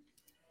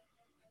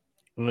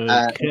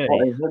 Okay.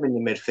 Putting him in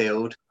the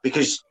midfield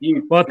because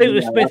I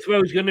think Smith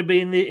Rowe's going to be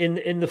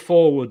in the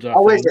forwards. I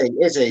think.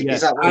 Is he? Yeah.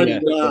 Is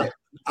that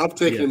I've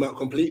taken him out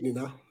completely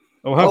now.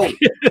 Oh,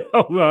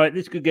 all right.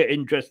 This could get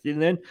interesting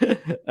then.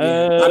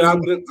 And I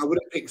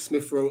wouldn't pick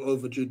Smith Rowe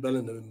over Jude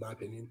Bellingham, in my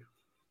opinion.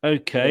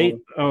 Okay.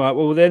 All right.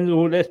 Well, then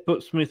let's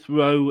put Smith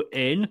Rowe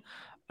in.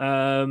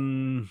 Let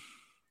me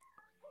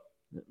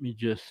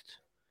just.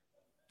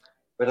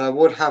 But I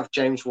would have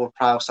James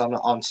Ward-Prowse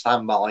on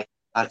standby.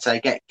 I'd say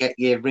get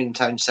your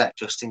ringtone set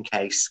just in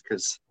case,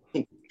 because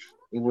he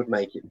would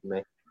make it for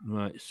me.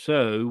 Right,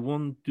 so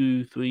 1,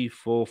 2, 3,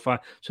 4, 5.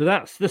 So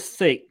that's the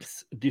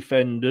 6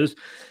 defenders.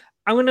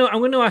 I'm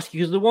gonna ask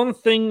you, because the one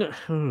thing,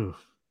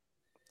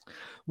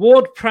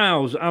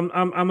 Ward-Prowse,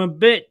 I'm a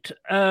bit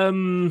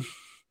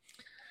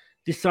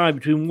decide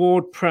between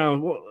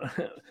Ward-Prowse.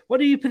 What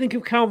do you think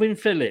of Calvin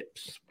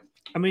Phillips?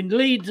 I mean,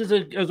 Leeds as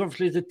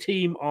obviously as a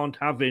team aren't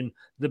having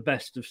the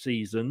best of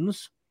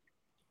seasons.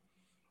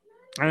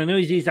 And I know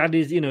he's had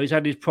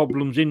his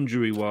problems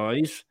injury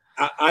wise.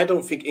 I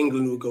don't think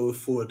England will go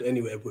forward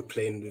anywhere. We're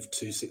playing with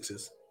 2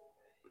 6s.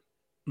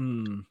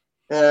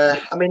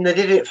 I mean, they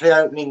did it for the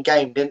opening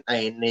game, didn't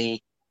they? In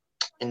the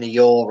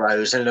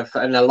Euros,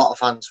 and a lot of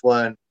fans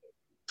weren't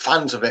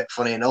fans of it.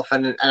 Funny enough,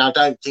 and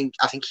I think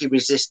he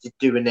resisted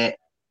doing it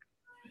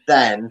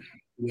then.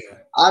 Yeah.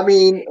 I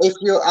mean,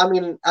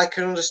 I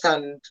can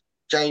understand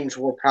James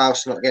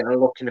Ward-Prowse not getting a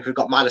look, and if we've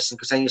got Madison,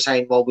 because then you're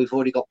saying, well, we've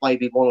already got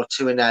maybe 1 or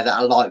 2 in there that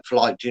are like for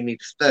like. Do you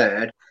need a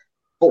third?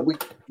 But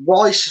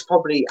Rice is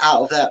probably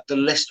out of the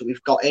list that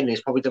we've got in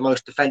is probably the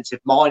most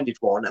defensive-minded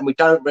one, and we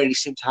don't really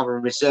seem to have a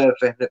reserve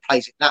for him that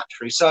plays it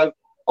naturally. So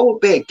I would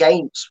be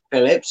against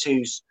Phillips,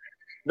 who's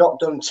not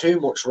done too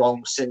much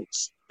wrong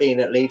since being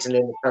at Leeds and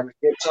in the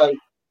Premiership. So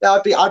yeah,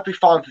 I'd be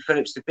fine for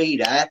Phillips to be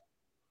there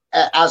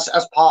as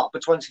part of the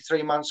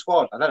 23-man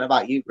squad. I don't know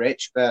about you,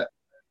 Rich, but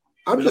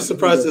I'm just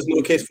surprised there's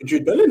no case for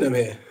Jude Bellingham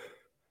here.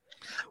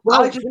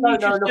 Well, I just don't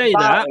know enough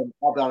about him,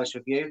 I'll be honest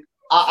with you.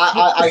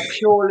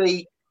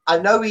 I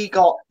know he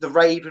got the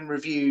raving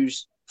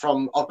reviews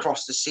from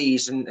across the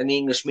seas, and the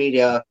English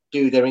media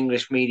do their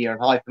English media and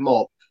hype him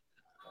up.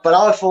 But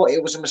I thought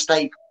it was a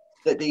mistake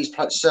that these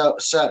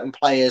certain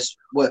players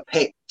were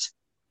picked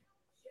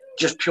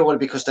just purely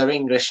because they're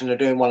English and they're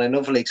doing well in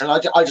other leagues. And I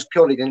just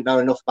purely didn't know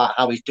enough about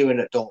how he's doing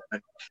at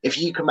Dortmund. If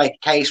you can make a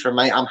case for him,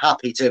 mate, I'm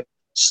happy to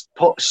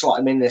slot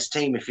him in this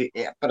team.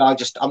 But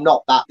I'm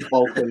not that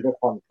well clued up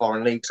on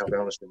foreign leagues, I'll be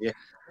honest with you.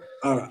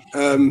 All right.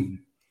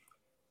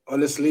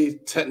 Honestly,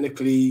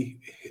 technically,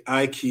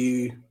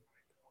 IQ,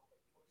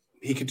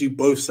 he could do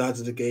both sides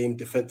of the game,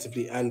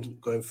 defensively and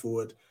going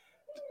forward.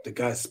 The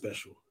guy's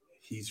special.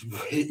 He's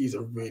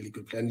a really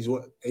good player. And he's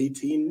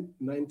 18,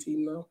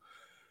 19 now?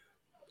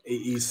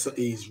 He's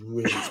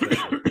really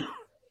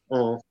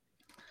special.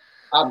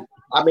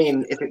 I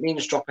mean, if it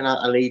means dropping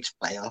out a Leeds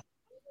player,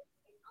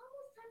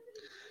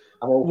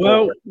 I'm all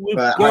well,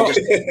 for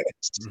it,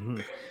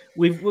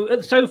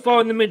 we've so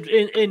far in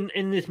the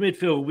in this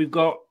midfield, we've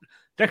got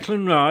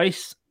Declan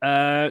Rice,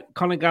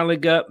 Conor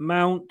Gallagher,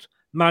 Mount,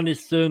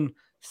 Madison,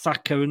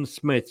 Saka, and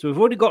Smith. So we've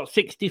already got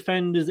 6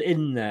 defenders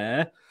in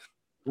there.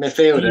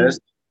 Midfielders.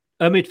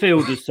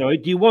 Sorry.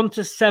 Do you want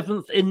a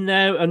 7th in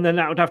there? And then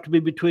that would have to be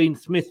between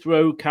Smith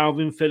Rowe,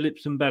 Calvin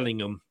Phillips, and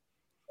Bellingham.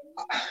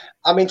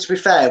 I mean, to be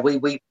fair,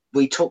 we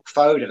took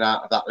Foden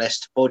out of that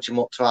list to budge him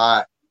up to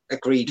our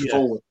agreed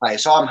forward player.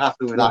 So I'm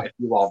happy with that if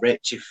you are,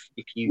 Rich. If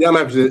you... Yeah, I'm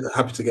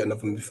happy to get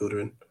another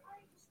midfielder in.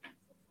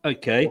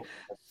 Okay.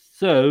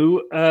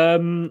 So,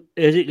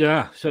 is it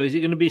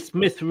going to be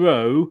Smith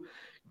Rowe,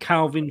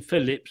 Calvin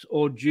Phillips,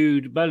 or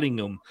Jude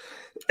Bellingham?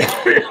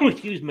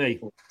 Excuse me.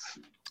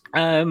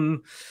 I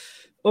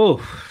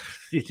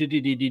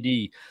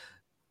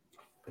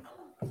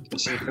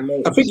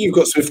think you've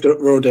got Smith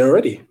Rowe there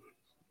already.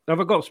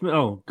 Have I got Smith?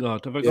 Oh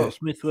God, have I got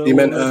Smith Rowe? You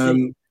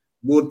meant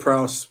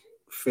Ward-Prowse,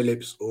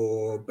 Phillips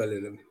or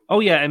Bellingham. Oh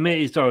yeah,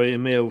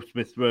 Emil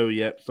Smith Rowe.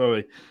 Yeah,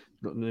 sorry.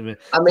 I mean,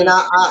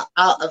 out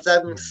of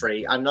them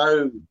three, I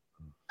know.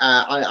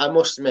 I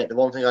must admit, the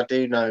one thing I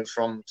do know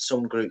from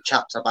some group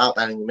chats about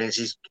Bellingham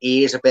is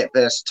he is a bit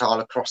versatile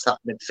across that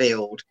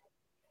midfield.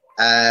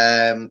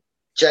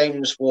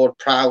 James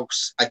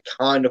Ward-Prowse, I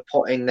kind of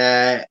put in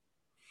there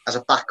as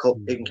a backup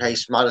in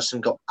case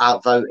Maddison got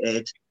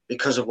outvoted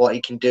because of what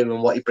he can do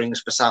and what he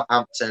brings for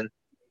Southampton.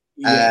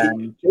 Yeah,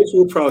 James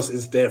Ward-Prowse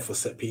is there for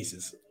set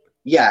pieces.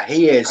 Yeah,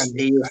 he is.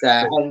 He is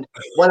there. And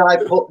when I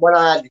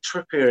had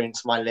Trippier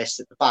into my list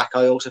at the back,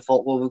 I also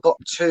thought, well, we've got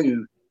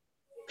two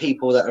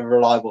people that are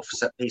reliable for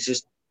set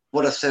pieces.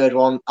 What a third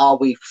one? Are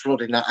we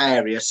flooding that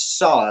area?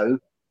 So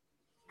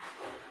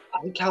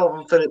I think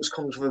Calvin Phillips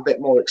comes with a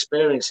bit more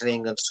experience in the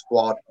England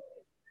squad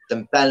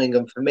than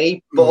Bellingham for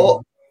me.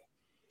 But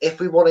if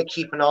we want to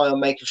keep an eye on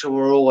making sure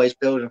we're always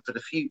building for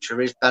the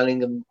future, is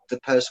Bellingham the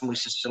person we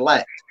should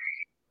select?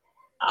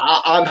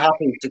 I'm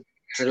happy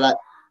to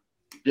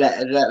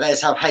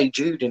let's have Hey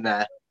Jude in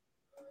there,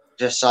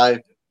 just so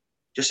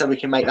we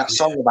can make that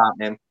song about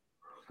him.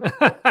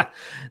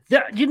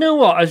 You know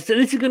what?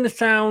 This is going to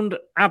sound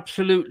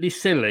absolutely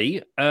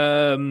silly.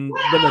 But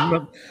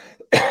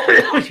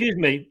excuse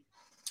me.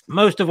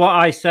 Most of what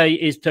I say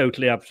is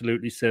totally,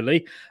 absolutely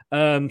silly.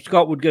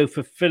 Scott would go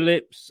for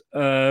Phillips.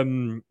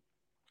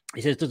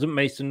 He says, doesn't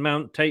Mason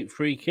Mount take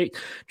free kicks?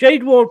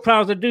 Jade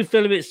Ward-Prowse, I do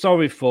feel a bit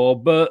sorry for,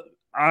 but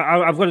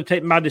I've got to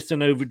take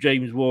Maddison over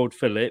James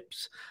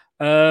Ward-Phillips.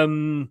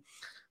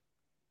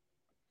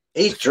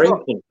 He's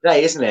drinking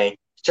today, isn't he?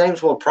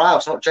 James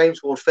Ward-Prowse, not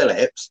James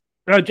Ward-Phillips.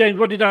 No, James,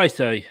 what did I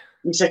say?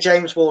 You said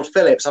James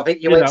Ward-Phillips. I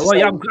think you went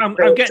I'm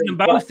getting them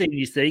both in,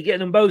 you see.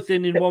 Getting them both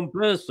in one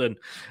person.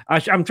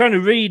 I'm trying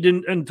to read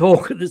and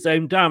talk at the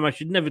same time. I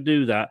should never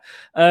do that.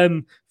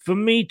 For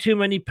me, too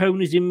many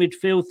ponies in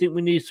midfield. Think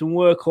we need some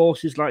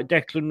workhorses like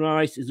Declan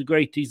Rice is a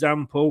great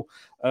example.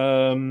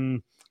 I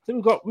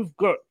think we've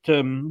got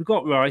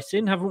Rice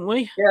in, haven't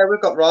we? Yeah,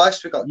 we've got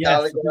Rice. We've got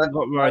Gallagher. We've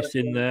got Rice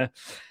in there.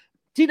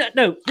 See that?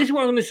 No, this is what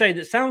I'm going to say.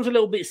 That sounds a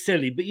little bit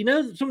silly, but you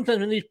know that sometimes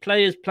when these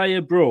players play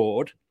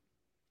abroad,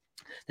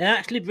 they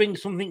actually bring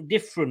something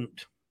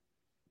different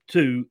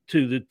to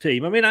the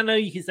team. I mean, I know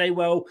you can say,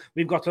 well,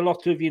 we've got a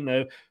lot of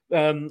European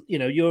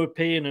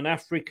and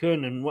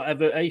African and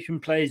whatever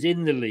Asian players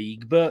in the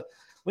league, but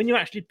when you're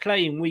actually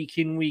playing week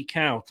in, week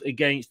out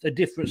against a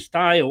different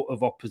style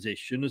of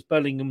opposition, as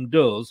Bellingham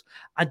does,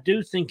 I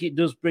do think it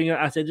does bring,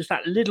 I say, just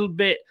that little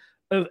bit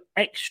of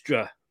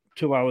extra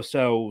to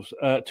ourselves,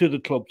 to the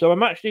club. So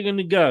I'm actually going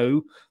to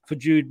go for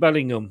Jude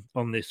Bellingham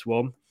on this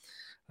one.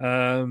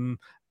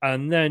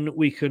 And then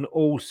we can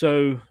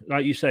also,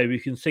 like you say, we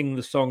can sing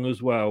the song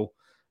as well.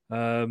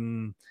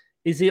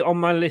 Is it on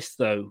my list,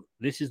 though?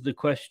 This is the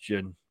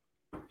question.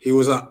 He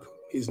was up.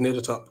 He's near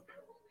the top.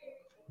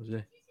 Was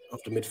he? Of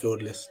the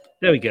midfield list.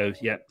 There we go.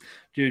 Yeah,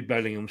 Jude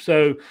Bellingham.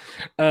 So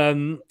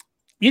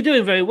you're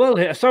doing very well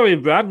here. Sorry,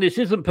 Brad, this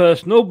isn't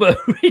personal, but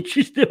Rich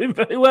is doing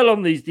very well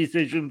on these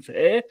decisions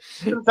here.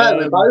 We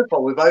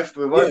both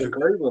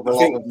agree with a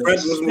lot of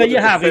this. No, you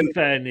have, in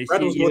fairness.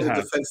 Brad was more the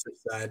defensive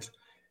side.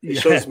 It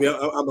shows me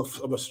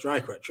I'm a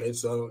striker at trade,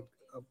 so.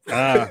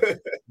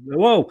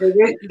 Whoa!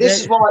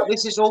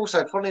 This is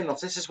also funny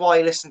enough. This is why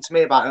you listen to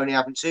me about only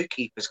having two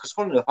keepers. Because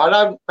funny enough, I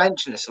don't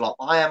mention this a lot,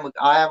 but I am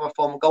a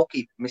former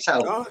goalkeeper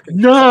myself. Oh, okay.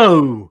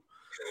 No,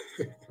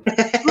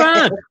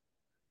 Brad.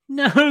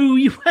 No,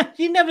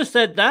 you never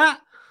said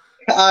that.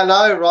 I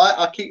know, right?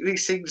 I keep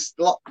these things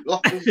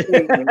locked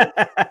in.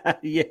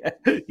 Yeah,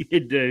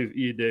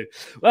 you do.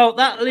 Well,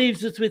 that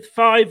leaves us with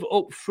 5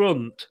 up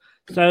front.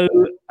 So,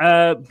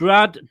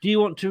 Brad, do you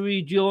want to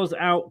read yours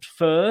out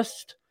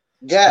first?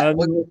 Yeah. And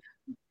then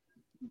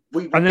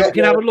we can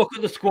have a look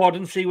at the squad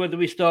and see whether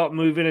we start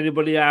moving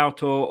anybody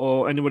out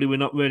or anybody we're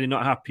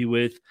not happy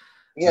with.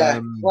 Yeah,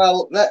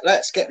 well,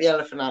 let's get the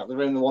elephant out of the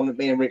room. The one that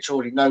me and Rich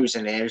already knows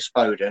in here is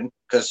Foden,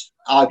 because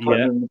I put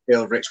him in the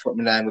field, Rich put him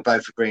in there, and we're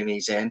both agreeing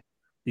he's in.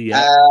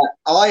 Yeah.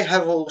 I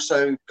have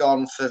also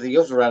gone for the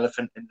other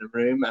elephant in the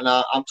room, and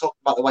I'm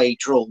talking about the way he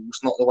drills,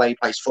 not the way he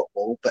plays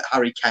football, but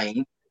Harry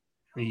Kane.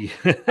 Yeah.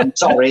 I'm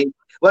sorry.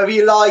 Whether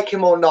you like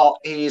him or not,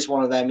 he is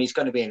one of them. He's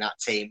going to be in that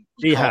team.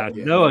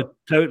 No, I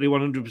totally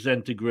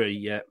 100% agree,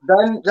 yeah.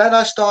 Then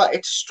I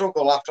started to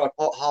struggle after I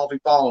put Harvey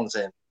Barnes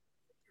in.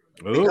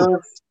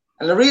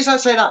 And the reason I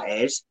say that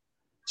is,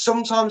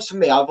 sometimes for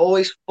me, I've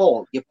always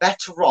thought you're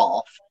better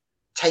off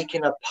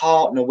taking a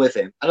partner with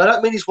him. And I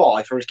don't mean his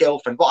wife or his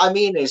girlfriend. What I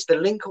mean is the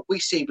link up we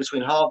see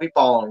between Harvey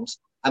Barnes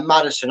and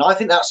Maddison. I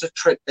think that's a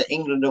trick that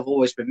England have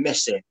always been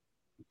missing.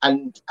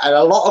 And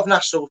a lot of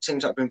national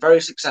teams that have been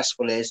very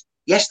successful is,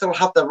 yes, they'll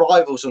have their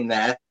rivals on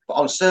there, but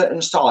on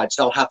certain sides,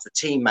 they'll have the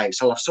teammates.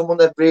 They'll have someone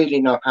they really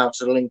know how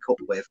to link up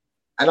with.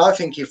 And I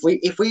think if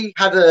we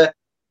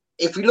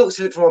looked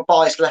at it from a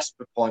biased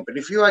Leicester point, but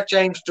if you had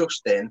James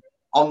Justin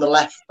on the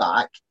left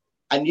back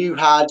and you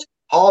had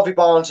Harvey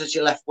Barnes as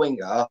your left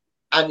winger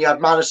and you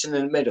had Maddison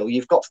in the middle,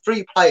 you've got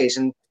 3 players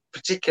in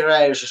particular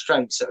areas of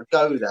strengths that would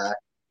go there.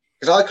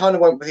 because I kind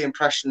of went with the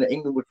impression that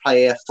England would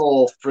play a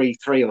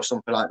 4-3-3 or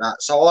something like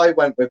that. So I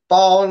went with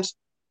Barnes,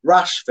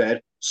 Rashford,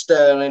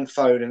 Sterling,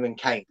 Foden, and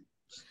Kane.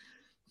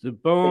 So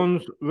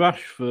Barnes,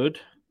 Rashford,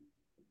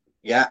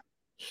 yeah,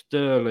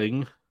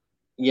 Sterling,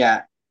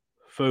 yeah,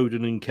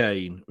 Foden, and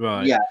Kane.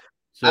 Right. Yeah.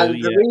 So,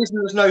 and the reason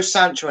there's no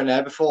Sancho in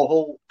there before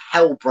all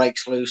hell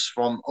breaks loose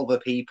from other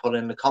people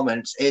in the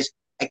comments is,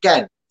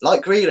 again,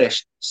 like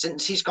Grealish,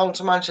 since he's gone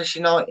to Manchester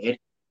United,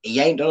 he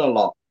ain't done a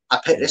lot. I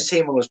picked this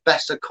team on as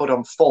best I could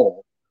on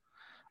form.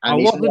 I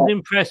wasn't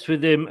impressed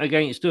with him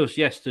against us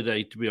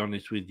yesterday, to be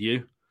honest with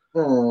you.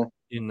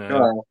 You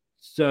know.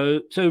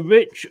 So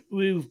Rich,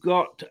 we've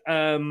got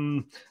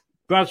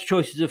Brad's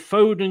choices of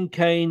Foden,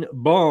 Kane,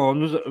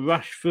 Barnes,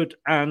 Rashford,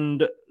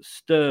 and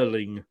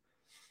Sterling.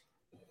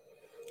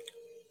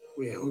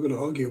 Yeah, we're going to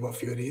argue about a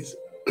few of these.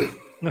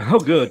 Oh,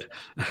 good.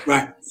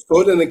 Right,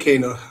 Foden and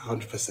Kane are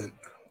 100%.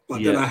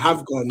 But then I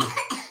have gone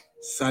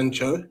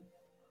Sancho.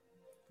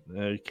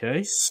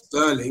 Okay.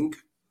 Sterling.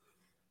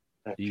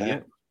 Okay. Yeah.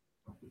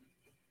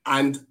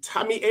 And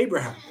Tammy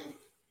Abraham.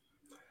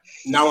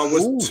 Now, I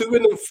was to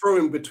and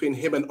fro between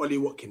him and Ollie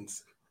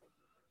Watkins.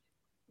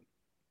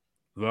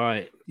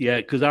 Right. Yeah,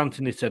 because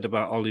Anthony said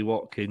about Ollie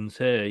Watkins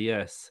here,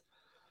 yes.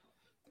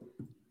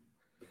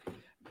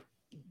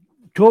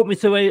 Talk me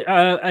through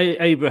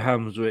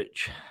Abraham's,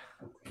 Rich.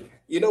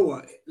 You know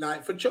what?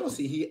 Like, for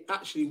Chelsea, he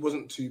actually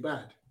wasn't too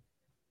bad.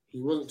 He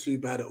wasn't too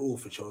bad at all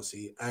for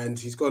Chelsea. And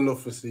he's gone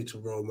obviously to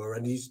Roma,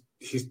 and he's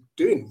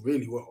doing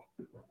really well.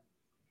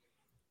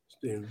 He's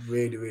doing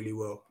really, really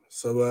well.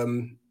 So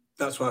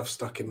that's why I've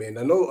stuck him in.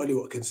 I know Ollie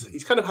Watkins,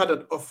 he's kind of had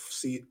an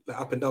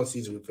up and down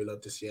season with Villa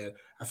this year.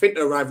 I think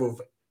the arrival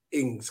of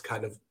Ings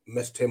kind of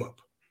messed him up.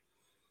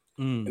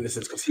 In a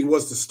sense, because he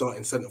was the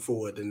starting centre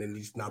forward, and then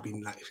he's now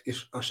been like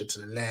ushered to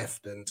the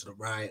left and to the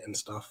right and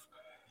stuff.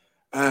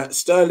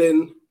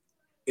 Sterling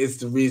is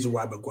the reason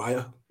why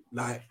Maguire,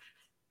 like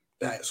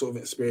that sort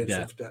of experience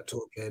of that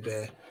talk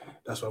there.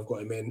 That's why I've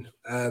got him in.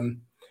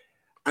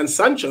 And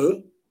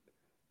Sancho,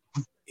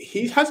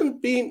 he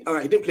hasn't been all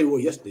right. He didn't play well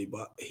yesterday,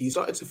 but he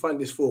started to find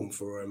his form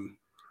for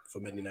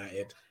Man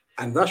United.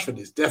 And Rashford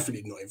is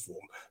definitely not in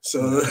form.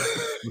 So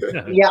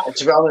yeah,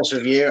 to be honest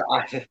with you,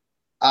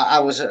 I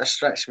was at a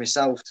stretch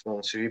myself, to be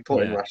honest with you,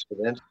 putting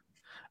Rashford in.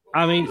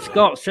 I mean,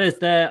 Scott says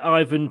there,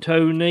 Ivan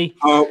Toney.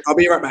 I'll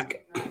be right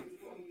back.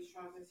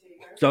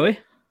 Sorry?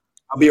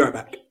 I'll be right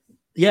back.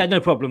 Yeah, no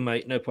problem,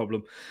 mate. No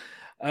problem.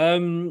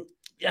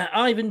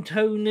 Ivan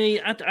Toney,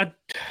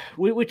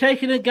 we're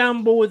taking a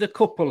gamble with a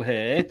couple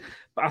here,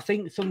 but I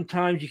think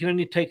sometimes you can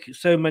only take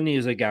so many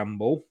as a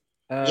gamble.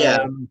 I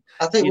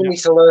think we need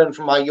to learn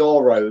from our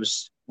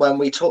Euros when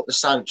we took the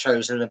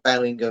Sanchos and the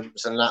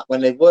Bellinghams and that,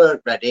 when they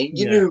weren't ready.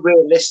 You knew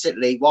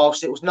realistically,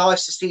 whilst it was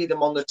nice to see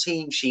them on the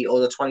team sheet or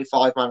the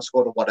 25-man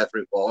squad or whatever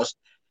it was,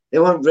 they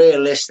weren't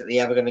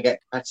realistically ever going to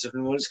get competitive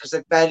in because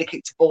they barely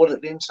kicked a ball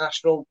at the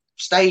international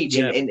stage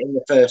in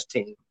the first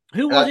team.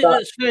 Who was it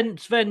that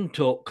Sven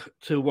took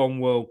to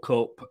one World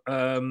Cup?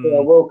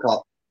 World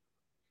Cup.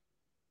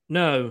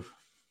 No.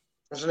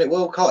 Wasn't it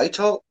World Cup he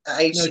took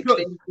at age 16,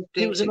 15,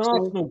 He was 16? an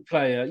Arsenal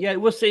player. Yeah,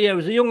 it was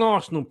a young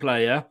Arsenal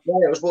player.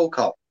 Yeah, it was World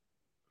Cup.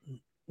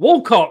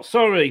 Walcott,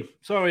 sorry.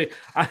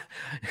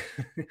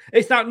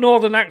 It's that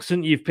northern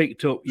accent you've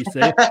picked up, you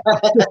see. I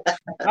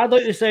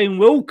thought you were saying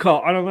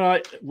Wilcott, and I'm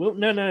like,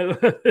 no.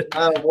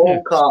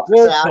 Walcott.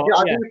 Walcott,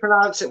 I do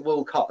pronounce it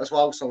Wilcott as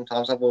well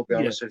sometimes, I will be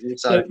honest with you.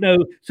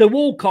 So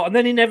Walcott, and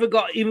then he never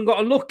got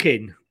a look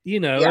in, you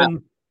know,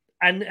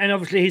 and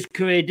obviously his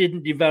career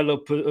didn't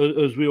develop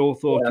as we all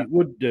thought it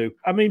would do.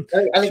 I mean,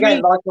 and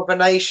again, like other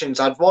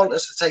nations, I'd want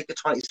us to take a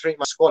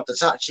 23-man squad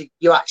that's actually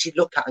you actually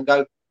look at and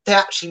go, they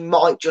actually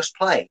might just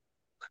play.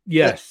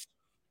 Yes.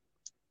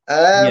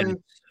 There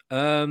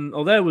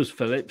was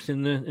Phillips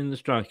in the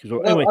strike as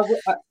well. Anyway,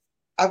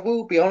 I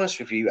will be honest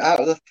with you. Out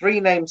of the three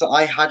names that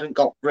I hadn't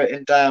got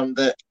written down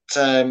that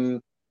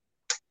that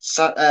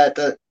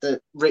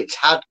Rich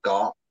had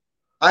got,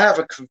 I have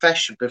a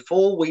confession.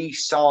 Before we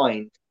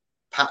signed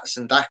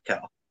Patson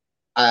Daka,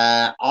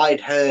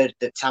 I'd heard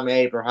that Tammy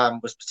Abraham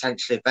was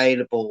potentially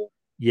available.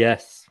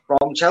 Yes.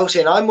 From Chelsea,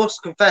 and I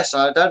must confess,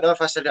 I don't know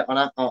if I said it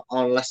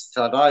on Leicester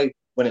Till I Die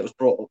when it was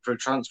brought up through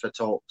transfer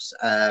talks,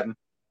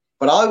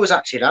 but I was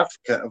actually an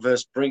advocate of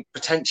us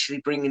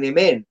potentially bringing him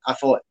in. I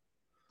thought,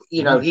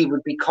 he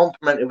would be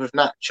complemented with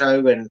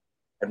Nacho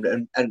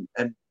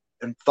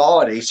and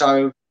Vardy,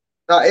 so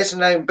that is a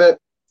name. But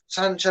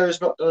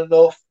Sancho's not done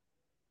enough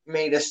for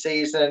me this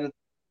season.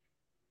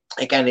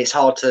 Again, it's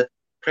hard to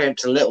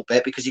preempt a little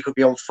bit because he could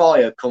be on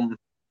fire come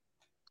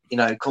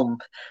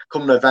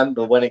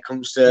November when it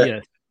comes to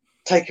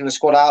taking the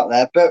squad out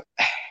there. But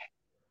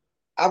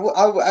I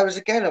was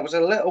a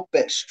little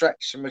bit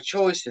stretched in my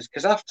choices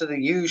because after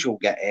the usual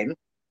get-in,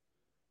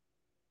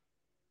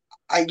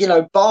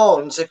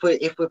 Barnes, if we're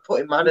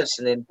putting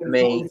Maddison in, for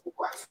me,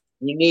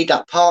 you need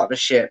that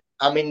partnership.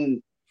 I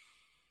mean,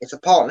 if the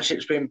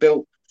partnership's been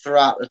built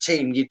throughout the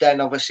team, you'd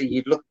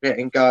look at it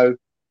and go,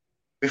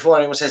 before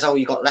anyone says, oh,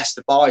 you got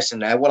Lester Bison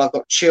there, well, I've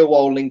got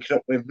Chilwell linking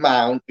up with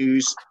Mount,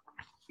 who's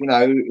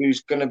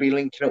who's going to be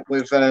linking up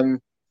with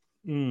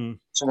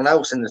someone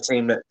else in the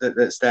team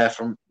that's there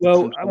from.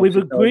 Well, we've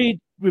agreed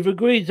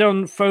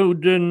on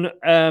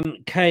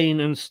Foden, Kane,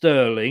 and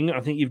Sterling.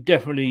 I think you've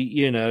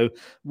definitely,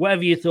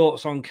 whatever your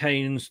thoughts on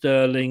Kane and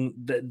Sterling,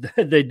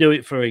 they do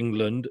it for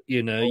England.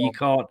 You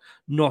can't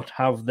not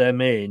have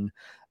them in.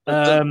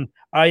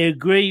 I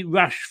agree.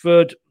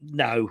 Rashford,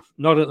 no,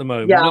 not at the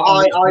moment. Yeah,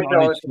 I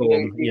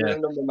think he's a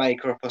number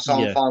maker up, so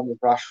I'm fine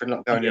with Rashford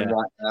not going in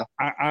right now.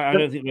 I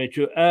don't think very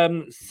true.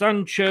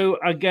 Sancho,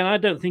 again, I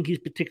don't think he's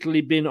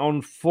particularly been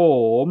on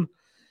form,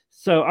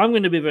 so I'm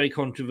going to be very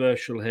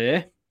controversial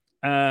here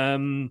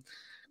because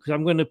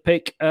I'm going to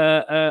pick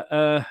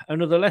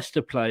another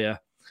Leicester player,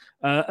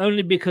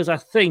 only because I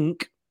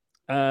think.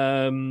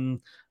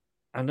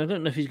 And I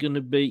don't know if he's going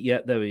to be...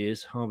 Yeah, there he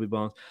is, Harvey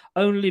Barnes.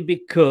 Only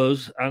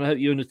because, and I hope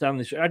you understand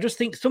this, I just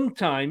think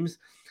sometimes,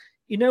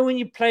 when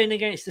you're playing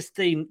against this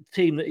team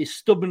that is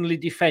stubbornly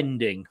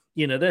defending,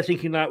 they're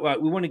thinking like,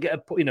 right, we want to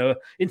get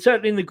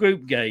certainly in the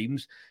group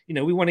games,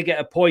 we want to get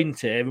a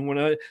point here.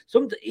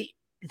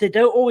 They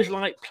don't always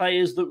like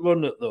players that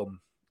run at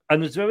them.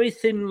 And there's a very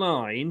thin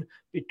line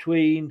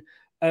between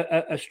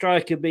a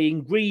striker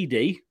being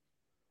greedy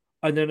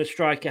and then a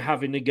striker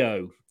having a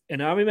go.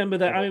 And I remember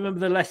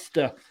the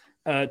Leicester...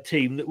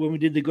 team that when we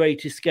did the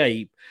Great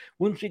Escape,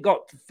 once we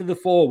got for the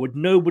forward,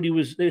 it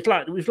was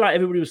like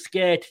everybody was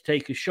scared to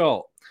take a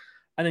shot,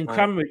 and then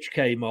Cranbridge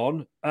came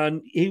on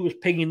and he was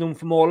pinging them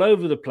from all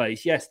over the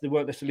place. Yes, they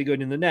weren't necessarily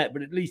going in the net,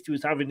 but at least he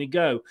was having a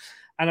go.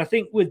 And I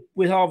think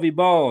with Harvey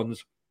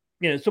Barnes,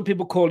 some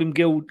people call him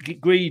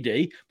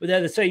greedy, but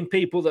they're the same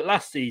people that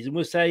last season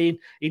were saying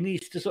he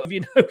needs to sort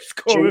of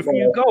score a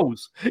few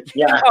goals.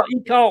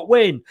 You can't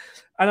win,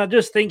 and I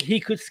just think he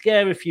could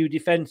scare a few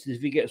defenses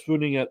if he gets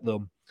running at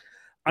them.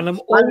 And in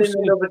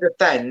another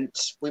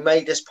defence, we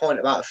made this point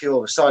about a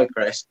few of sorry,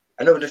 Chris.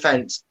 Another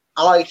defence,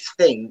 I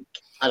think,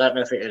 I don't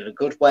know if it is a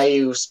good way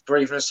he was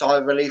breathing a sigh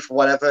of relief or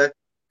whatever,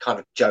 kind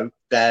of joke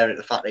there at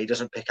the fact that he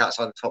doesn't pick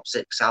outside the top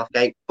six,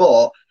 Southgate.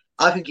 But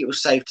I think it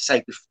was safe to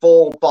say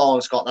before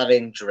Barnes got that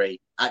injury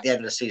at the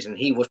end of the season,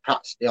 he was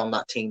practically on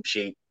that team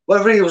sheet.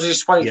 Whether he was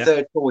his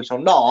 23rd choice or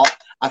not,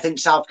 I think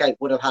Southgate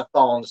would have had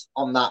Barnes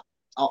on that,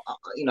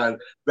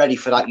 ready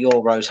for that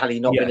Euros had he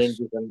not been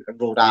injured and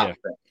ruled out of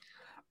it.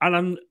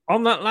 And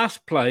on that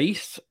last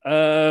place,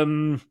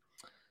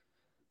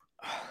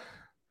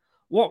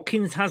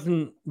 Watkins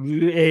hasn't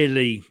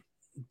really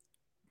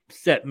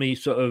set me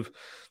sort of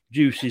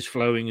juices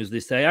flowing, as they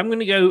say. I'm going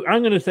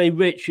to say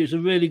Rich is a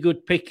really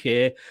good pick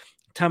here.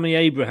 Tammy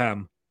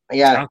Abraham.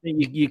 Yeah. I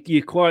think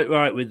you're quite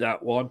right with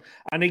that one.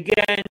 And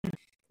again,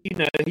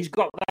 he's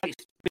got that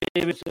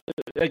experience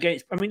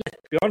against, let's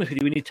be honest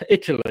with you, we need to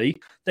Italy.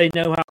 They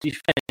know how to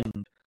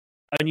defend.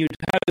 And you'd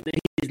hope that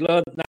he's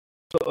learned that.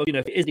 Sort of,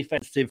 if it is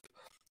defensive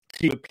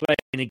team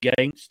playing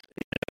against,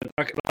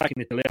 like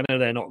in Italy, I know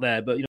they're not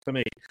there, but what I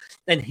mean,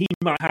 then he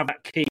might have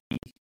that key.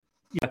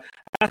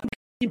 I think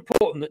it's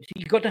important that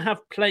you've got to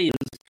have players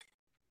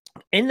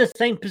in the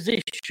same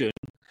position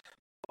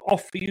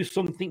offer you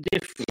something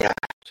different.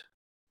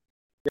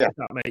 Yeah. If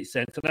that makes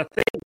sense. And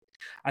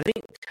I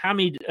think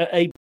Tammy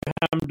Abraham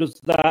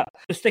does that.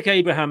 Let's stick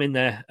Abraham in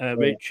there,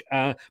 Rich.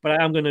 But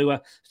I am going to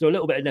do a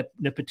little bit of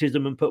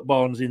nepotism and put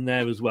Barnes in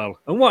there as well.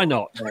 And why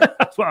not?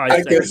 That's what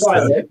I say. Guess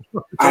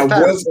I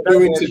was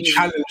going to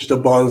challenge the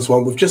Barnes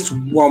one with just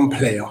one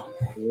player.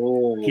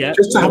 Yeah.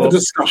 Just to have a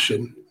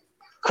discussion.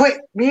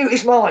 Quick, mute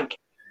his mic.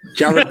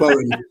 Jared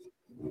Bowen.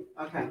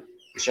 Okay.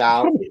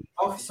 Shout.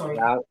 Oh, sorry.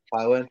 Shout,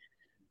 Bowen.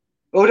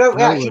 Well, don't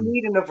we actually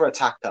need another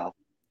attacker?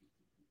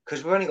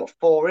 Because we've only got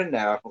 4 in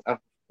there.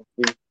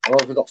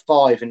 We've got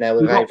 5 in there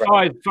with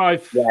Abraham.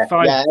 Five.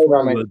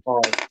 Abraham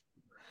 5.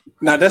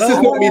 Now, this is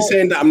not me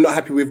saying that I'm not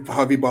happy with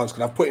Harvey Barnes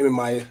because I've put him in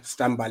my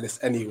standby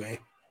list anyway.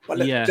 But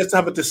just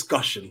have a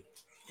discussion.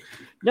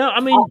 No,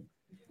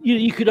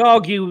 you could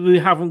argue we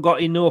haven't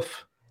got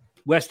enough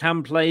West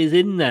Ham players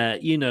in there,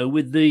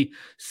 with the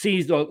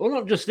season, well,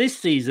 not just this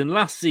season,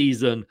 last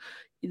season.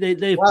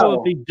 They've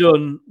probably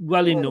done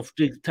well enough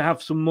to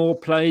have some more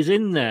players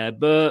in there.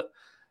 But,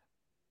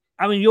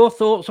 your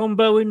thoughts on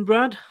Bowen,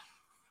 Brad?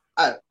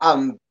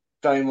 I'm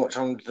very much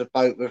on the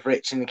boat with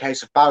Rich in the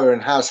case of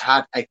Bowen, has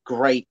had a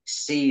great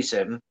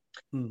season.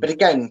 But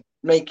again,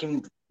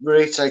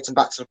 reiterating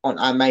back to the point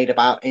I made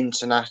about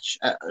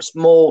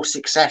more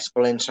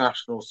successful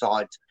international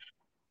sides,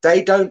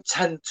 they don't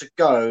tend to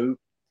go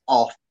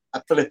off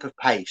a blip of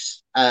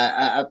pace.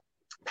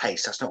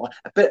 That's not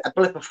a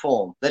blip of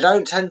form. They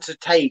don't tend to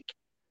take,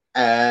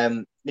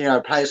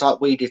 players like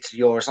we did to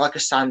Euros, like a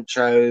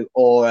Sancho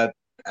or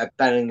a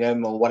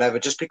Bellingham or whatever,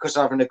 just because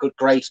they're having a good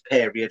grace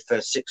period for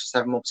 6 or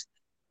 7 months.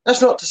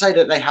 That's not to say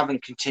that they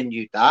haven't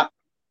continued that,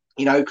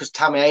 because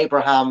Tammy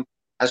Abraham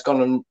has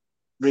gone and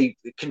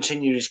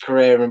continued his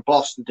career and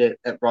blossomed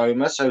at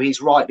Roma, so he's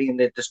rightly in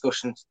the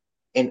discussions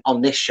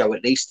on this show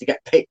at least to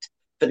get picked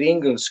for the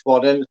England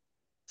squad. And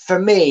for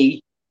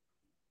me,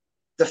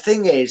 the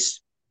thing is,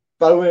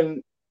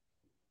 Bowen's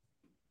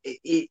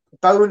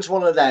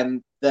one of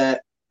them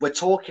that we're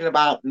talking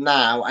about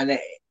now, and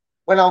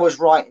when I was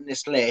writing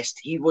this list,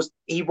 he was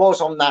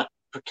on that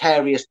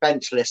precarious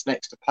bench list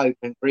next to Pope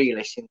and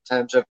Grealish in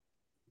terms of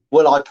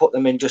will I put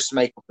them in just to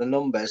make up the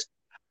numbers.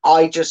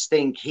 I just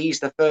think he's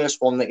the first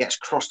one that gets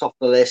crossed off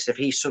the list if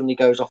he suddenly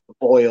goes off the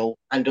boil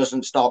and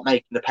doesn't start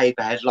making the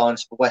paper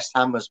headlines for West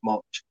Ham as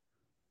much.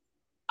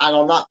 And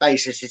on that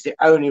basis, it's the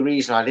only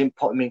reason I didn't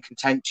put him in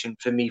contention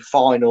for me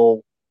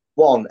final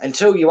one.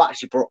 Until you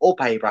actually brought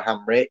up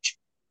Abraham, Rich,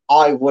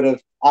 I would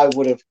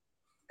have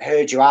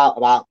heard you out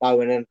about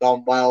Bowen and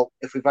gone, well,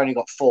 if we've only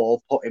got 4,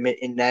 put him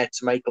in there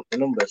to make up the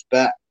numbers.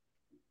 But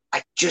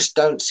I just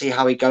don't see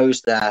how he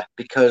goes there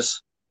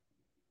because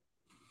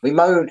we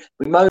moan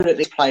at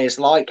these players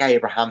like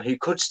Abraham who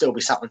could still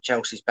be sat on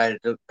Chelsea's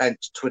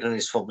bench twiddling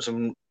his thumbs,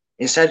 and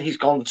instead he's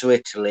gone to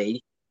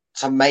Italy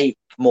to make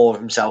more of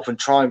himself and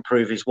try and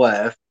prove his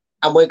worth.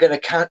 And we're going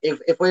to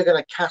if we're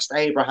going to cast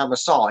Abraham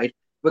aside,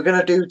 we're going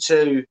to do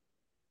to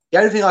the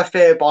only thing I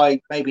fear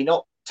by maybe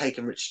not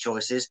taking Rich's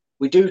choices,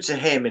 we do to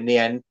him in the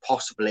end,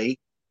 possibly.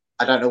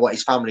 I don't know what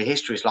his family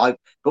history is like,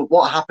 but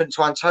what happened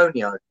to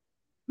Antonio?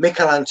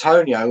 Mikel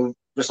Antonio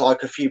was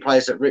like a few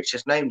players that Rich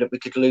has named that we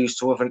could lose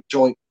to other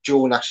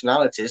dual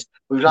nationalities.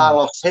 We've now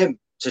lost him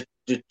to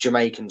the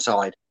Jamaican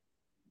side.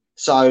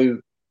 So,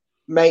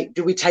 mate,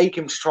 do we take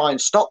him to try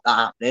and stop that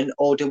happening,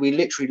 or do we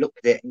literally look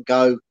at it and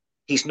go,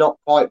 he's not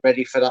quite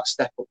ready for that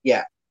step up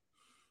yet?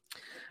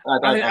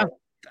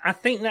 I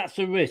think that's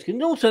a risk,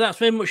 and also that's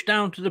very much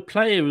down to the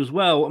player as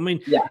well. I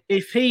mean,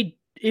 if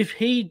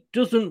he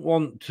doesn't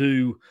want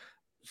to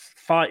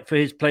fight for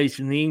his place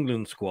in the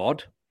England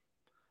squad,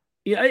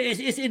 yeah,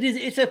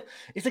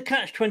 it's a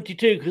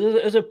catch-22 because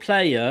as a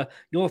player,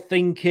 you're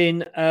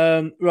thinking,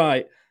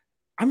 right,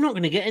 I'm not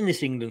going to get in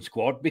this England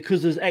squad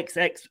because there's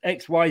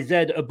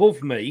XYZ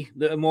above me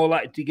that are more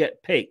likely to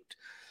get picked.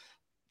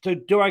 So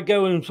do I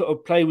go and sort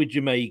of play with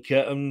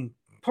Jamaica and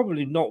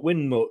probably not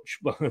win much?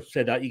 Well, I've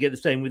said that you get the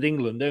same with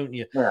England, don't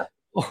you? Yeah.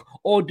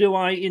 Or do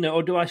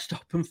I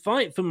stop and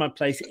fight for my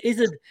place?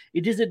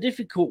 It is a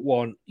difficult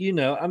one,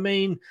 I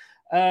mean,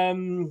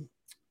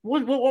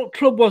 what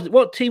club was it?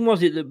 What team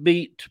was it that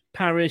beat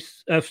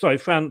France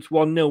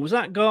 1-0? Was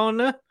that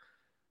Ghana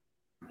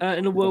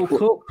in the World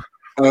Cup?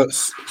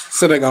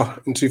 Senegal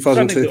in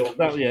 2002.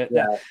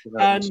 Senegal,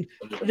 and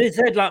they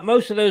said like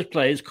most of those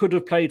players could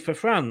have played for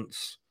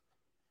France.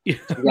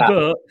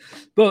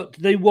 But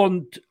they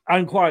want,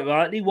 and quite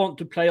rightly, want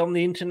to play on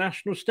the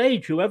international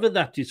stage, whoever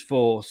that is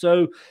for.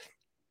 So,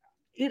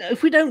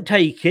 if we don't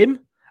take him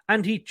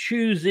and he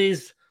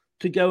chooses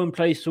to go and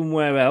play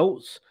somewhere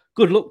else,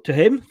 good luck to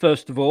him,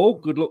 first of all.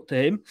 Good luck to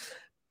him.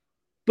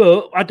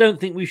 But I don't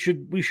think we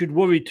should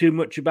worry too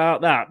much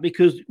about that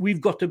because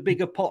we've got a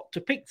bigger pot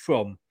to pick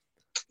from.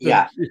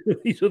 Yeah.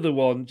 These other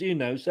ones,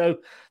 So,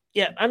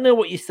 yeah, I know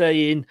what you're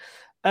saying.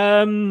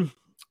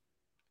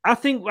 I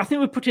think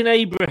we're putting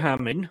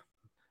Abraham in.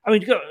 I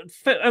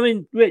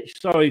mean,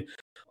 Rich. Sorry,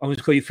 I'm going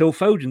to call you Phil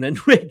Foden then.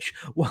 Rich,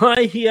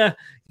 why?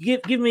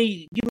 Give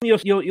me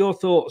your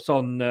thoughts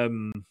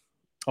on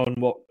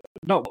what?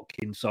 Not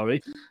Watkins.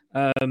 Sorry,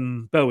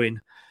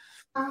 Bowen.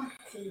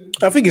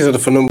 I think he's had a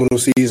phenomenal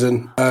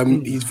season.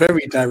 He's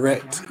very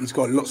direct. He's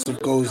got lots of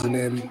goals in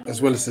him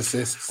as well as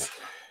assists.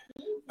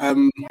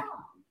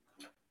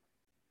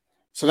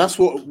 So that's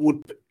what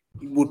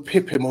would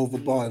pip him over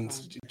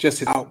Barnes, just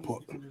his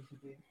output.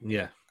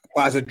 Yeah.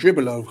 But as a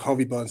dribbler,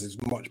 Harvey Barnes is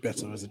much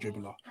better as a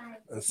dribbler.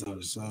 And so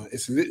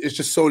it's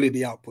just solely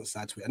the output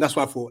side to it. And that's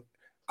why I thought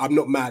I'm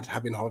not mad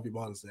having Harvey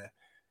Barnes there,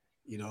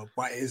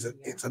 but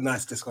it's a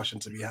nice discussion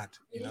to be had,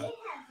 Yeah,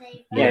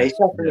 it's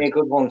definitely a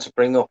good one to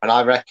bring up. And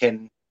I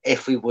reckon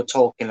if we were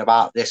talking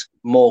about this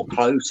more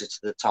closer to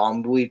the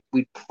time, we'd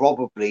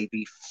probably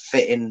be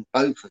fitting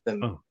both of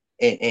them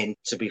in,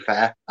 to be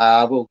fair.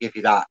 I will give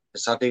you that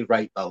because I do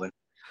rate Bowen.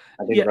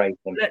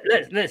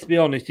 Let's be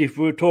honest. If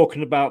we were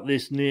talking about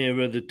this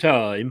nearer the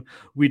time,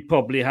 we'd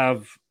probably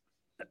have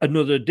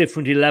another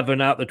different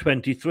 11 out of the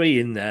 23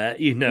 in there,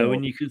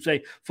 and you could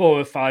say 4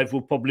 or 5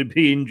 will probably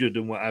be injured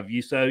and what have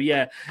you. So,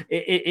 yeah,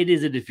 it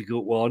is a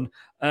difficult one.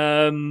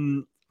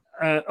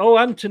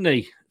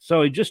 Anthony,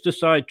 sorry, just a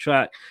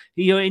sidetrack.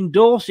 You're in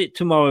Dorset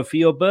tomorrow for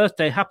your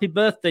birthday. Happy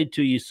birthday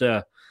to you,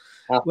 sir.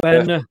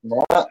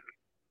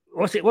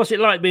 What's it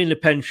like being a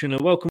pensioner?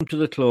 Welcome to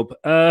the club.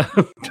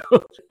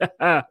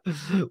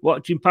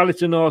 Watching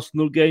Palace and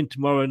Arsenal game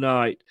tomorrow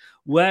night.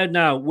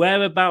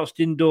 Whereabouts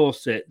in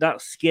Dorset?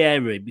 That's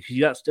scary because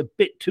that's a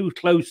bit too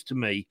close to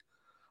me.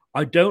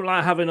 I don't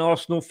like having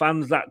Arsenal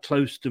fans that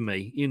close to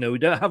me. We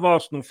don't have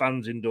Arsenal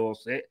fans in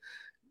Dorset.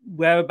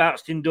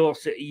 Whereabouts in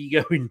Dorset are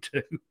you going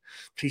to?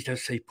 Please don't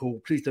say Paul.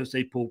 Please don't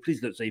say Paul.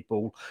 Please don't say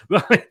Paul.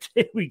 Right,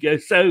 here we go.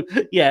 So,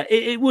 yeah,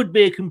 it would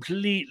be a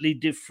completely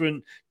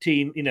different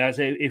team,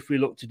 if we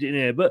looked at it in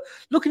here. But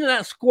looking at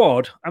that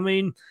squad, I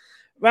mean,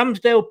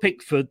 Ramsdale,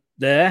 Pickford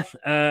there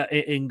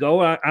in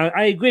goal.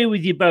 I agree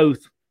with you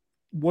both.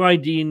 Why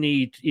do you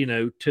need,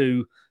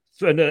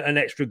 an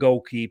extra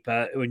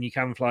goalkeeper when you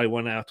can fly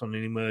one out on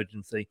an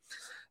emergency?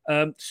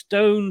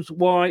 Stones,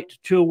 White,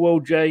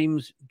 Chilwell,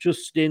 James,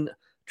 Justin,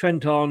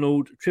 Trent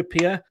Arnold,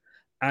 Trippier.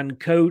 and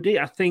Cody.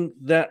 I think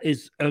that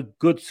is a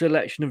good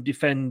selection of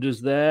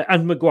defenders there.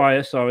 And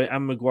Maguire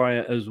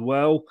as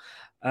well.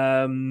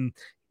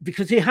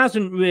 Because he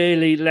hasn't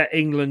really let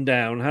England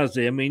down, has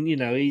he? I mean,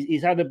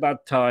 he's had a bad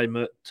time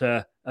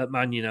at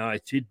Man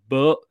United,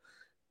 but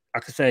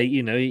like I say,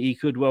 he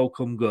could well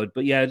come good.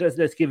 But yeah,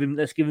 let's give him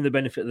the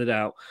benefit of the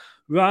doubt.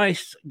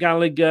 Rice,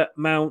 Gallagher,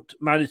 Mount,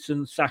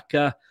 Maddison,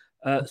 Saka,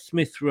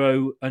 Smith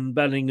Rowe, and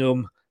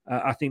Bellingham.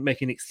 I think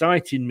make an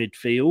exciting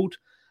midfield.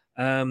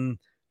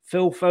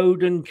 Phil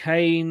Foden,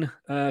 Kane,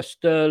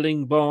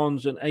 Sterling,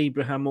 Barnes, and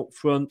Abraham up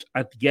front.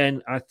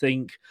 Again, I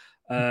think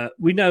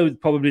we know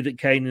probably that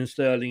Kane and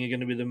Sterling are going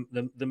to be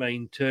the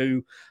main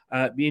two.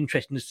 It'd be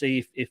interesting to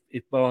see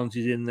if Barnes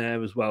is in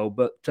there as well.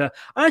 But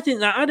I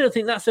don't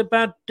think that's a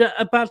bad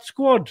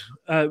squad.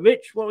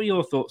 Rich, what were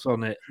your thoughts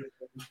on it?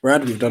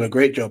 Brad, we've done a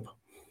great job.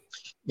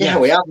 Yeah,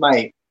 we have,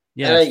 mate.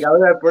 Yes. There you go,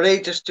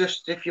 everybody. Just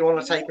if you want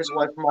to take us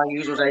away from our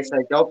usual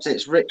day-to-day jobs,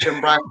 it's Rich and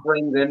Brad for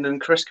England,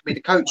 and Chris could be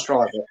the coach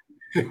driver.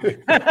 Hey,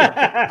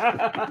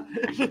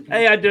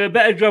 I do a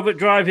better job at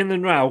driving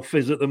than Ralph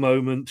is at the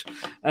moment.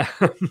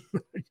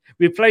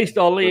 Replaced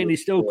Ollie, and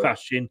he's still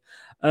crashing.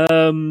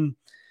 When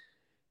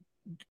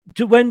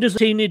does the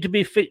team need to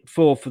be fit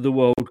for the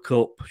World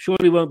Cup?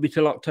 Surely won't be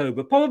till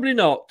October. Probably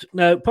not.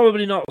 No,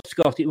 probably not,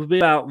 Scott. It will be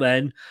about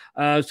then.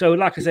 So,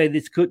 like I say,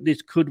 this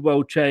could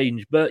well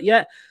change. But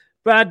yeah,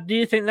 Brad, do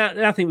you think that?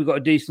 I think we've got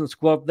a decent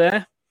squad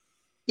there.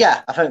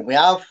 Yeah, I think we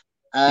have.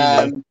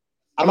 When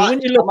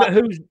you look at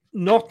who's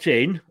not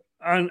in,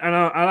 and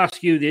I'll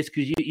ask you this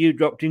because you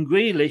dropped in,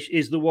 Grealish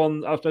is the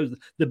one, I suppose,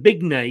 the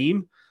big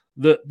name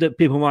that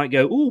people might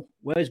go, "Ooh,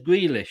 where's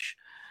Grealish?"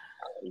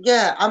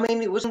 Yeah, I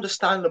mean, it was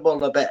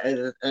understandable a bit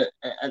at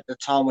the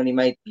time when he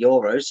made the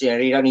Euros. Yeah,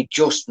 he'd only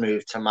just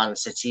moved to Man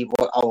City.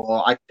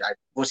 I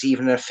was he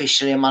even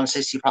officially a Man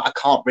City player? I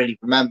can't really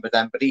remember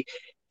then, but he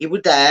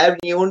was there and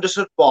you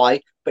understood why.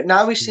 But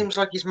now he seems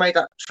like he's made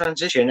that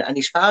transition and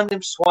he's found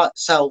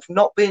himself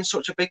not being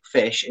such a big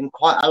fish in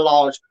quite a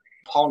large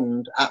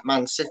pond at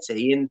Man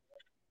City. And,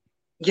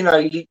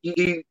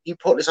 you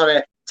put this on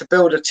it to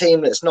build a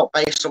team that's not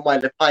based on where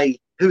they play,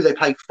 who they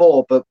play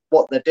for, but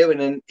what they're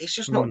doing. And he's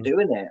just not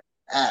doing it.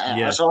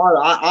 So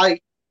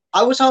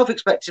I was half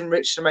expecting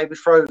Rich to maybe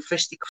throw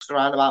fisticuffs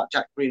around about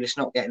Jack Grealish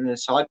not getting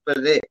inside, but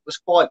it was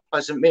quite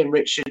pleasant. Me and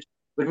Richard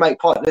would make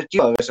quite the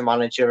duo as a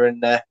manager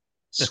and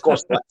squad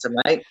selector,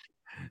 mate.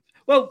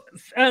 Well,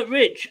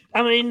 Rich,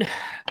 I mean,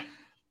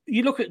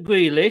 you look at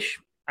Grealish,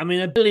 I mean,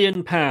 £1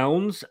 billion,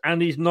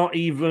 and he's not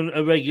even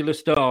a regular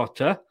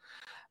starter.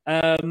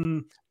 But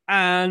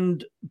then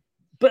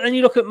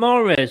you look at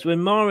Mahrez. When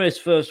Mahrez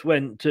first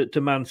went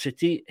to Man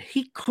City,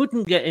 he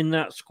couldn't get in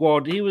that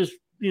squad. He was,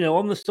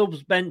 on the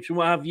subs bench and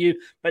what have you.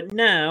 But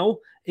now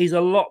he's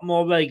a lot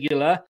more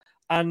regular.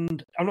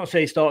 And I'm not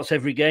saying he starts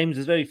every game.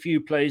 There's very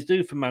few players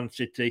do for Man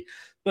City.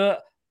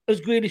 But has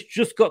Grealish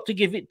just got to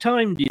give it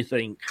time, do you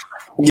think?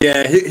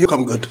 Yeah, he'll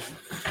come good.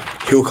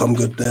 He'll come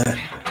good there.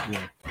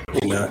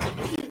 Yeah.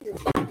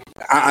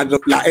 I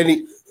don't like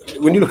any.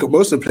 When you look at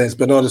most of the players,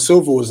 Bernardo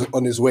Silva was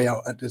on his way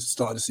out at the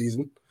start of the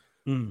season,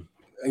 and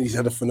he's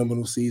had a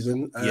phenomenal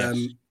season. Yes.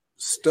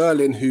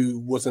 Sterling, who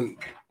wasn't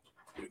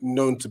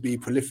known to be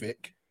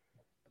prolific,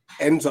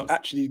 ends up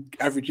actually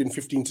averaging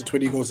 15 to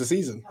 20 goals a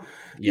season.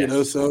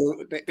 Yes.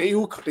 So they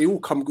all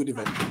come good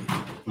eventually.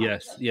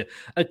 Yes, yeah.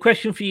 A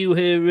question for you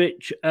here,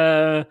 Rich.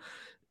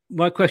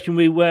 My question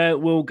will be, where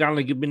will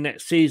Gallagher be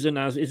next season?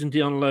 As isn't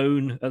he on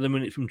loan at the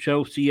minute from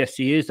Chelsea? Yes,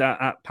 he is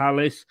at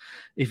Palace.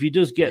 If he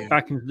does get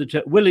back into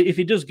if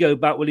he does go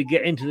back, will he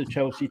get into the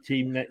Chelsea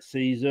team next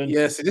season?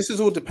 Yeah, so this is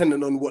all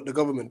dependent on what the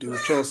government do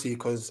with Chelsea,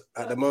 because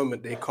at the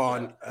moment they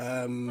can't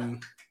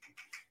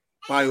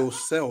buy or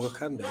sell,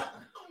 can they?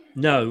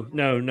 No,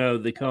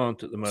 they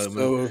can't at the moment.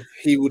 So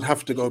he would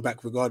have to go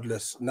back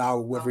regardless. Now,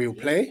 whether he'll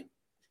play,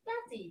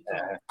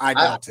 I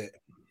doubt it.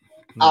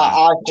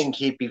 I think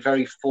he'd be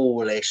very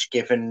foolish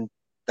given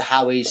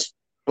how he's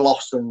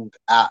blossomed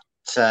at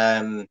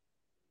Palace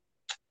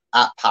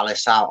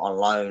out on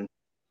loan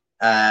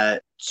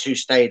to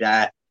stay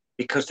there,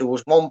 because there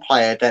was one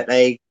player that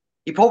he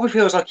probably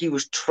feels like he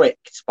was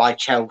tricked by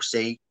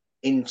Chelsea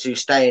into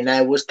staying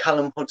there, was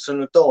Callum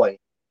Hudson-Odoi.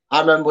 I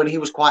remember when he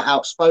was quite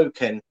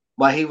outspoken,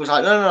 where he was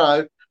like,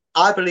 no,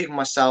 I believe in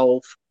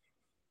myself.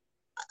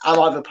 I'm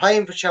either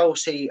playing for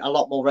Chelsea a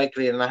lot more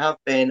regularly than I have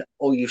been,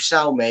 or you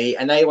sell me.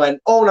 And they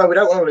went, oh, no, we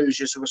don't want to lose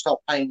you, so we'll stop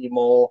paying you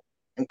more.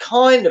 And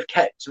kind of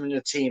kept him in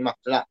the team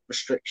after that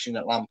restriction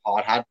that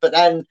Lampard had. But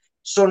then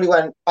suddenly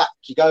went, back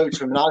you go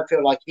to him. And I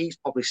feel like he's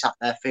probably sat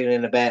there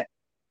feeling a bit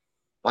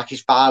like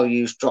his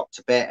values dropped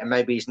a bit and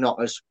maybe he's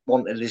not as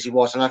wanted as he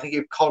was. And I think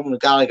if Conor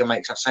Gallagher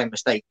makes that same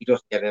mistake, he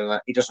doesn't get in.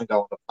 He doesn't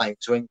go on the plane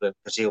to England,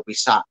 because he'll be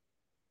sat,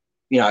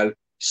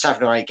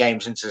 7 or 8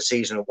 games into the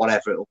season or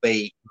whatever it will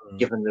be,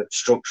 given the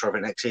structure of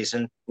it next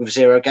season, with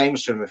 0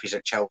 games to him if he's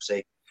at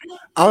Chelsea.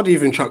 I would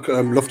even chuck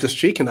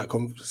Loftus-Cheek in that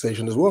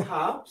conversation as well.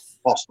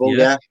 Possible,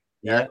 yeah.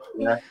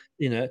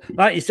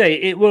 Like you say,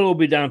 it will all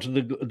be down to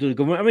the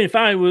government. I mean,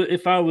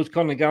 if I was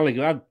Conor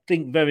Gallagher, I'd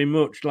think very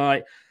much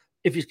like,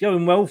 if it's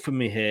going well for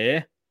me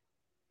here,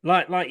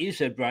 like you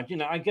said, Brad,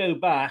 I go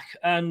back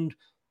and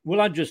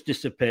will I just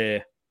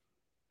disappear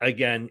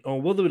again,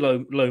 or will they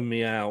loan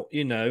me out?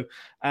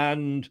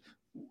 And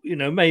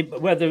maybe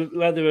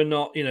whether or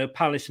not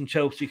Palace and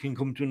Chelsea can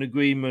come to an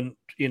agreement,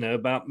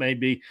 about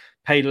maybe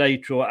pay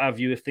later or what have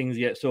you if things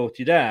get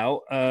sorted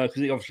out,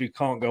 because it obviously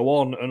can't go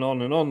on and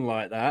on and on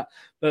like that.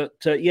 But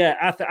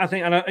I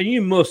think, and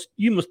you must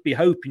be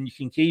hoping you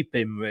can keep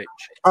him, Rich.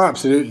 Oh,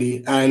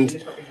 absolutely,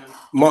 and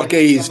Mark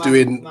Gay is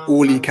doing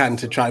all he can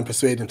to try and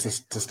persuade him to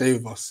stay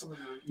with us.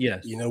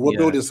 Yes, we're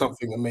building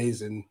something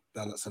amazing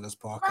down at Sellers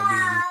Park.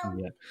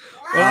 Well,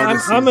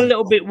 I'm a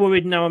little bit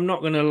worried now. I'm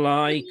not going to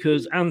lie,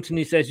 because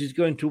Anthony says he's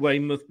going to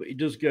Weymouth, but he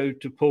does go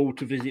to Poole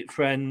to visit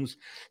friends.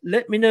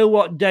 Let me know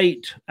what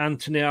date,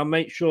 Anthony. I'll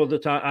make sure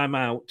that I'm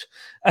out.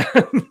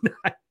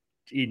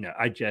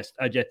 I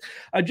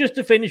just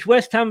to finish,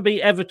 West Ham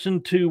beat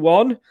Everton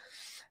 2-1,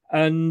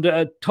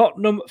 and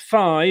Tottenham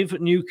 5,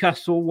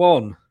 Newcastle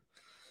 1.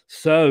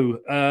 So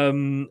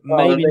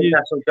maybe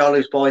Newcastle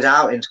Jolly's boys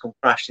outings come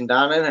crashing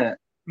down, isn't it?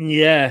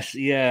 Yes,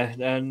 yeah,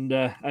 and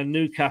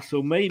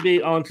Newcastle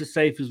maybe aren't as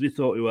safe as we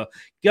thought we were.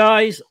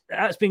 Guys,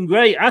 that's been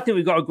great. I think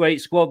we've got a great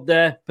squad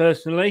there,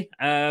 personally.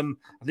 I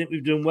think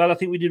we've done well. I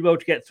think we did well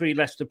to get 3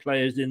 Leicester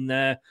players in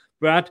there,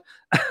 Brad.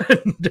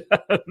 And,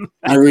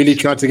 I really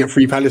tried to get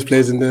 3 Palace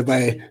players in there,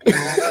 but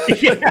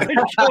yeah, I'm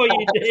sure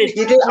you did.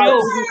 You did.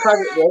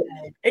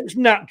 It's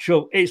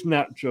natural. It's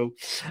natural.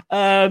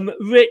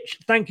 Rich,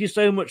 thank you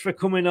so much for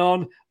coming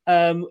on.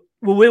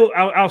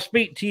 I'll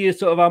speak to you.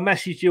 I'll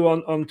message you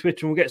on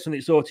Twitter, and we'll get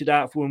something sorted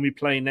out for when we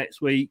play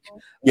next week.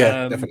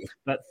 Yeah, definitely.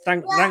 But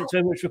thanks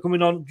so much for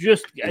coming on.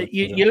 Just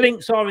your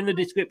links are in the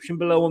description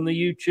below on the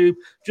YouTube.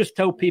 Just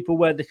tell people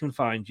where they can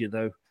find you,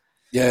 though.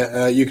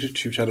 Yeah,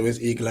 YouTube channel is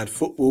Eagle Eye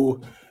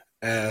Football.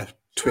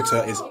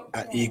 Twitter is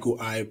at Eagle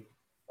Eye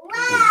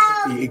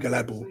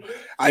Ball.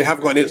 I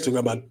have got an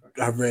Instagram, but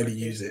I rarely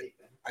use it.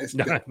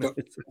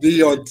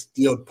 The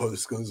odd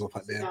post goes up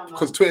at there,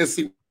 because Twitter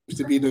seems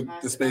to be the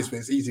space where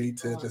it's easy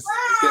to just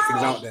get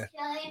things out there.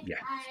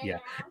 Yeah.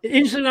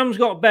 Instagram's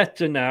got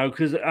better now,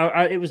 because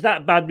it was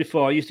that bad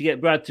before. I used to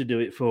get Brad to do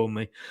it for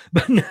me,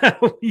 but now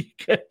you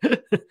can.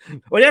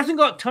 Well, he hasn't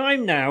got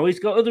time now. He's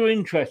got other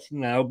interests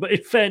now. But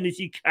in fairness,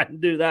 you can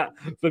do that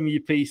from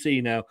your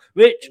PC now.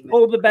 Rich,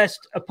 all the best.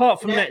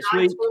 Apart from next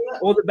week,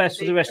 all the best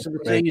for the rest of the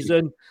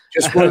season.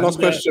 Just one last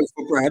question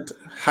for Brad: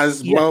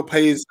 has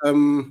Wildpay's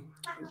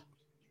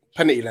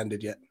penalty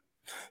landed yet?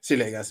 See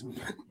you later, guys.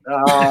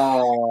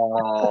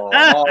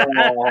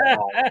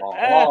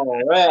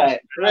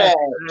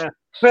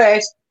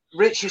 Chris,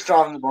 Rich is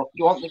driving the bus.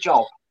 You want the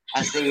job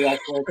as the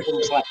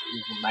team selection,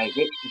 mate?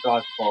 Rich can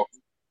drive the bus.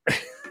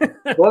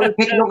 We won't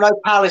be picking up no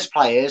Palace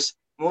players.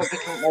 We won't be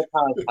picking up no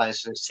Palace players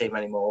for this team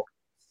anymore.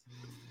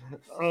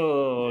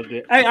 Oh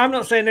dear. Hey, I'm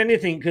not saying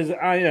anything, because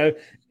I know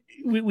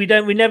we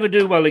never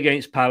do well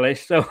against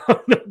Palace, so I'm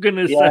not going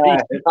to say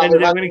anything. I'm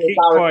going to keep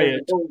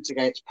quiet.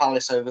 Against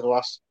Palace over the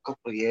last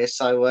couple of years,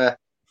 so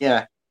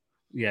yeah.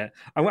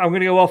 I'm going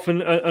to go off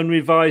and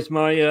revise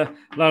my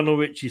Lionel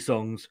Richie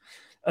songs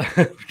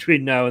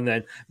between now and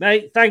then,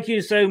 mate. Thank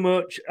you so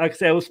much. Like I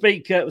say, we'll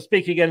speak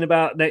again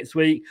about next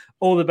week.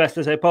 All the best,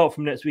 apart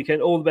from next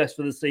weekend. All the best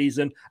for the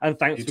season, and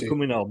thanks for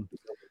coming on.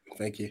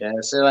 Thank you. Yeah,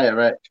 see you later,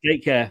 Rick.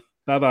 Take care.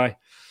 Bye bye.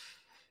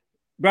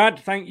 Brad,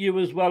 thank you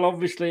as well,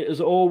 obviously, as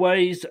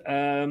always.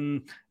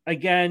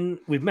 Again,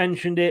 we've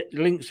mentioned it.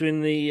 Links are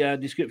in the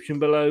description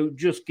below.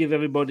 Just give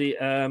everybody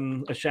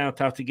a shout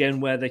out again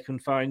where they can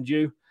find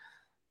you.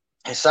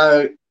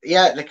 So,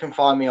 yeah, they can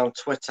find me on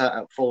Twitter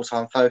at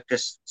Full-Time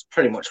Focus. It's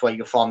pretty much where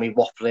you'll find me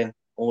waffling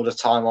all the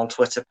time on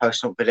Twitter,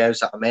 posting up videos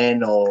that I'm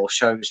in or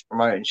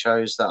promoting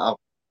shows that are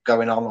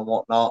going on and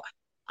whatnot.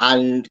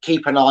 And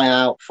keep an eye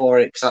out for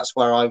it, because that's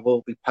where I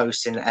will be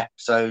posting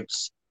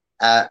episodes.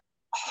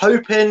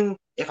 Hoping,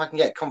 if I can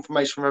get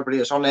confirmation from everybody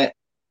that's on it,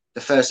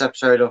 the first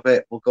episode of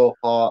it will go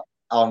up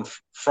on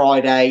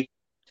Friday.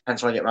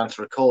 Depends when I get around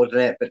to recording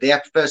it. But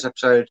the first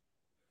episode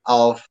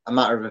of A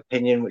Matter of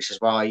Opinion, which is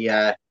my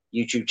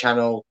YouTube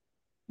channel,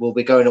 will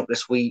be going up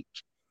this week.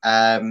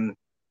 So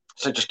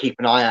just keep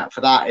an eye out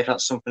for that if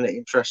that's something that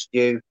interests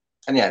you.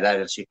 And yeah, they're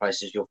the 2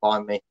 places you'll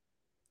find me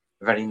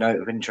with any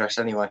note of interest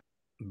anyway.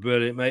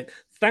 Brilliant, mate.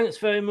 Thanks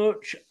very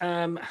much.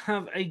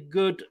 Have a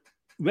good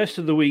rest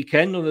of the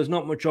weekend, or there's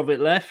not much of it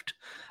left.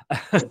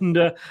 And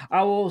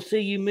I will see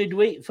you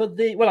midweek for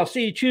I'll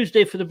see you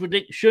Tuesday for the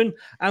prediction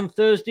and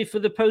Thursday for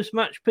the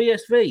post-match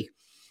PSV.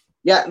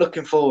 Yeah,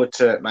 looking forward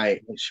to it,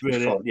 mate. It should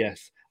be fun.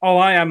 Yes. Oh,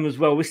 I am as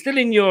well. We're still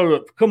in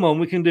Europe. Come on,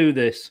 we can do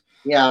this.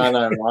 Yeah, I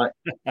know, right?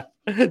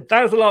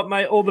 Thanks a lot,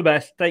 mate. All the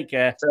best. Take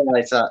care. See you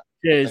later.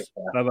 Cheers.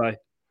 Bye-bye.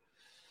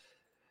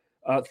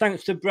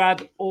 Thanks to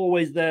Brad,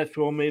 always there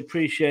for me.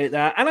 Appreciate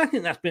that. And I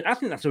think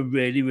that's a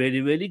really,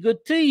 really, really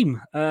good team.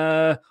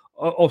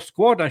 Or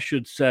squad, I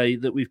should say,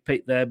 that we've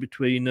picked there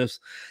between us.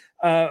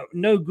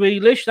 No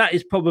Grealish, that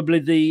is probably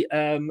the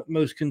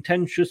most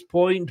contentious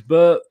point,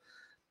 but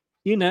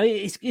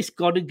it's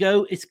got to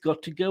go. It's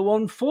got to go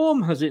on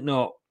form, has it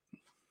not?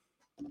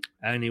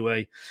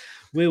 Anyway,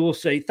 we will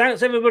see.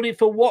 Thanks, everybody,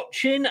 for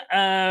watching.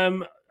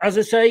 As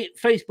I say,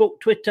 Facebook,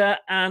 Twitter,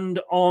 and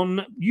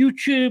on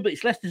YouTube,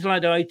 it's Leicester Till I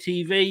Die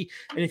TV.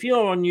 And if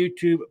you're on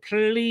YouTube,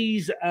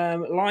 please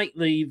like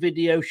the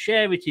video,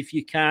 share it if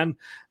you can,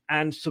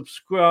 and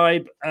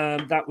subscribe.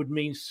 That would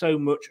mean so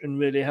much and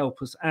really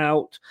help us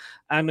out.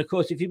 And of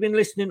course, if you've been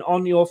listening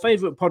on your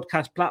favorite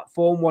podcast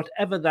platform,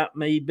 whatever that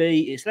may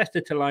be, it's Leicester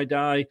Till I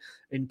Die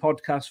in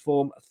podcast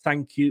form.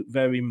 Thank you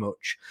very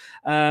much.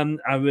 I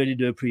really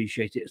do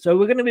appreciate it. So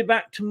we're going to be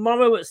back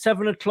tomorrow at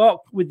 7:00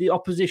 with the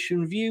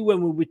opposition view,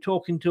 when we'll be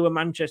talking to a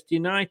Manchester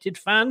United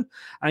fan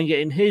and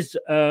getting his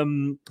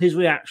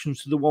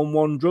reactions to the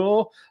 1-1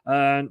 draw,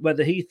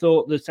 whether he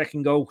thought the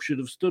second goal should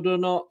have stood or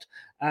not.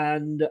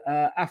 And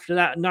after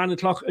that,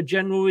 9:00, a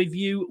general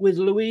review with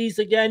Louise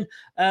again,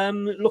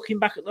 looking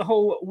back at the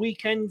whole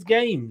weekend's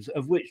games,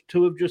 of which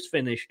 2 have just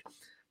finished.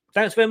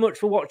 Thanks very much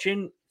for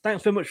watching.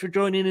 Thanks very much for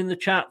joining in the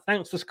chat.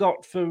 Thanks to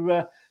Scott for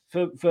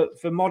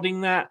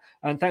modding that.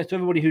 And thanks to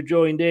everybody who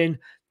joined in.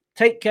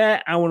 Take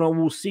care, and I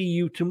will see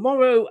you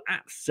tomorrow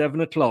at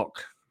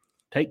 7:00.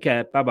 Take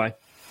care. Bye-bye.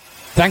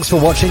 Thanks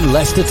for watching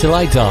Leicester Till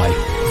I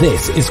Die.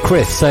 This is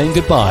Chris saying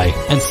goodbye,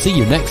 and see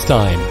you next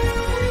time.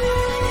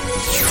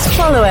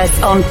 Follow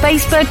us on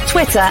Facebook,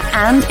 Twitter,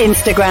 and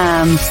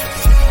Instagram.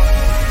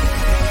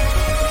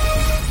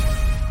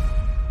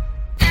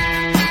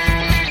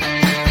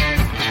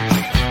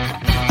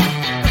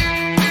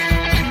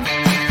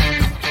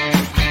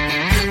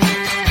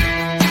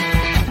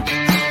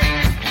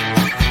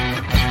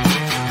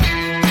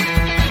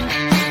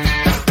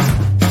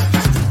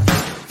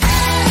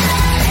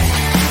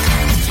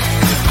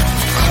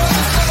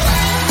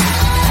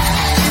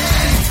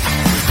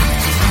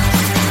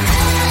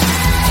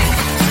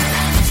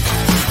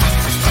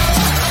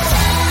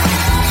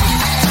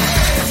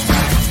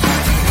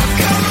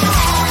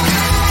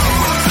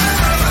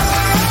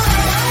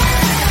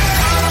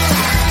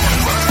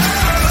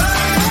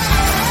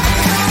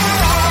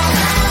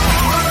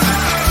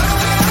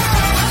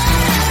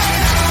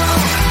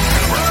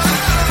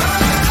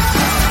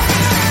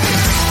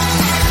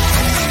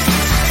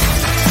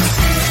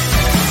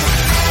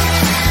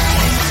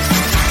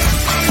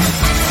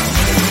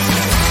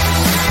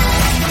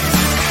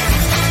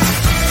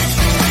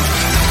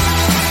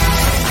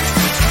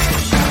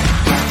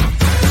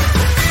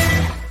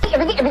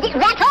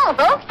 That's all,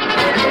 folks.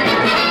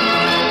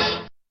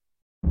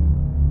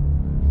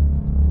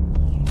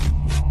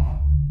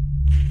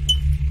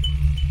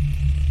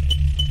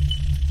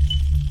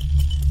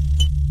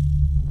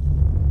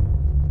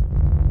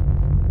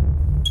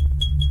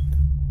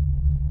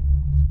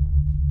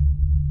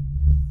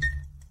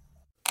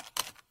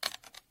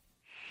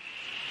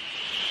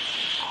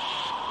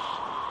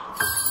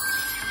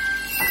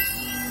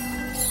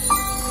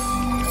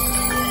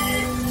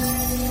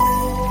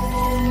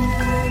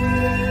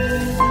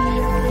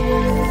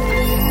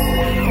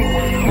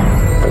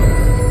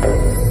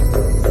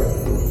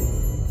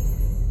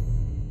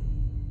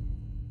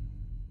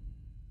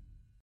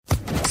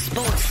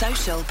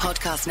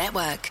 Podcast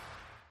Network.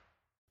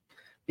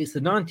 It's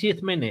the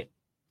 90th minute.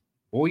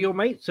 All your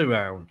mates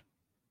around.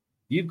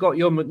 You've got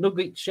your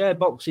McNugget share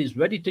boxes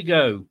ready to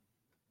go.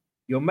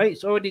 Your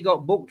mates already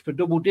got booked for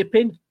double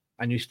dipping,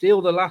 and you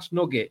steal the last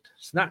nugget,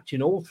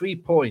 snatching all 3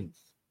 points.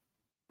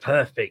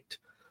 Perfect.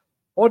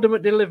 Order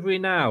McDelivery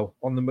now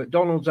on the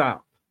McDonald's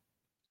app.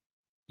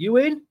 You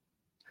in?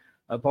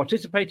 At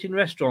participating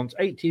restaurants,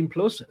 18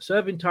 plus,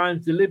 serving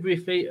times, delivery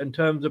fee and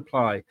terms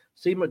apply.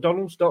 See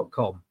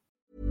mcdonalds.com.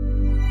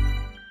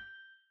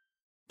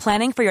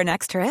 Planning for your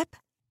next trip?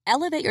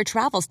 Elevate your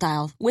travel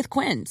style with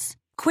Quince.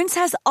 Quince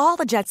has all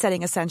the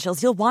jet-setting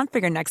essentials you'll want for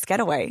your next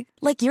getaway,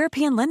 like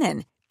European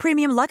linen,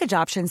 premium luggage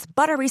options,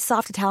 buttery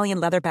soft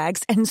Italian leather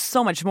bags, and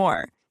so much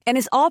more. And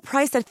is all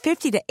priced at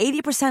 50 to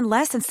 80%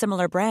 less than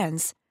similar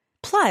brands.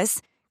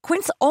 Plus,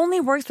 Quince only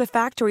works with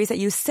factories that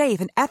use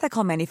safe and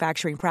ethical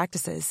manufacturing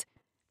practices.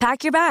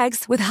 Pack your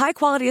bags with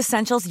high-quality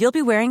essentials you'll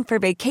be wearing for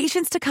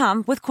vacations to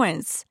come with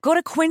Quince. Go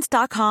to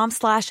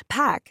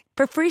quince.com/pack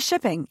for free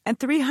shipping and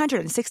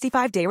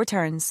 365-day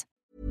returns.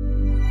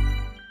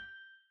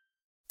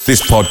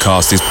 This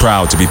podcast is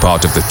proud to be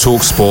part of the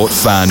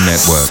TalkSport Fan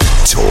Network.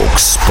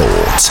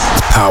 TalkSport.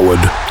 Powered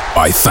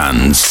by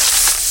fans.